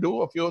 They still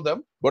do, a few of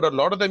them, but a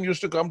lot of them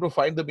used to come to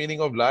find the meaning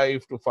of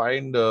life, to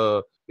find,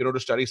 to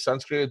study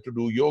Sanskrit, to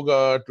do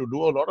yoga, to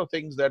do a lot of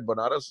things that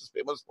Banaras is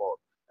famous for.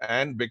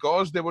 And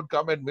because they would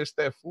come and miss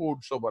their food,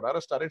 so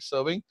Banaras started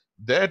serving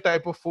their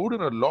type of food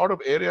in a lot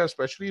of areas,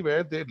 especially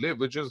where they live,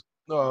 which is,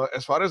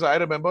 as far as I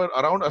remember,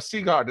 around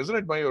Assi Ghat, isn't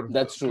it, Mayur?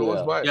 That's true.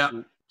 Close by. Yeah.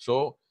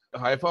 So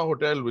Haifa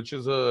Hotel, which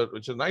is a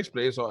nice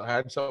place,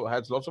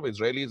 has lots of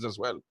Israelis as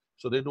well.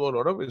 So they do a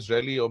lot of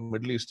Israeli or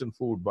Middle Eastern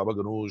food, baba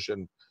ganoush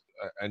and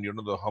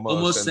the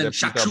hummus and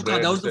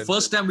shakshuka. That was the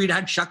first time we'd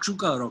had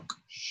shakshuka, Rock.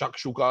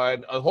 Shakshuka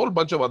and a whole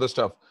bunch of other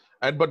stuff.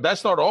 But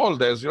that's not all.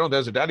 There's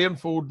Italian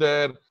food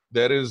there.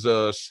 There is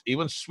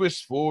even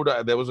Swiss food.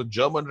 There was a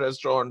German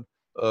restaurant.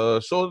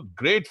 So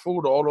great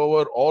food all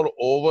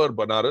over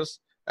Banaras,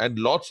 and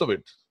lots of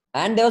it.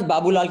 And there was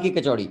Babulal ki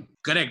kachori.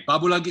 Correct.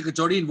 Babulal ki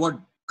kachori. In what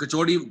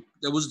kachori?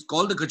 There was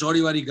called the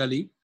Kachori Wari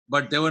Gali,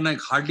 but there were like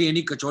hardly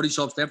any kachori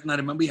shops left. And I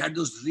remember he had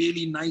those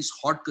really nice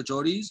hot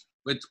kachoris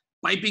with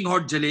piping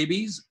hot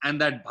jalebis and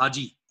that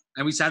bhaji.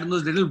 And we sat on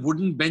those little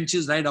wooden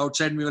benches right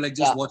outside, and we were like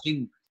just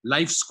watching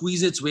life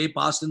squeeze its way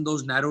past in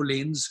those narrow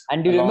lanes.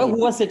 And do you remember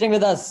who was sitting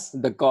with us?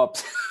 The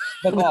cops.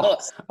 The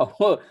cops.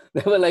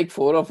 There were like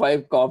 4 or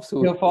 5 cops.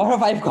 4 or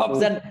 5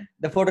 cops, and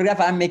the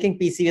photograph, I'm making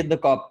PC with the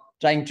cop,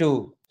 trying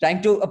to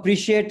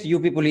appreciate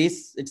UP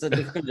police. It's a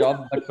difficult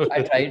job, but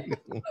I tried.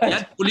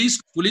 Yeah,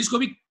 police ko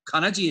bhi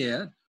khana chahiye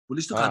yaar.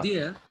 Police to khati hai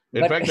yaar.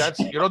 In fact,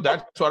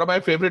 that's one of my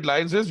favorite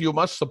lines is, you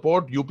must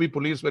support UP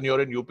police when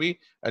you're in UP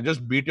and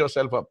just beat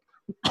yourself up.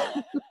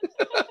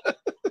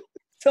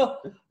 So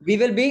we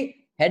will be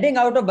heading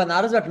out of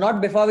Banaras, but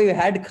not before we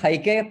had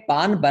Khaike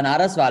Pan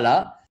Banaras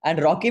Wala.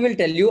 And Rocky will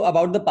tell you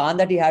about the pan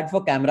that he had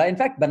for camera. In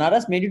fact,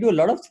 Banaras made you do a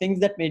lot of things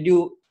that made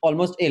you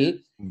almost ill.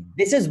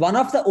 This is one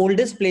of the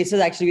oldest places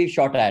actually we've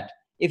shot at.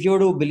 If you were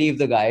to believe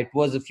the guy, it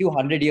was a few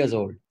 100 years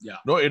old. Yeah.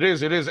 No, it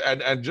is.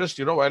 And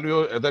just, while we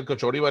were at that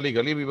Kachori Wali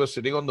Gali, we were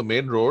sitting on the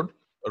main road.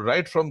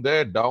 Right from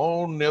there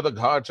down near the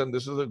ghats, and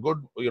this is a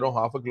good,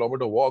 half a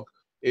kilometer walk,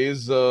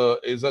 is a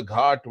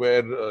ghat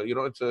where,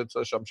 it's a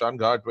Shamshan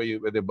Ghat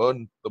where they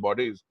burn the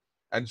bodies.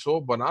 And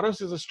so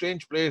Banaras is a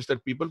strange place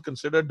that people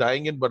consider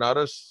dying in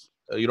Banaras,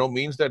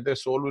 means that their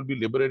soul will be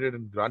liberated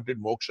and granted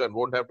moksha and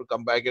won't have to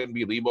come back and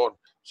be reborn.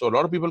 So a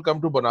lot of people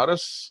come to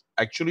Banaras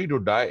actually to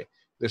die.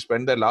 They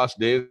spend their last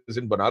days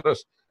in Banaras,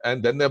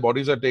 and then their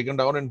bodies are taken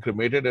down and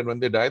cremated. And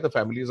when they die, the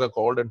families are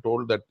called and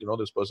told that,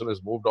 this person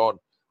has moved on.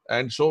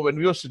 And so when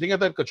we were sitting at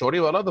that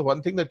Kachori Wala, the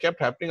one thing that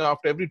kept happening,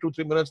 after every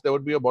 2-3 minutes, there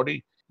would be a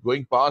body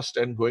going past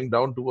and going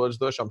down towards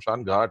the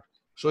Shamshan Ghat.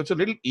 So it's a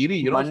little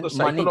eerie, the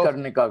cycle of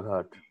Manikarnika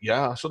Ghat.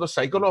 Yeah, so the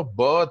cycle of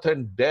birth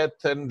and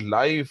death and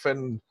life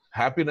and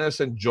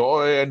happiness and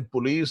joy and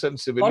police and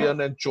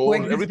civilian and chore,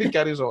 everything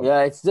carries on.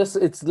 Yeah,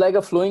 it's like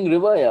a flowing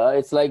river. Yeah,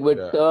 it's like with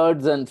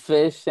turds and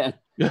fish and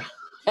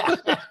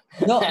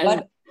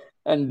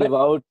and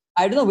devout.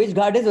 I don't know which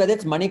ghat is, whether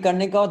it's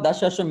Manikarnika or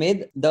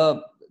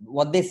Dashashwamedh.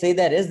 What they say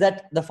there is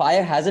that the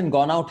fire hasn't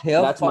gone out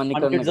here for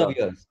hundreds of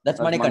years. That's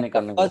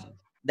Manikarnika. Because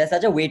there's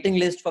such a waiting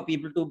list for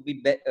people to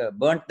be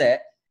burnt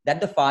there,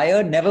 that the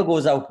fire never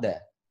goes out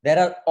there. There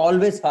are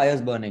always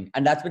fires burning,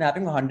 and that's been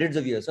happening for hundreds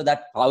of years. So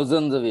that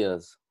thousands of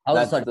years.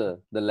 That's sorry.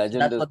 the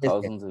legend That's is what they say.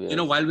 thousands of years. You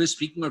know, while we're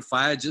speaking of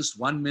fire, just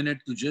 1 minute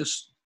to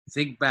just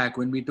think back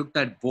when we took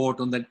that boat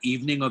on that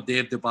evening of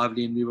Dev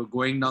Deepavali and we were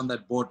going down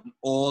that boat and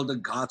all the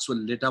ghats were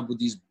lit up with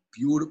these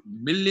beautiful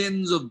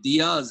millions of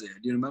diyas here.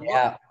 Do you remember?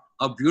 Yeah.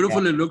 How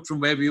beautiful it looked from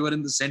where we were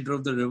in the center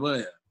of the river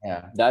here.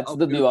 Yeah. That's Oh,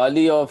 the beautiful.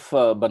 Diwali of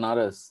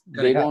Banaras.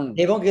 They don't.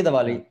 Devon ki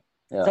Diwali.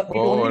 Yeah. So it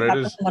Oh, only and it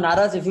happens is- in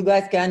Banaras. If you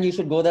guys can, you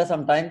should go there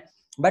sometime.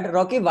 But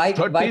Rocky, why?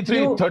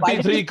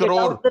 33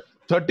 crore.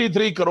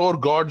 33 crore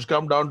gods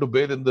come down to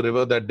bathe in the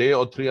river that day,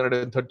 or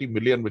 330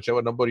 million,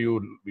 whichever number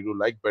you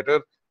like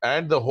better.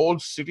 And the whole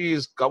city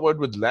is covered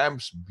with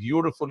lamps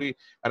beautifully.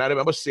 And I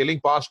remember sailing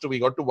past, we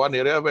got to one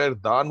area where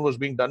Dhan was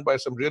being done by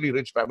some really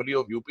rich family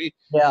of UP.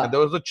 Yeah. And there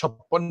was a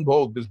Chappan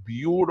Bhog, this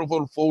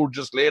beautiful food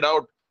just laid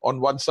out on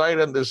one side,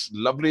 and this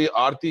lovely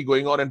aarti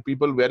going on, and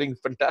people wearing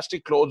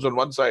fantastic clothes on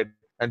one side.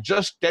 And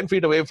just 10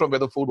 feet away from where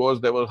the food was,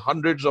 there were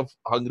hundreds of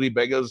hungry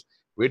beggars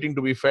waiting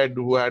to be fed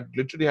who had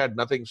literally had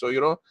nothing. So,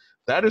 you know,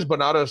 that is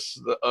Banaras,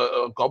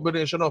 a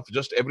combination of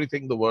just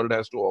everything the world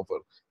has to offer.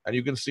 And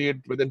you can see it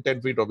within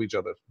 10 feet of each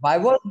other. Why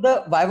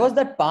was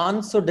that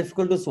pan so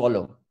difficult to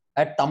swallow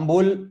at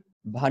Tambul?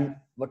 Keshav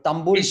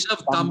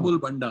Tambul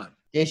Bandar.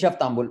 Keshav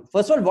Tambul.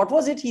 First of all, what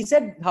was it? He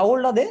said, how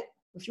old are they?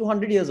 A few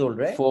hundred years old,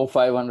 right?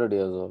 400-500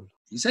 years old.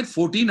 He said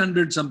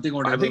 1400 something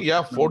or I whatever. think,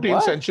 yeah, 14th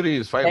What? century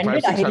is When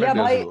did 500-600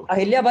 years ago.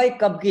 Ahilya Bai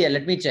kab ki hai?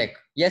 Let me check.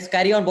 Yes,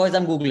 carry on, boys.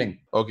 I'm Googling.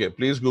 Okay,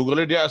 please Google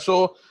it. Yeah,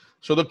 so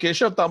the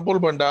Keshav Tambul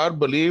Bhandar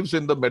believes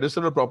in the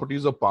medicinal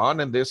properties of pan,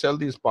 and they sell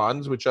these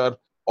pans which are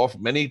of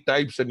many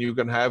types, and you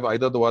can have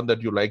either the one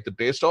that you like the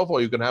taste of,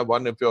 or you can have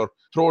one if your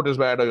throat is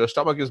bad or your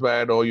stomach is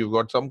bad or you've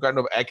got some kind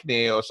of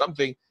acne or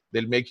something.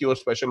 They'll make you a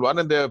special one,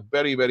 and they're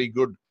very, very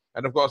good.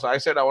 And of course, I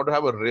said I want to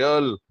have a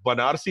real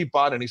Banarsi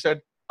pan, and he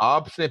said,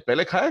 "Aapne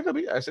pehle khaya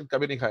kabhi?" I said,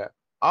 "Kabhi nahi khaya."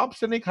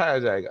 "Aapse nahi khaya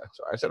jayega."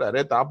 So I said,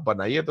 "Arey, to aap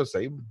banaiye to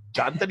sahi.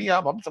 Jante nahi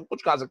aap, hum sab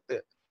kuch kha sakte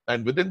hain."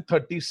 And within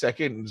 30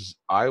 seconds,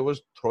 I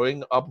was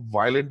throwing up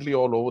violently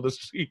all over the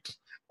street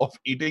of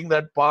eating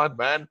that pan,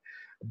 man.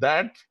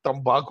 That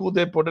tambaku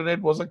they put in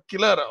it was a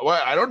killer.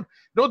 Well, I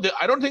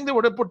don't think they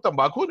would have put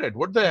tambaku in it,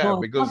 would they have? No,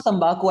 Because it's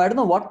not Tambaku. I don't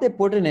know what they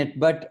put in it,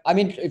 but I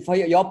mean, for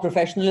your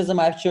professionalism,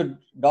 I should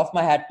doff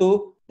my hat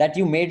to that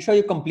you made sure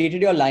you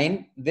completed your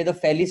line with a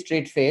fairly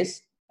straight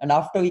face. And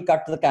after we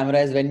cut to the camera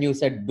is when you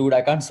said, dude,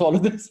 I can't swallow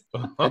this.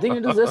 I think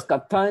it was just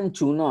katha and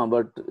tuna,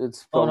 but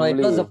it's Oh, no,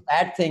 probably... it was a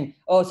fat thing.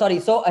 Oh, sorry.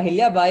 So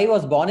Ahilya Bai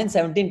was born in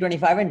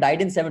 1725 and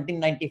died in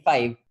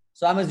 1795.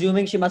 So I'm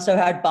assuming she must have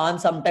had pan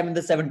sometime in the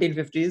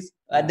 1750s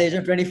at the age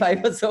of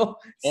 25 or so.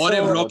 Or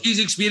if Rocky's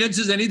experience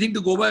is anything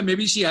to go by,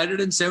 maybe she had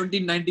it in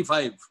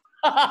 1795.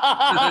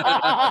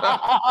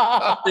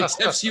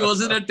 Except she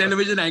wasn't a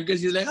television anchor.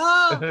 She's like,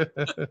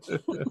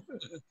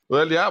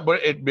 Well, yeah,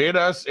 but it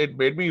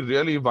made me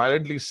really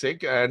violently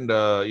sick, and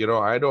I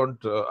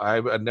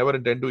never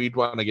intend to eat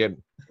one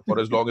again for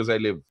as long as I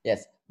live.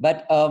 Yes,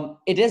 but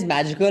it is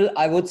magical.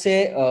 I would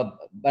say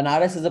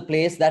Banaras is a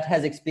place that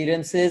has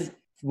experiences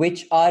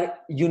which are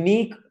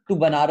unique to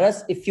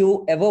Banaras. If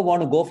you ever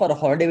want to go for a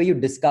holiday where you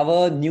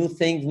discover new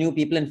things, new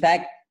people. In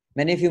fact,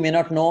 many of you may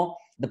not know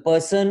the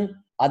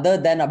person other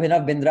than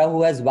Abhinav Bindra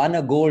who has won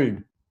a gold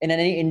in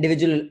any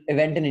individual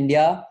event in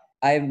India.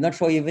 I'm not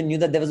sure you even knew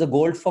that there was a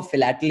gold for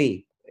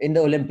philately in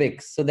the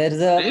Olympics. So there's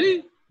a...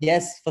 really?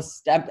 Yes, for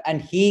stamp,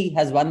 and he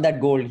has won that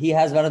gold. He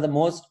has one of the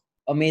most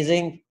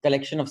amazing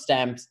collection of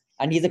stamps,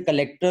 and he's a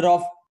collector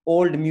of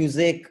old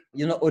music,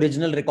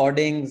 original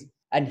recordings,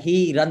 and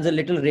he runs a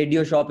little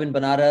radio shop in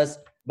Banaras.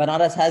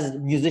 Banaras has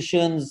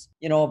musicians,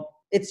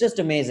 it's just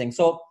amazing.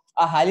 So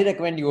I highly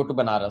recommend you go to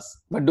Banaras.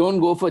 But don't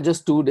go for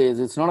just 2 days.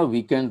 It's not a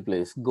weekend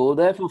place. Go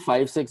there for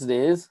 5-6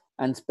 days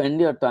and spend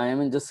your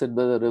time and just sit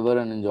by the river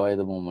and enjoy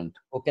the moment.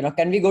 Okay, now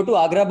can we go to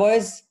Agra,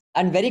 boys?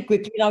 And very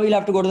quickly now we'll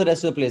have to go to the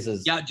rest of the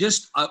places. Yeah,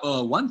 just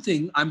one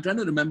thing I'm trying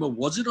to remember.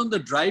 Was it on the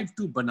drive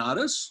to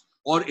Banaras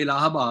or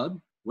Allahabad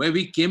where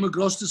we came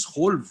across this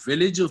whole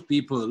village of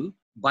people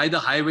by the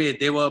highway?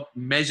 They were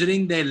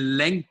measuring their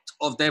length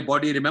of their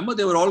body. Remember,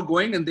 they were all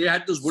going and they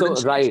had those wooden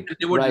sticks and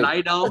they would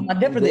lie down.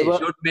 Madhya Pradesh. They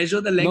would measure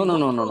the length.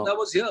 No. That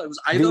was here. It was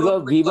either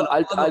we were.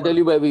 I'll tell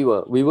you where we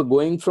were. We were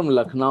going from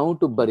Lucknow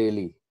to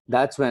Bareilly.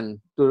 That's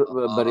when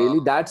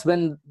Bareilly. That's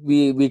when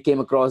we came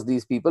across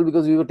these people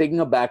because we were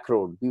taking a back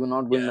road. We were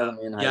not going on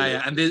the main highway.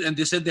 Yeah. And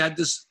they said they had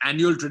this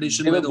annual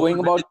tradition. They were where going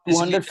the about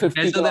whole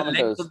 250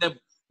 kilometers.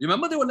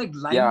 Remember, they were like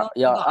lying down on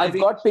the I've highway.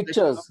 got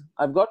pictures.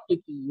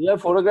 We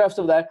have photographs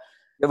of that.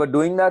 They were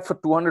doing that for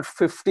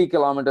 250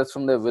 kilometers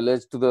from their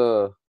village to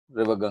the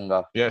River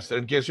Ganga. Yes,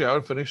 in case you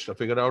haven't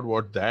figured out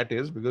what that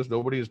is, because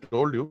nobody has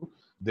told you,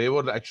 they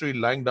were actually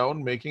lying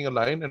down, making a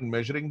line and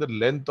measuring the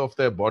length of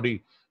their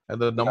body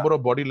and the number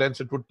of body lengths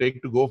it would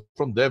take to go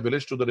from their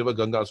village to the River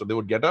Ganga. So they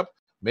would get up,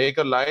 make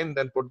a line,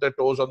 then put their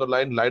toes on the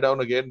line, lie down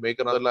again, make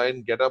another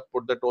line, get up,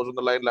 put their toes on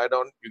the line, lie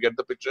down. You get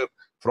the picture.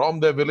 From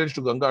their village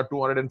to Ganga,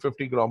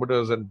 250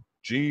 kilometers. And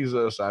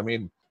Jesus, I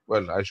mean,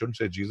 well, I shouldn't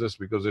say Jesus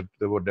because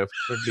they were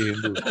definitely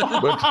Hindus.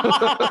 You would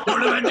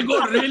have had to go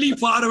really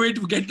far away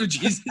to get to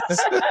Jesus.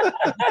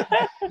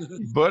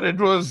 But it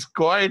was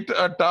quite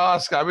a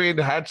task. I mean,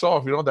 hats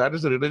off. That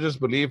is the religious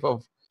belief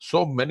of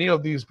so many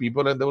of these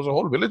people. And there was a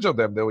whole village of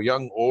them. They were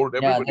young, old,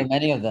 Yeah, everybody. there are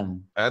many of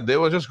them. And they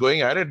were just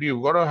going at it.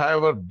 You've got to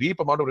have a deep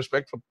amount of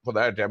respect for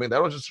that. I mean,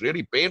 that was just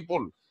really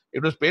painful.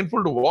 It was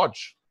painful to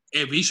watch.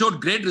 Hey, we showed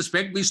great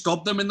respect. We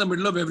stopped them in the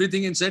middle of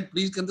everything and said,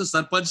 please can the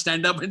Sarpanch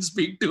stand up and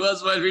speak to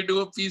us while we do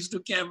a piece to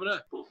camera.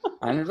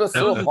 And it was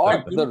so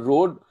hot. The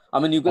road, I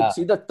mean, you could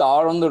see the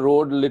tar on the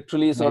road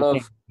literally sort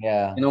of,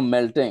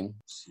 melting.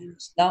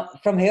 Seriously. Now,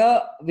 from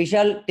here, we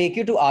shall take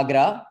you to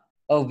Agra,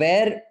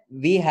 where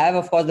we have,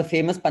 of course, the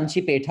famous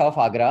Panchi Petha of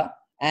Agra.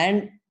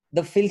 And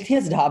the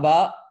filthiest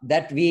dhaba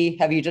that we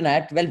have eaten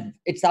at, well,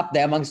 it's up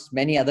there amongst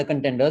many other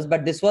contenders,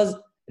 but this was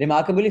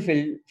remarkably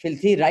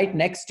filthy right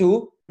next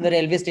to the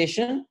railway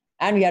station.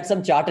 And we had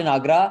some chaat in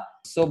Agra.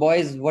 So,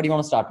 boys, what do you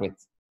want to start with?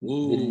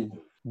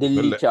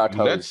 Delhi Chaat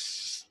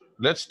House.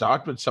 Let's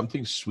start with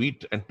something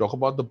sweet and talk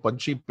about the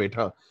Panchi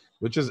Petha,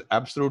 which is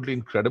absolutely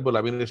incredible.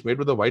 I mean, it's made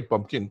with a white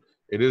pumpkin.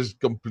 It is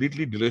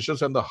completely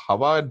delicious. And the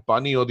hawa and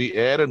pani, or the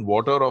air and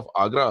water of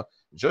Agra,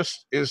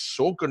 just is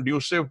so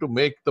conducive to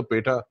make the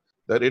petha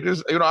that it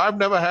is, I've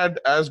never had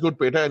as good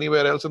petha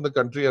anywhere else in the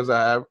country as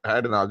I have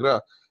had in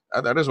Agra.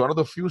 And that is one of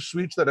the few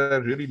sweets that I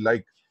really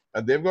like.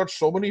 And they've got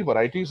so many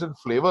varieties and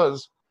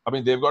flavors. I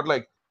mean, they've got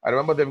I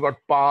remember they've got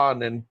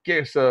pan and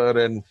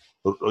kesar and,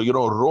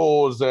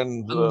 rose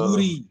and...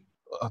 Anguri.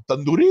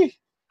 Tandoori?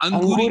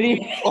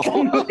 Anguri.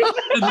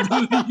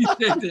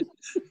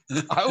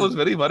 I was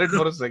very worried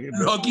for a second.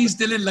 Rocky's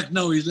still in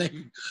Lucknow. He's like,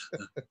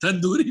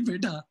 tandoori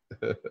petha.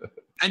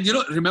 And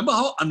remember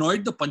how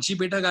annoyed the Panchi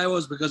Petha guy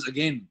was? Because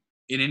again,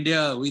 in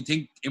India, we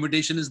think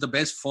imitation is the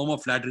best form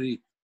of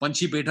flattery.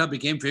 Panchi Petha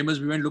became famous.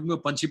 We went looking for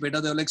Panchi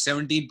Petha. There were like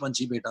 17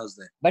 Panchi Pethas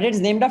there. But it's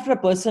named after a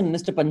person,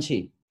 Mr.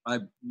 Panchi.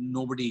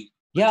 Nobody.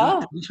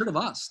 Yeah. We should have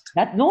asked.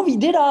 No, we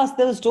did ask.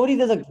 There's a story.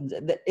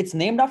 It's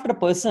named after a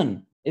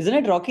person. Isn't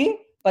it, Rocky?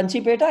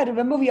 Panchi Petha, I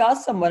remember we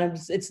asked someone, and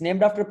it's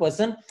named after a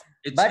person.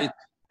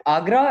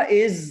 Agra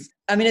is,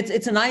 I mean,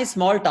 it's a nice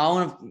small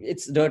town.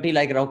 It's dirty,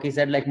 like Rocky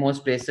said, like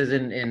most places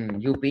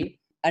in UP.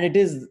 And it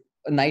is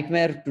a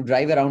nightmare to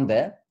drive around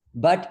there.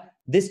 But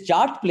this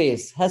chaat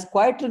place has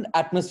quite an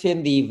atmosphere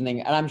in the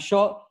evening. And I'm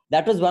sure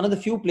that was one of the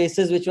few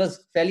places which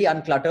was fairly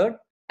uncluttered.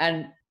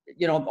 And,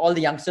 all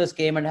the youngsters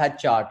came and had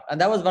chaat. And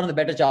that was one of the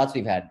better chaats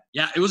we've had.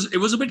 Yeah, it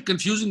was a bit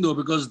confusing though,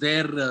 because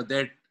their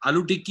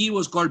aloo tikki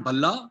was called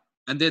bhalla.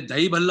 And their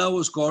dahi bhalla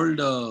was called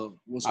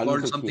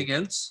something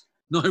else.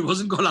 No, it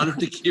wasn't called aloo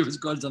tikki. It was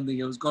called something.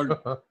 It was called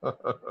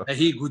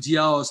dahi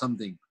gujia or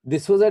something.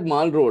 This was at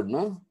Mall Road,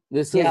 no?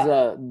 This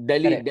was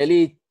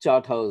Delhi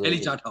Chaat House. Delhi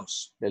Chaat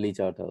House. Delhi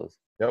Chaat House.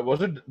 Yeah,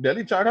 was it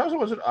Delhi Chaat House or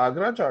was it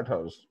Agra Chaat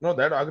House? No,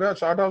 that Agra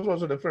Chaat House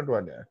was a different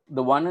one. Yeah.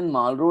 The one in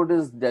Mall Road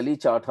is Delhi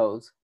Chaat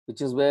House,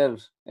 which is where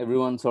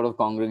everyone sort of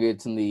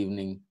congregates in the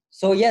evening.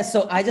 So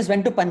I just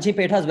went to Panchi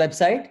Petha's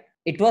website.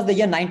 It was the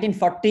year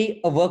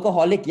 1940. A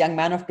workaholic young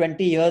man of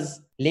 20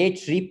 years, late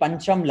Sri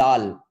Pancham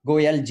Lal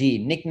Goyal Ji,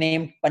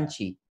 nicknamed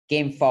Panchi,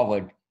 came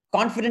forward.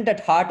 Confident at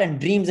heart and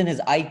dreams in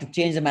his eye to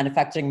change the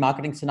manufacturing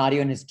marketing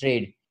scenario in his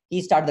trade, he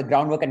started the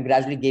groundwork and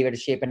gradually gave it a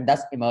shape, and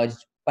thus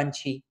emerged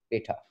Panchi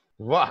Petha.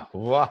 Wah,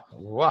 wah,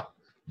 wah.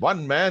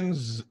 One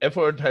man's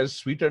effort has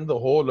sweetened the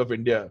whole of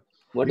India.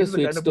 What These a are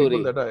sweet the kind of story.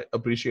 people that I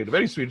appreciate.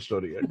 Very sweet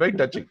story and very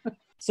touching.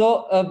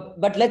 So,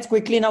 but let's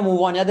quickly now move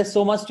on. Yeah, there's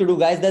so much to do,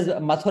 guys. There's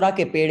Mathura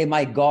ke pede.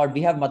 My God,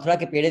 we have Mathura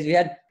ke pedes. We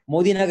had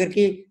Modi Nagar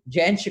ki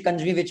Jain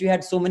Shikanjvi, which we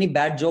had so many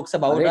bad jokes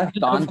about.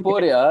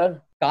 Kanpur,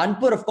 yaar.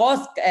 Kanpur, of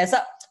course.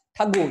 Aisa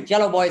Thaggu.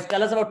 Chalo, boys,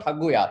 tell us about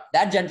Thaggu, yaar.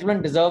 That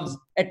gentleman deserves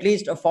at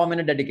least a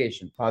 4-minute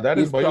dedication. That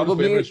is Mayur's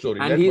favorite story.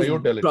 And Let he's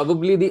Mayur tell it.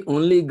 probably the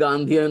only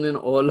Gandhian in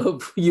all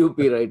of UP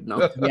right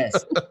now.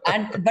 Yes,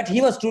 but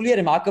he was truly a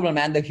remarkable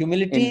man. The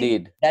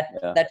humility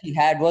that he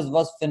had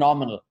was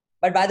phenomenal.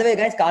 But by the way,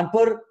 guys,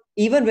 Kanpur,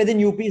 even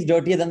within UP, is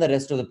dirtier than the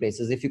rest of the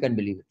places, if you can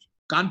believe it.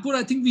 Kanpur,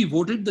 I think we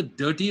voted the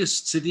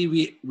dirtiest city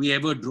we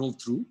ever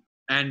drove through.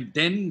 And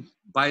then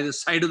by the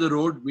side of the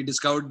road, we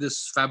discovered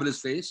this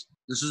fabulous face.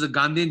 This was a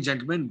Gandhian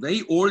gentleman,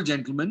 very old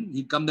gentleman.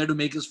 He'd come there to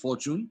make his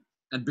fortune.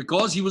 And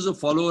because he was a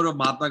follower of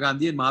Mahatma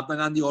Gandhi, and Mahatma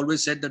Gandhi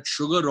always said that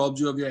sugar robs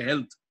you of your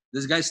health,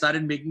 this guy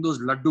started making those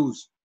laddus.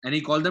 And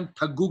he called them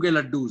Thaggu ke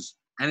laddus.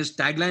 And his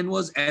tagline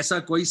was,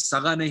 Aisa koi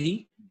saga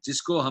nahi,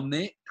 jisko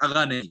humne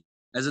thaga nahi.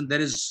 As in,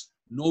 there is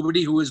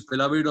nobody who is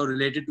beloved or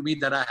related to me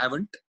that I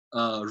haven't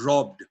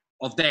robbed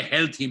of their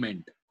health, he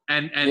meant.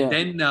 And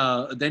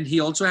then he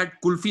also had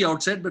kulfi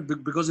outside, but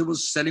because it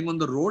was selling on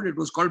the road, it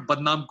was called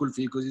Badnaam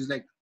Kulfi, because he's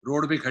like,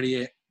 road pe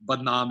khadi hai,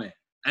 Badnaam hai.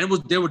 And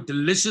they were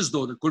delicious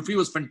though. The kulfi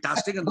was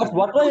fantastic. And but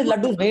what were his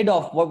laddus made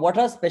of? What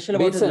are special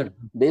about his laddus?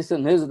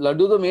 Basin. His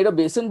laddus were made of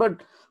basin,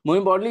 but more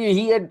importantly,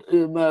 he had,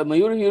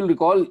 Mayur, you'll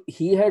recall,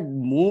 he had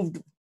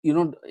moved,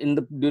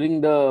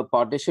 during the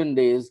partition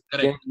days,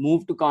 Correct. They had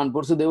moved to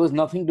Kanpur, so there was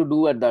nothing to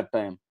do at that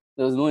time.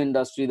 There was no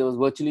industry, there was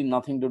virtually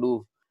nothing to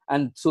do.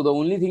 And so the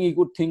only thing he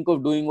could think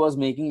of doing was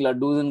making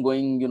laddus and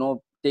going,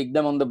 take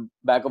them on the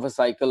back of a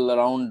cycle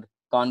around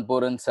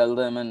Kanpur and sell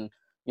them and,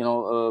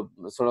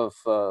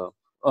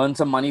 earn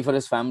some money for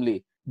his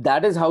family.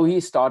 That is how he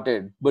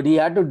started. But he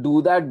had to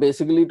do that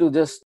basically to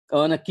just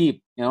earn a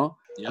keep,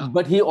 Yeah.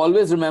 But he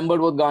always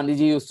remembered what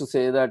Gandhiji used to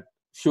say, that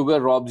sugar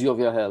robs you of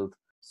your health.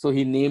 So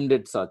he named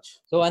it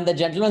such. So, and the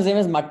gentleman's name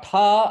is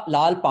Matha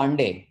Lal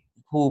Pandey,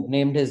 who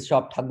named his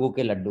shop Thaggu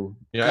Ke Laddu.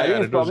 Yeah, Curry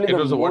and is it was probably the a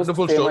most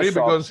wonderful famous story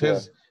shop because here.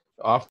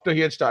 after he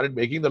had started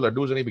making the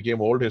laddus and he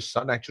became old, his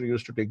son actually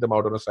used to take them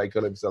out on a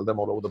cycle and sell them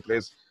all over the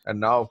place. And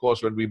now, of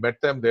course, when we met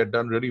them, they had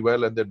done really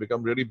well and they'd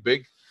become really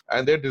big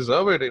and they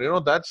deserve it.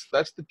 And, that's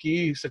the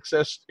key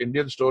success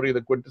Indian story,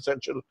 the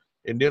quintessential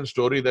Indian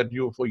story, that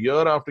you, for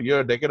year after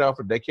year, decade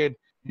after decade,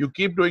 you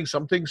keep doing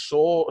something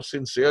so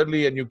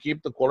sincerely and you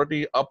keep the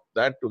quality up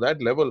to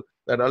that level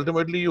that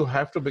ultimately you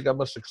have to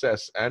become a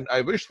success. And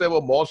I wish there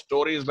were more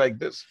stories like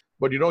this.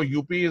 But,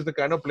 UP is the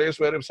kind of place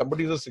where if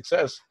somebody is a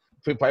success,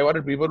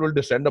 500 people will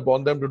descend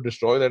upon them to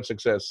destroy that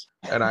success.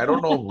 And I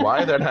don't know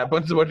why that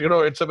happens, but,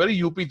 it's a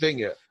very UP thing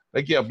here.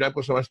 Like, apne aap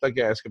ko samajhta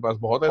kya hai, iske paas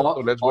bahut hai, so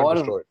let's go and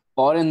destroy it.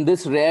 Or in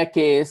this rare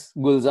case,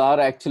 Gulzar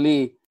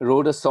actually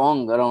wrote a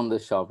song around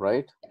this shop,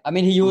 right? I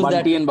mean, he used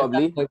Bunty and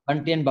Bubbly.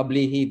 Bunty and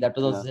Bubbly. That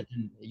was also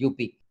in UP.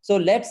 So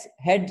let's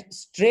head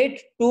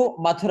straight to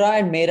Mathura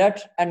and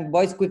Meerut. And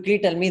boys, quickly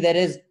tell me, there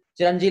is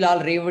Chiranji Lal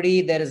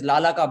Revdi, there is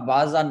Lala Ka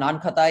Baza,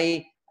 Naan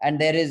Khatai, and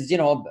there is,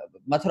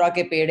 Mathura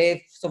Ke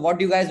Pede. So what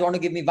do you guys want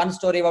to give me one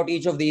story about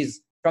each of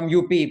these from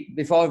UP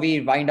before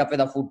we wind up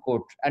with a food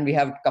court? And we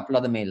have a couple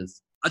other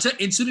mails. Acha,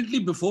 incidentally,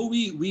 before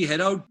we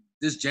head out,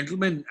 this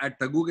gentleman at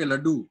Thaggu Ke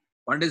Laddu,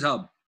 Pandey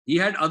Sahab, he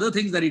had other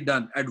things that he'd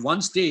done. At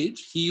one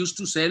stage, he used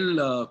to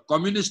sell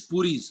communist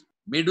puris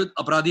made with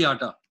Apradhi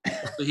Atta.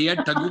 So he had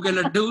Thaggu Ke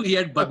Laddu, he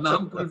had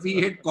Badnaam Kulfi,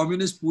 he had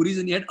communist puris,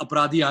 and he had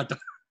Apradhi Atta.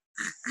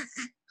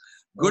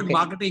 Good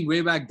marketing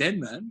way back then,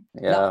 man.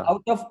 Yeah. Now,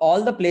 out of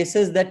all the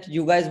places that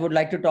you guys would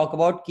like to talk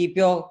about, keep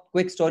your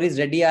quick stories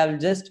ready. I'll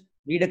just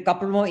read a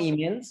couple more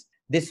emails.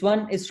 This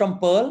one is from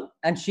Pearl,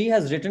 and she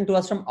has written to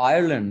us from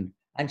Ireland.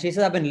 And she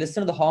says, I've been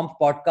listening to the Home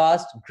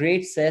podcast.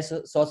 Great source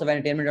of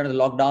entertainment under the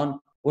lockdown.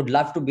 Would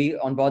love to be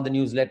on board the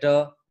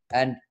newsletter.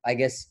 And I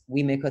guess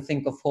we make her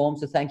think of home.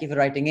 So thank you for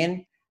writing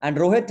in. And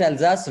Rohit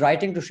tells us,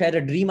 writing to share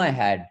a dream I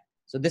had.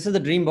 So this is the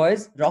dream,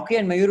 boys. Rocky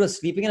and Mayur were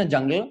sleeping in a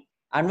jungle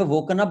and were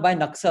woken up by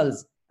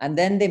Naxals. And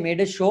then they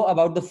made a show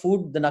about the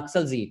food the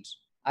Naxals eat.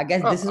 I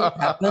guess this is what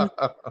happens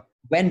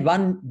when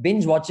one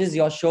binge watches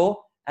your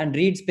show and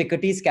reads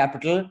Piketty's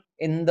Capital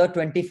in the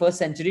 21st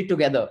century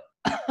together.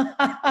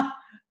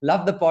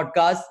 Love the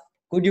podcast.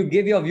 Could you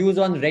give your views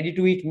on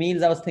ready-to-eat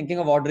meals? I was thinking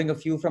of ordering a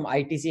few from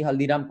ITC,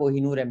 Haldiram,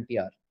 Kohinoor,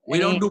 MTR. We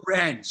don't do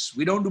brands.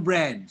 We don't do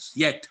brands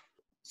yet.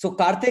 So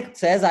Karthik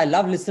says, I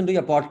love listening to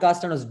your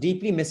podcast and was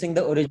deeply missing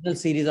the original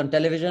series on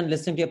television.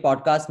 Listening to your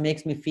podcast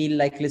makes me feel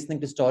like listening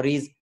to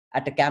stories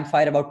at a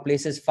campfire about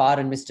places far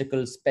and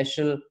mystical,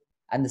 special,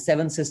 and the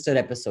Seven Sister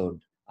episode.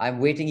 I'm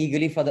waiting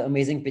eagerly for the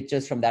amazing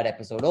pictures from that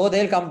episode. Oh,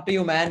 they'll come to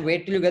you, man.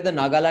 Wait till you get the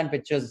Nagaland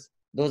pictures.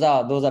 Those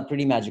are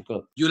pretty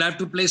magical. You'll have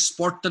to play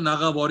Spot the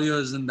Naga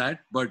Warriors in that,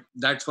 but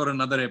that's for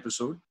another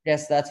episode.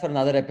 Yes, that's for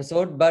another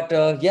episode. But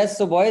yes,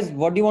 so boys,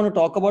 what do you want to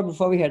talk about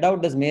before we head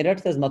out? There's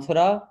Meerut, there's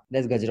Mathura,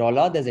 there's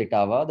Gajraula, there's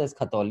Etawah, there's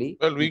Khatoli.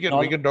 Well, we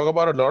can talk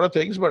about a lot of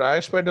things, but I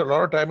spent a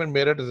lot of time in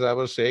Meerut, as I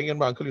was saying, and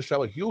my uncle used to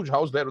have a huge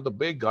house there with a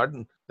big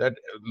garden that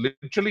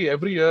literally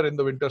every year in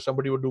the winter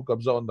somebody would do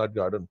kabza on that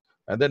garden.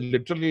 And then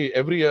literally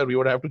every year we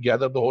would have to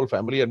gather the whole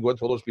family and go and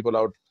throw those people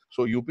out.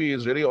 So UP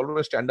is really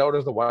always stand out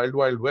as the wild,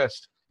 wild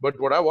west. But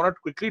what I want to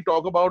quickly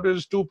talk about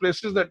is two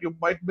places that you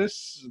might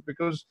miss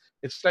because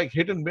it's like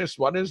hit and miss.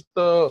 One is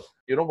in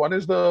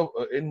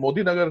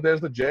Modi Nagar,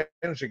 there's the Jain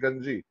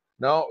Shikanji.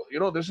 Now,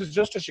 this is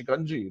just a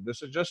shikanji.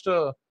 This is just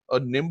a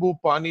nimbu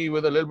pani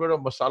with a little bit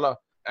of masala.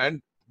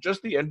 And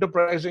just the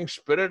enterprising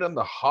spirit and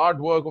the hard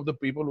work of the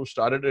people who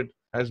started it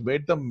has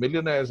made them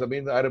millionaires. I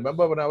mean, I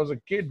remember when I was a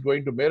kid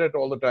going to Meerut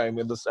all the time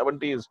in the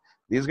 70s.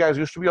 These guys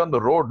used to be on the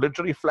road,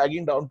 literally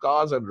flagging down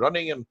cars and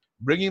running and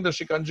bringing the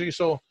shikanji.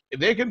 So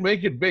they can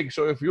make it big.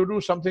 So if you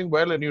do something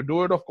well and you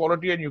do it of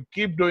quality and you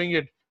keep doing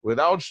it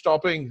without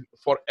stopping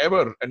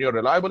forever and you're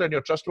reliable and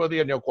you're trustworthy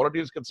and your quality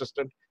is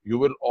consistent, you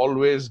will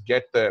always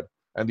get there.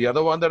 And the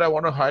other one that I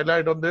want to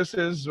highlight on this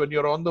is when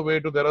you're on the way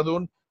to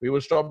Dehradun, we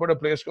will stop at a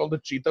place called the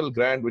Cheetal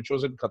Grand, which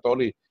was in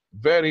Khatoli.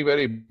 Very,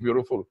 very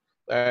beautiful.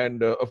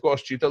 And of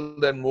course,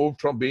 Cheetal then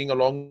moved from being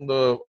along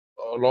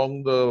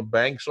the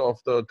banks of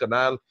the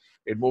canal.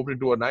 It moved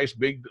into a nice,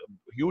 big,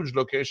 huge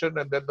location.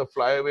 And then the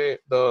flyaway,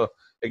 the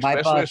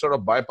expressway sort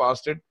of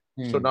bypassed it.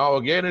 So now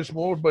again it's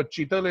moved. But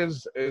Cheetal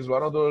is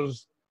one of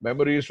those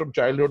memories from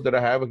childhood that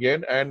I have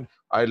again. And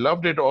I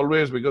loved it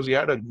always because he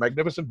had a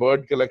magnificent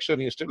bird collection.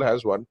 He still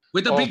has one.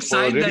 With a big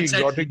sign that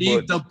said,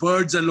 leave the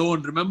birds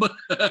alone, remember?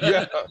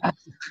 Yeah.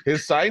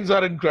 His signs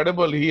are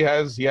incredible. He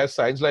has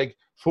signs like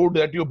food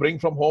that you bring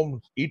from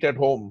home, eat at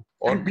home.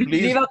 Or please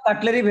leave our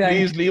cutlery behind.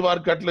 Please leave our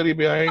cutlery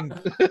behind.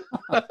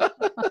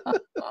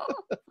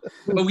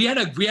 But we had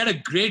a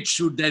great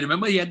shoot there.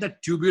 Remember, he had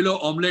that tubular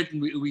omelette,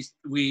 and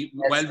we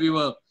while we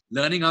were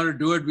learning how to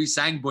do it. We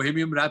sang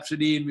Bohemian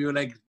Rhapsody and we were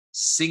like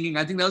singing.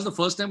 I think that was the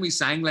first time we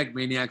sang like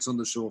maniacs on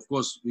the show. Of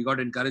course, we got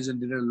encouraged and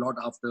did it a lot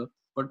after.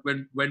 But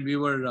when we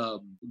were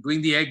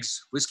doing the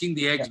eggs, whisking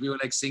the eggs, we were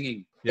like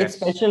singing. It's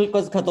special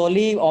because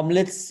Khatoli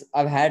omelets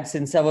I've had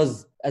since I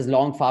was as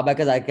far back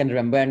as I can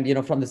remember. And, you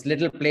know, from this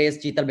little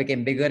place, Cheetal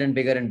became bigger and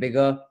bigger and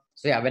bigger.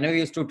 So yeah, whenever we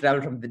used to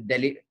travel from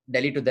Delhi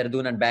to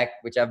Dehradun and back,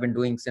 which I've been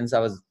doing since I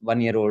was 1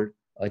 year old,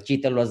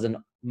 Cheetal was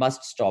a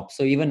must stop.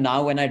 So even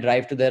now when I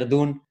drive to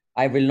Dehradun,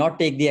 I will not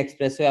take the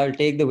expressway. I will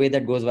take the way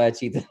that goes via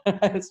Cheetal.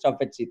 I will stop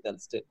at Cheetal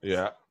still.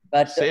 Yeah.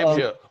 But, Same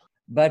here.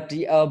 But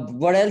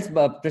what else?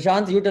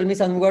 Prashant, you tell me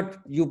something about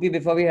UP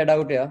before we head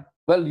out here.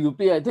 Well, UP,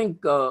 I think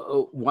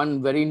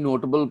one very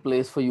notable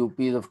place for UP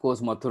is, of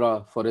course,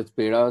 Mathura for its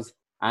pedas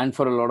and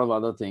for a lot of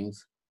other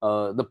things.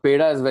 The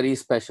peda is very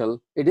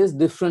special. It is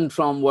different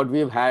from what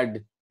we've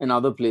had in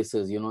other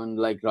places, you know, in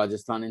like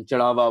Rajasthan, in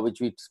Chadawa,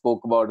 which we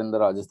spoke about in the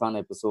Rajasthan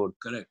episode.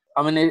 Correct.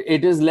 I mean,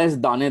 it is less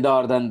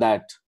danedar than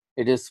that.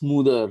 It is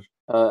smoother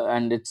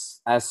and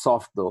it's as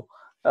soft though.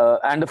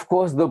 And of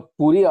course, the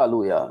puri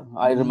aloo, yeah.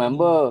 I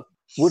remember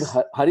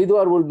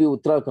Haridwar would be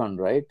Uttarakhand,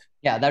 right?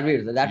 Yeah, that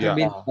would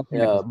be.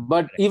 Yeah,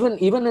 but even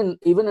in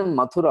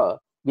Mathura,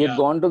 we had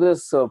gone to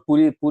this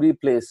puri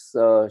place,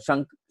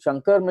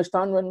 Shankar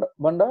Mishtan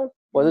Bhandar.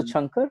 Was it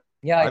Shankar?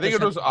 Yeah, I think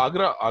it was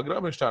Agra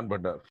Mishtan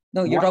Bhandar.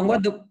 No, you're talking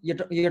about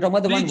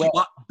the one where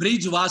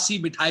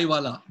Brijwasi Mithai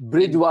Wala.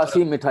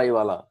 Brijwasi Mithai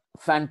Wala.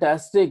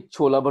 Fantastic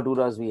chola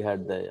bhaturas we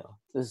had there. Yeah.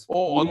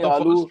 On the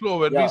first floor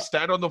when we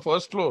stand on the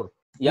first floor.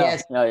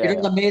 Yes, it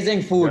was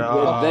amazing food.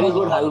 Very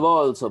good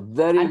halwa also.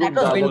 Very and good.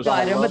 That was winter.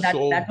 I remember that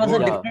was a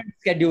good. different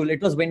schedule.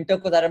 It was winter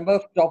because I remember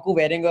Choku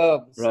wearing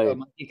a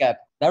monkey cap.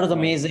 That was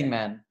amazing,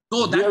 man.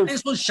 No, that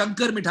place was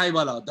Shankar Mithai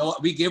Wala.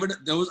 We gave it.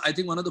 There was, I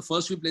think, one of the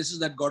first few plations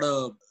that got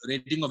a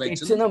rating of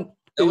excellence.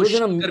 It was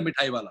Shankar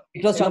Mithai Wala.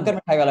 It was Shankar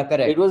Mithai Wala,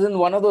 correct. It was in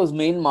one of those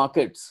main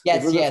markets.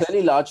 Yes, it was a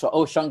very large shop.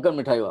 Oh, Shankar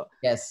Mithai Wala.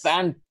 Yes.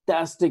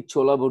 Fantastic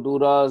chola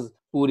bhaturas,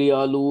 puri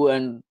aloo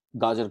and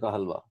gajar ka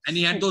halwa. And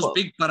he had those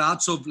big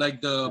parats of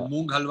like the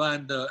moong halwa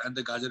and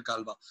the gajar ka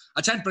halwa.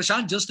 Acha, and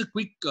Prashant, just a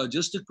quick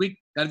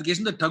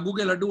clarification. The Thaggu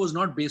ke laddu was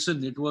not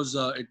besan. It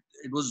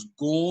was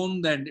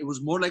gond and it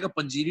was more like a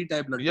panjiri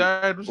type laddu.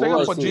 Yeah, it was like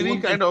a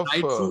panjiri kind of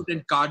dried fruit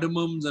and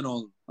cardamoms and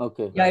all.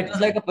 Okay. Yeah, it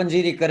was like a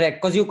panjiri,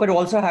 correct. Because you could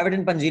also have it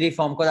in panjiri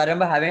form. Because I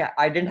remember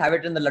I didn't have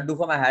it in the laddu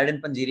form. I had it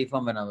in panjiri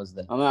form when I was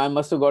there. I mean, I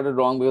must have got it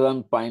wrong because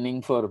I'm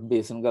pining for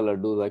besan ka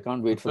laddus. I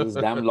can't wait for this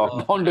damn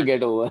lockdown to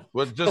get over.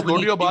 Well, just go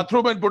to your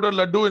bathroom and put a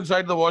laddu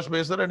inside the wash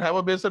basin and have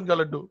a besan ka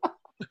laddu.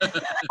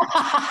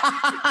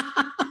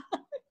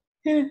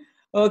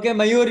 Okay,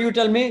 Mayur, you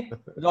tell me.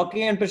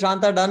 Rocky and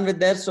Prashant are done with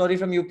their story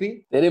from UP.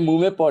 Tere muh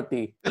mein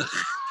potty.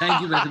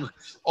 Thank you very much.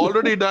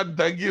 Already done.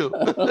 Thank you.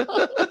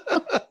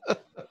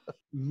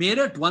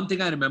 Meerut, one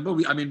thing I remember,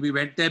 we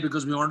went there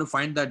because we wanted to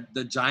find that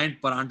the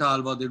giant parantha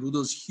halwa. They do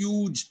those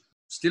huge,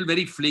 still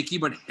very flaky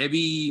but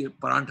heavy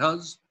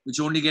paranthas, which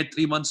you only get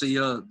 3 months a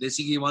year,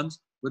 desi ghee ones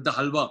with the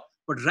halwa.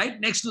 But right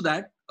next to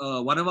that,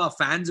 one of our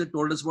fans had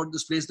told us about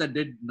this place that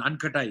did naan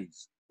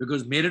khatais,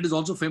 because Meerut is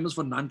also famous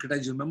for naan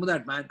khatais. You remember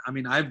that, man? I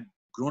mean, I've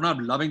grown up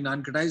loving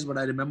naan khatais, but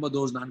I remember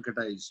those naan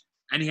khatais.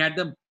 And he had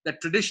them,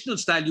 that traditional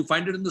style, you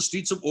find it in the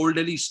streets of Old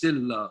Delhi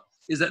still,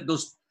 is that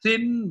those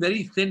thin,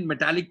 very thin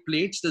metallic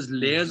plates, there's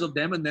layers of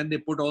them, and then they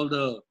put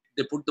the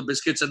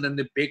biscuits and then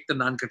they bake the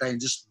naan khatai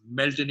and just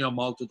melt in your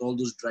mouth with all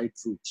those dried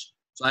fruits.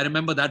 So I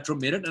remember that from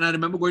Meerut, and I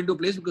remember going to a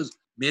place because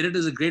Meerut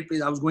is a great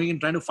place. I was going and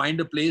trying to find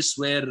a place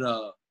where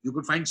you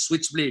could find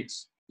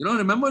switchblades. You know,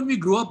 remember when we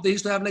grew up, they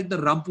used to have like the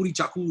Rampuri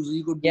chakus.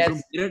 You could do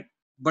from Meerut.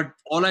 But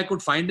all I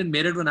could find in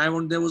Meerut when I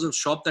went there was a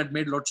shop that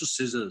made lots of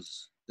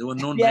scissors. They were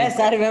known. Yes,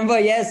 I remember.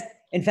 Yes.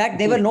 In fact,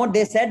 they were known.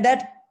 They said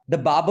that the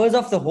barbers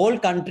of the whole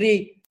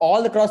country,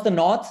 all across the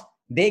north,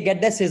 they get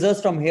their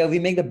scissors from here. We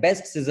make the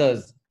best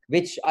scissors,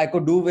 which I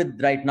could do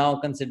with right now,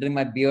 considering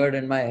my beard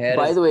and my hair.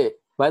 By the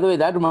way,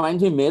 that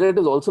reminds me, Meerut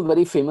is also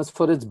very famous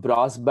for its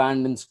brass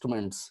band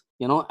instruments.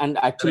 You know, and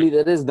actually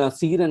there is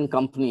Nasir and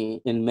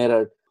Company in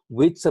Meerut,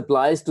 which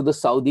supplies to the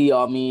Saudi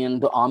army and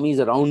to armies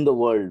around the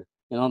world.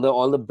 You know,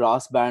 all the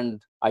brass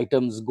band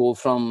items go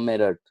from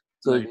Meerut.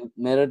 So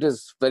Meerut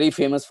is very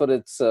famous for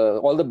its,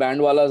 all the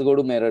bandwalas go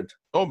to Meerut.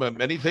 Oh,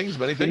 many things.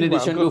 In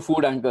addition to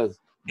food anchors.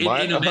 In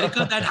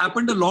America, that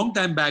happened a long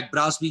time back,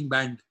 brass being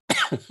banned.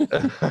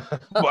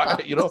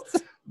 You know,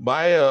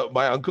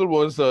 my uncle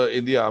was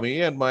in the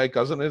army, and my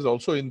cousin is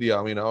also in the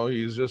army now.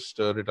 He's just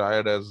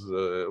retired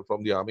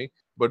from the army.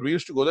 But we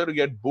used to go there to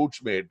get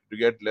boots made, to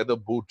get leather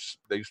boots.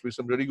 There used to be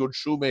some really good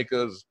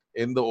shoemakers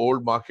in the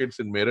old markets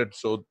in Meerut.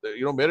 So,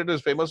 you know, Meerut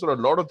is famous for a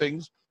lot of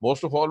things,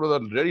 most of all with a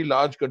very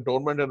large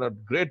cantonment and a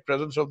great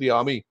presence of the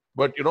army.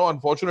 But, you know,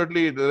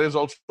 unfortunately, there is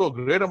also a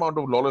great amount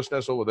of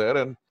lawlessness over there.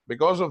 And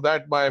because of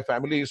that, my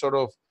family sort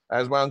of,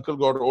 as my uncle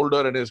got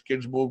older and his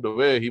kids moved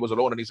away, he was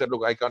alone. And he said,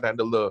 look, I can't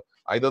handle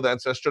either the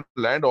ancestral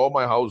land or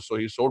my house. So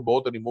he sold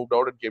both and he moved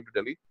out and came to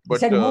Delhi. But, he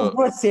said, move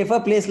to a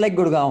safer place like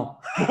Gurgaon.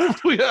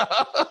 Yeah.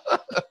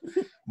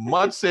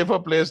 Much safer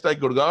place like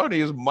Gurgaon. He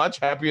is much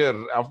happier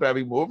after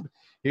having moved.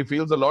 he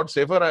feels a lot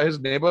safer. His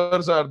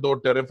neighbors are though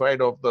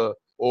terrified of the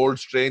old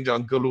strange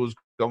uncle who's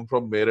come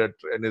from Meerut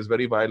and is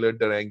very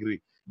violent and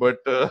angry. But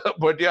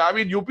yeah, I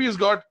mean, UP has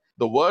got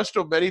the worst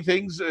of many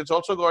things. It's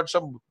also got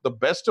the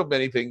best of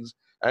many things.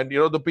 And,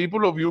 the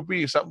people of UP,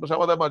 some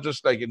of them are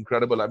just like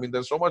incredible. I mean,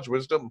 there's so much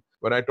wisdom.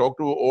 When I talk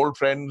to old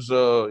friends,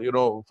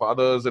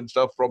 fathers and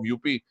stuff from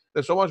UP,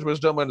 there's so much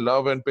wisdom and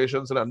love and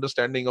patience and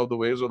understanding of the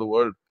ways of the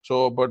world.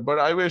 So, but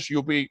I wish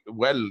UP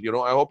well,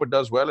 I hope it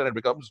does well and it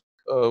becomes,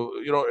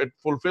 it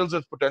fulfills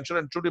its potential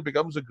and truly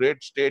becomes a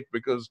great state,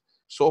 because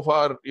so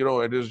far,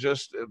 it is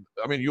just,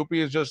 I mean, UP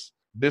is just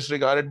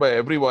disregarded by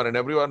everyone and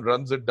everyone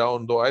runs it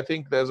down. Though I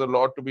think there's a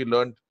lot to be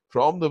learned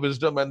from the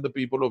wisdom and the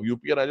people of UP,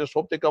 and I just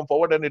hope they come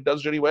forward and it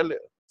does really well.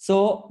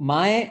 So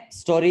my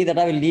story that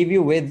I will leave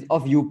you with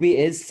of UP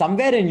is,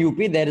 somewhere in UP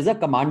there is a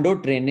commando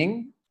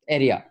training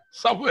area.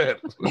 Somewhere.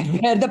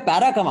 Where the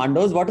para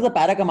commandos, what is a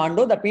para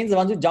commando? That means the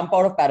ones who jump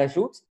out of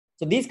parachutes.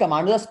 So these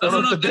commandos are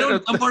No, they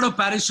don't jump out of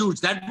parachutes.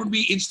 That would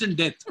be instant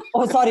death.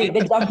 Oh, sorry. They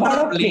jump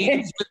out of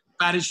planes with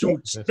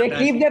parachutes. They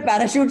keep their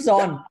parachutes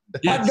on.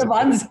 Yes. But the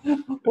ones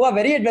who are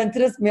very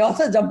adventurous may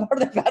also jump out of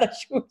their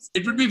parachutes.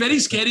 It would be very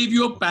scary if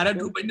you're a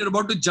paratrooper and you're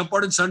about to jump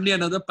out and suddenly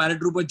another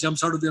paratrooper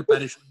jumps out of their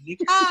parachute.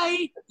 Like,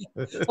 hi!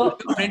 So,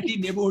 Friendly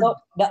neighborhood.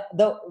 so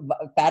the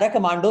para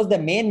commandos, the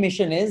main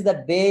mission is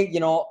that they,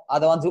 are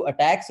the ones who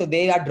attack. So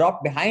they are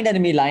dropped behind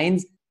enemy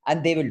lines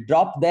and they will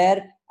drop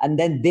there, and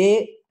then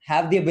they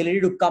have the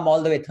ability to come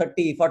all the way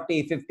 30,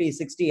 40, 50,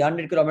 60,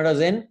 100 kilometers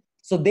in.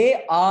 So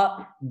they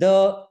are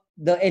the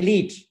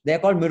elite. They're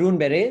called Maroon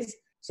Berets.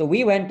 So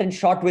we went and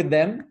shot with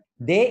them.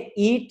 They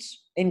eat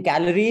in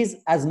calories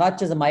as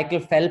much as a Michael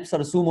Phelps or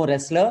a sumo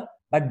wrestler,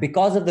 but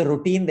because of the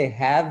routine they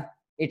have,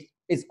 it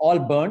is all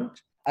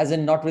burnt, as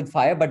in not with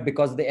fire, but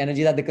because of the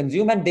energy that they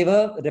consume. And they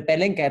were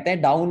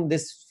rappelling down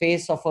this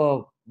face of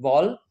a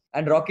wall.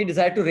 And Rocky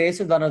decided to race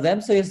with one of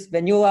them. So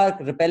when you are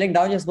rappelling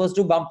down, you're supposed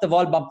to bump the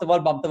wall, bump the wall,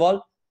 bump the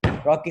wall.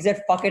 Rocky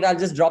said, fuck it, I'll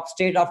just drop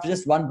straight after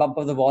just one bump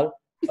of the wall.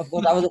 Of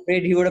course, I was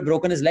afraid he would have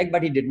broken his leg,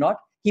 but he did not.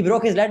 He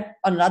broke his leg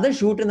on another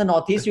shoot in the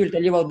Northeast. We'll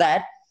tell you about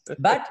that.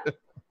 But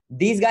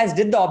these guys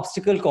did the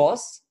obstacle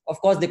course.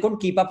 Of course, they couldn't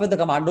keep up with the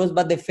commandos,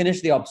 but they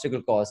finished the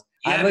obstacle course.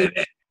 Yeah,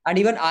 and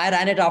even I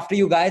ran it after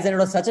you guys, and it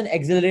was such an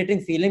exhilarating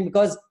feeling,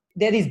 because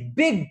there are these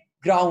big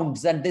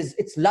grounds and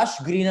it's lush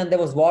green and there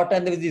was water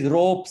and there was these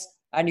ropes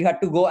and you had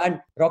to go, and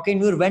Rocky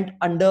and Muir went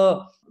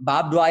under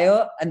barbed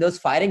wire and there was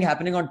firing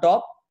happening on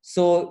top.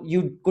 So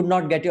you could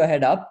not get your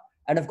head up.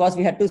 And of course,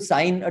 we had to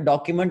sign a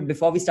document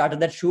before we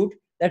started that shoot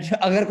that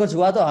अगर कुछ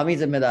हुआ तो हम ही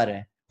जिम्मेदार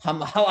हैं.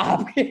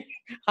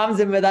 हम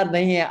जिम्मेदार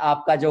नहीं हैं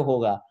आपका जो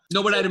होगा.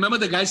 No, but I remember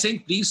the guy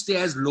saying, please stay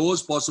as low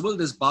as possible.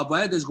 There's barbed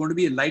wire. There's going to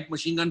be a light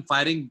machine gun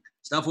firing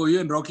stuff over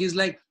you. And Rocky's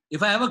like,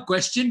 if I have a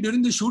question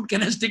during the shoot,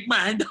 can I stick my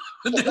hand up?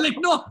 And they're like,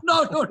 no,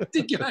 don't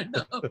stick your hand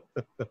up.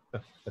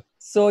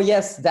 So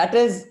yes, that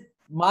is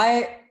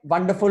my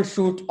wonderful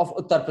shoot of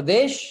Uttar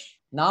Pradesh.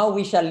 Now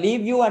we shall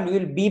leave you and we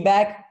will be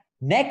back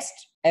next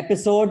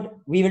episode.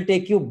 We will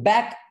take you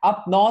back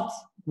up north.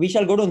 We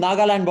shall go to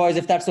Nagaland, boys,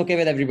 if that's okay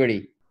with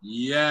everybody.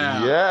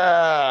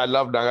 Yeah, I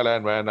love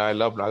Nagaland, man. I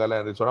love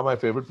Nagaland. It's one of my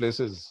favorite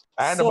places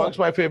and amongst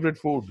my favorite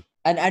food.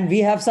 And we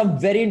have some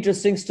very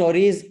interesting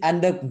stories,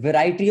 and the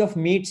variety of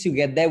meats you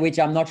get there, which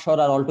I'm not sure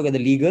are altogether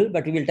legal,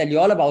 but we will tell you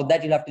all about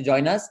that. You'll have to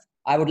join us.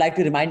 I would like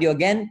to remind you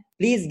again,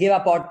 please give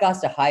our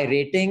podcast a high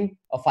rating,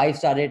 a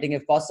 5-star rating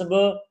if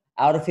possible,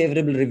 or a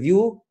favorable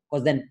review,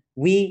 because then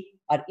we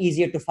are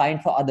easier to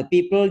find for other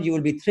people. You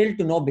will be thrilled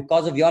to know,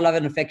 because of your love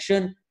and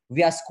affection,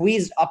 we are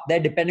squeezed up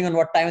there depending on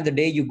what time of the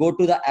day you go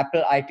to the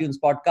Apple iTunes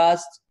podcast.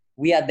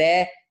 We are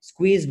there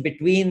squeezed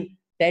between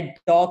TED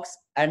Talks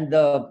and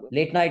the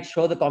late night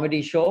show, the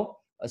comedy show.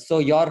 So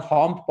your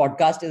Homp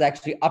podcast is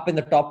actually up in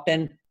the top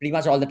 10 pretty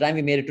much all the time.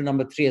 We made it to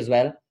number 3 as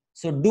well.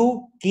 So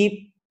do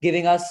keep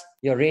giving us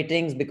your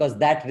ratings, because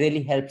that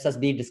really helps us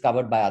be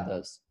discovered by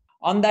others.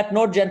 On that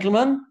note,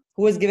 gentlemen,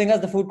 who is giving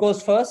us the food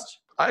course first?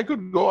 I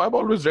could go. I'm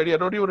always ready. I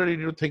don't even really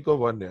need to think of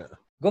one. Yeah.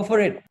 Go for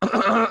it.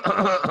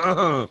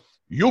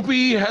 UP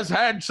has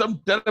had some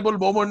terrible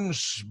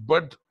moments,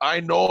 but I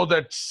know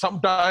that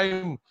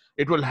sometime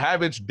it will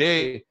have its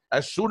day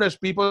as soon as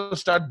people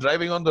start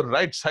driving on the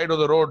right side of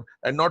the road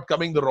and not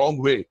coming the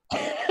wrong way.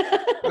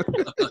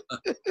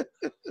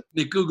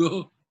 Niku,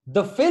 go.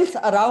 The filth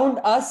around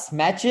us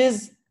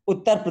matches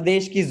Uttar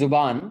Pradesh ki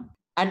zuban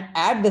and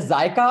add the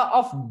zaika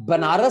of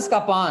Banaras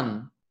ka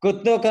pan.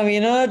 Kutto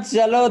kamino,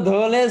 chalo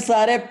dhole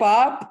sare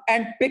paap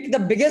and pick the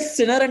biggest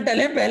sinner and tell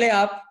him pehle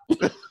aap.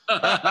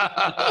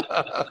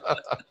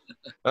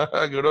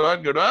 Good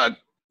one.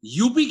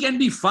 UP can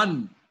be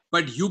fun,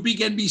 but UP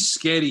can be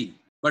scary.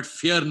 But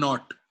fear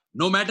not.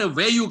 No matter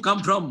where you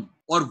come from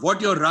or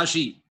what your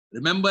Rashi,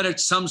 remember at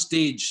some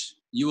stage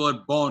you were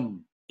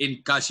born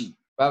in Kashi.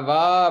 Very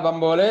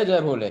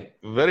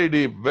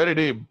deep, very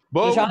deep.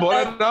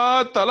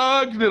 Prashant,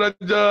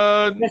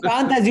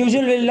 as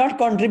usual, will not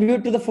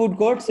contribute to the food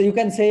court, so you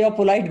can say your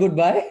polite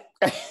goodbye.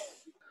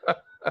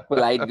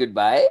 Polite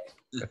goodbye.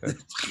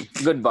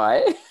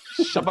 Goodbye.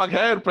 शपा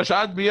खैर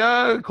प्रशांत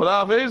भैया, खुदा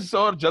हाफिज,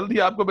 और जल्दी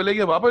आपको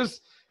मिलेंगे वापस।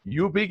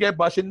 UP के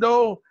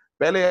बाशिंदों,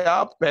 पहले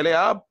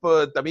आप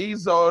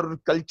तमीज और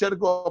कल्चर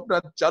को अपना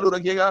चालू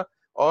रखिएगा।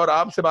 और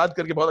आपसे बात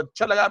करके बहुत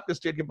अच्छा लगा, आपके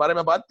स्टेट के बारे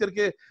में बात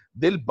करके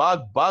दिल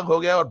बाग हो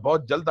गया। और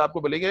बहुत जल्द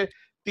आपको मिलेंगे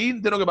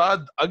 3 दिनों के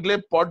बाद अगले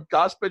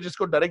पॉडकास्ट पे,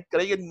 जिसको डायरेक्ट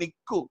करेंगे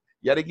निक्कू,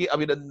 यानी कि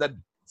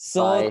अभिनंदन।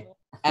 So,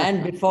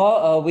 and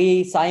before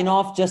we sign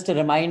off, just a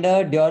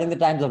reminder, during the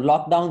times of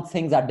lockdown,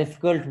 things are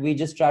difficult. We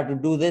just try to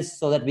do this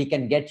so that we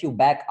can get you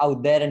back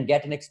out there and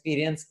get an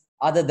experience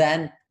other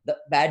than the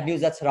bad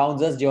news that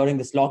surrounds us during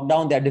this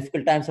lockdown. There are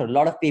difficult times for a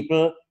lot of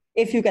people.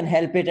 If you can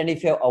help it, and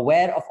if you're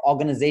aware of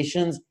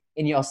organizations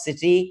in your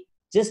city,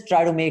 just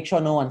try to make sure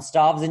no one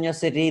starves in your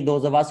city.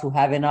 Those of us who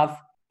have enough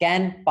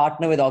can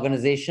partner with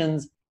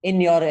organizations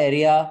in your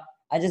area.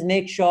 And just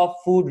make sure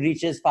food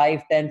reaches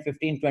 5, 10,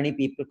 15, 20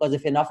 people. Because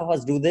if enough of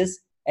us do this,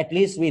 at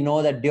least we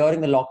know that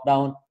during the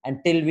lockdown,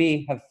 until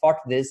we have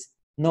fought this,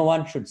 no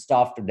one should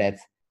starve to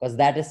death. Because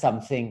that is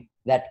something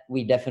that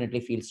we definitely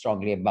feel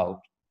strongly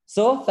about.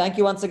 So thank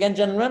you once again,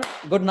 gentlemen.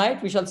 Good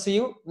night. We shall see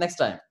you next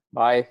time.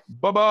 Bye.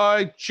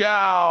 Bye-bye.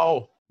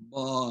 Ciao.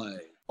 Bye.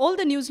 All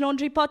the News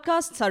Laundry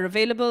podcasts are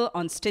available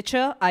on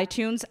Stitcher,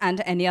 iTunes,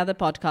 and any other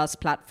podcast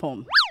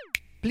platform.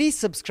 Please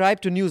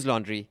subscribe to News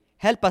Laundry.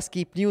 Help us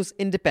keep news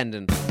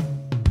independent.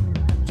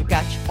 To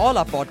catch all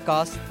our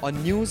podcasts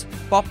on news,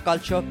 pop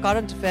culture,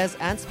 current affairs,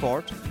 and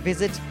sport,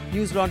 visit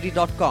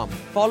newslaundry.com.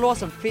 Follow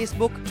us on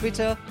Facebook,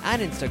 Twitter,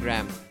 and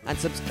Instagram, and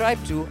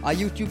subscribe to our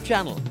YouTube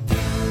channel.